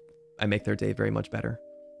I make their day very much better.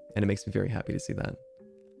 And it makes me very happy to see that.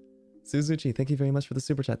 Suzuchi, thank you very much for the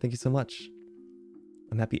super chat. Thank you so much.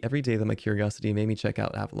 I'm happy every day that my curiosity made me check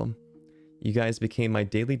out Avalon. You guys became my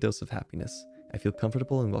daily dose of happiness. I feel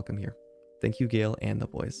comfortable and welcome here. Thank you, Gale and the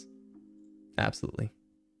boys. Absolutely.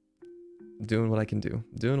 Doing what I can do.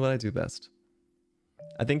 Doing what I do best.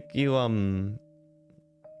 I think you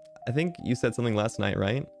said something last night,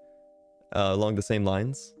 right? Along the same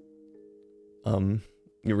lines. You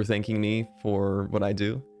were thanking me for what I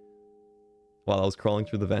do while I was crawling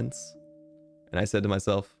through the vents. And I said to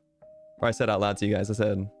myself, or I said out loud to you guys, I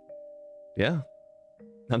said, yeah.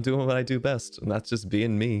 I'm doing what I do best, and that's just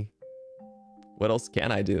being me. What else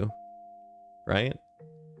can I do? Right?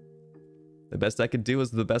 The best I can do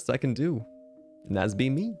is the best I can do. And that's be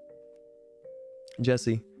me.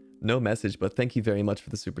 Jesse, no message, but thank you very much for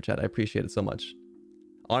the super chat. I appreciate it so much.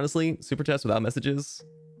 Honestly, super chats without messages,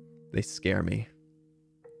 they scare me.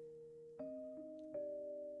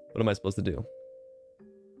 What am I supposed to do?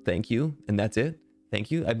 Thank you, and that's it. Thank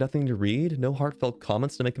you. I have nothing to read. No heartfelt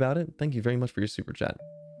comments to make about it. Thank you very much for your super chat.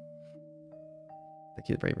 Thank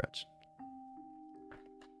you very much.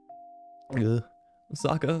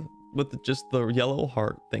 Sokka with just the yellow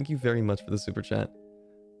heart. Thank you very much for the super chat.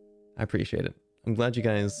 I appreciate it. I'm glad you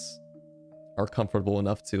guys are comfortable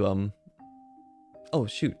enough to oh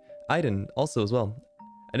shoot, Aiden also as well.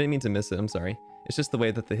 I didn't mean to miss it. I'm sorry. It's just the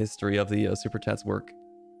way that the history of the super chats work.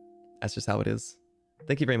 That's just how it is.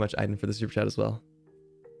 Thank you very much, Aiden, for the super chat as well.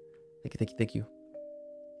 Thank you, thank you, thank you.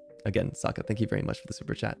 Again, Sokka, thank you very much for the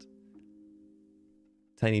super chat.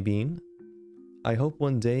 Tiny Bean, I hope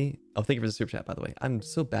one day... Oh, thank you for the super chat, by the way. I'm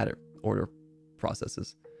so bad at order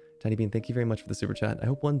processes. Tiny Bean, thank you very much for the super chat. I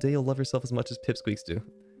hope one day you'll love yourself as much as Pipsqueaks do.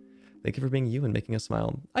 Thank you for being you and making us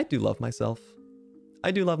smile. I do love myself. I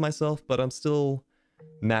do love myself, but I'm still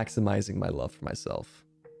maximizing my love for myself.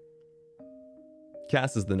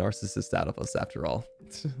 Cass is the narcissist out of us, after all.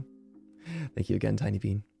 Thank you again, Tiny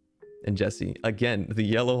Bean. And Jesse, again, the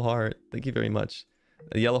yellow heart. Thank you very much.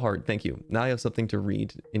 The yellow heart, thank you. Now I have something to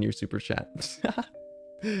read in your super chat.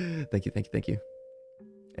 Thank you, thank you, thank you.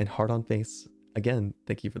 And heart on face. Again,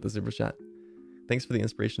 thank you for the super chat. Thanks for the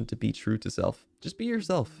inspiration to be true to self. Just be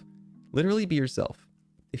yourself. Literally be yourself.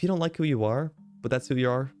 If you don't like who you are, but that's who you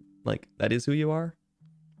are, like, that is who you are,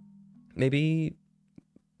 maybe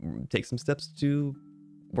take some steps to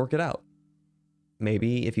work it out.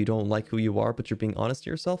 Maybe if you don't like who you are, but you're being honest to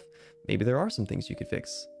yourself, maybe there are some things you could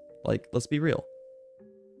fix. Like, let's be real.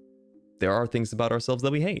 There are things about ourselves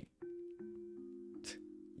that we hate.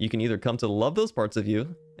 You can either come to love those parts of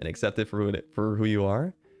you and accept it for who you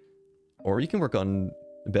are, or you can work on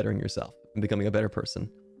bettering yourself and becoming a better person.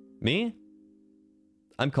 Me?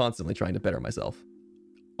 I'm constantly trying to better myself.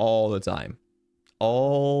 All the time.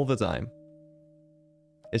 All the time.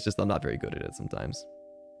 It's just I'm not very good at it sometimes.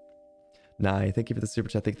 Nye, thank you for the super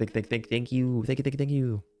chat. Thank you. Thank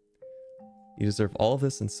you. You deserve all of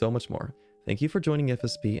this and so much more. Thank you for joining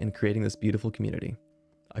FSP and creating this beautiful community.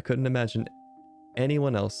 I couldn't imagine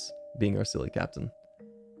anyone else being our silly captain.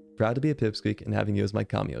 Proud to be a Pipsqueak and having you as my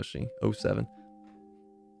Kamiyoshi. 07.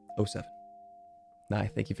 07. Nye,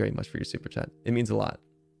 thank you very much for your super chat. It means a lot.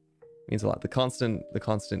 It means a lot. The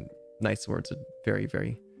constant nice words are very,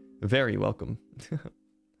 very, very welcome.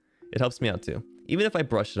 It helps me out too. Even if I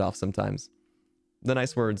brush it off sometimes, the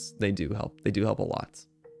nice words, they do help. They do help a lot.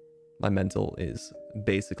 My mental is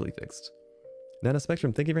basically fixed. Nana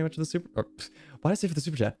Spectrum, thank you very much for the super... Or, why did I say for the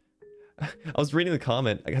super chat? I was reading the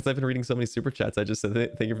comment. I guess I've been reading so many super chats. I just said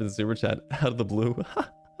thank you for the super chat out of the blue.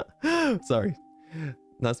 Sorry.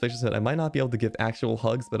 Nana Spectrum said, I might not be able to give actual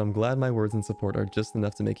hugs, but I'm glad my words and support are just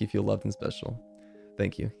enough to make you feel loved and special.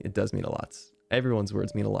 Thank you. It does mean a lot. Everyone's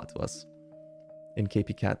words mean a lot to us. And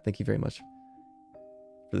KP Cat, thank you very much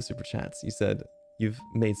for the super chats. You said, you've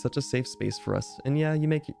made such a safe space for us. And yeah, you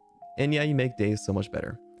make days so much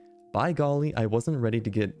better. By golly, I wasn't ready to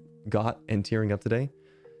get got and tearing up today.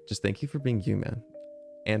 Just thank you for being you, man.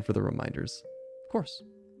 And for the reminders. Of course.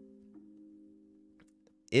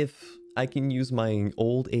 If I can use my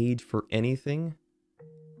old age for anything,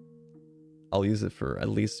 I'll use it for at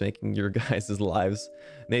least making your guys' lives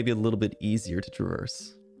maybe a little bit easier to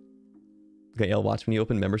traverse. Gale, watch when you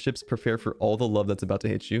open memberships, prepare for all the love that's about to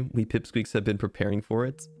hit you. We Pipsqueaks have been preparing for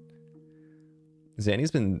it.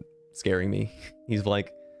 Zanny's been scaring me. He's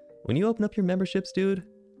like, when you open up your memberships, dude,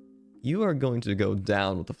 you are going to go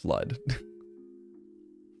down with the flood.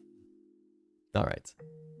 All right.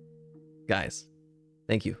 Guys,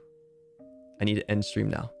 thank you. I need to end stream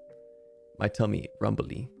now. My tummy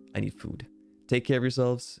rumbly. I need food. Take care of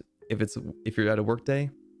yourselves. If you're at a work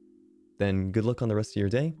day, then good luck on the rest of your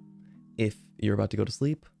day. If you're about to go to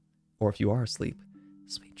sleep, or if you are asleep,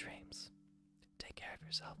 sweet dreams. Take care of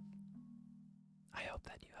yourself. I hope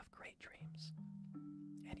that you have great dreams.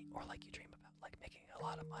 Or like you dream about like making a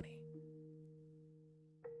lot of money.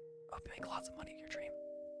 I hope you make lots of money in your dream.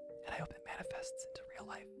 And I hope it manifests into real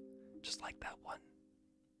life. Just like the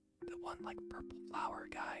one like purple flower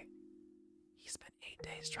guy. He spent 8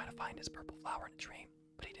 days trying to find his purple flower in a dream,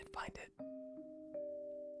 but he didn't find it.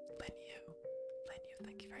 Lin Yu,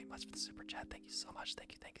 thank you very much for the super chat. Thank you so much.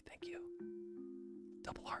 Thank you.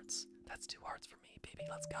 Double hearts. That's 2 hearts for me, baby.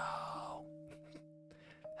 Let's go.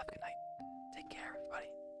 Have a good night. Take care, everybody.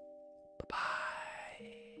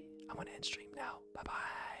 Bye-bye. I'm gonna end stream now. Bye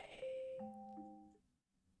bye.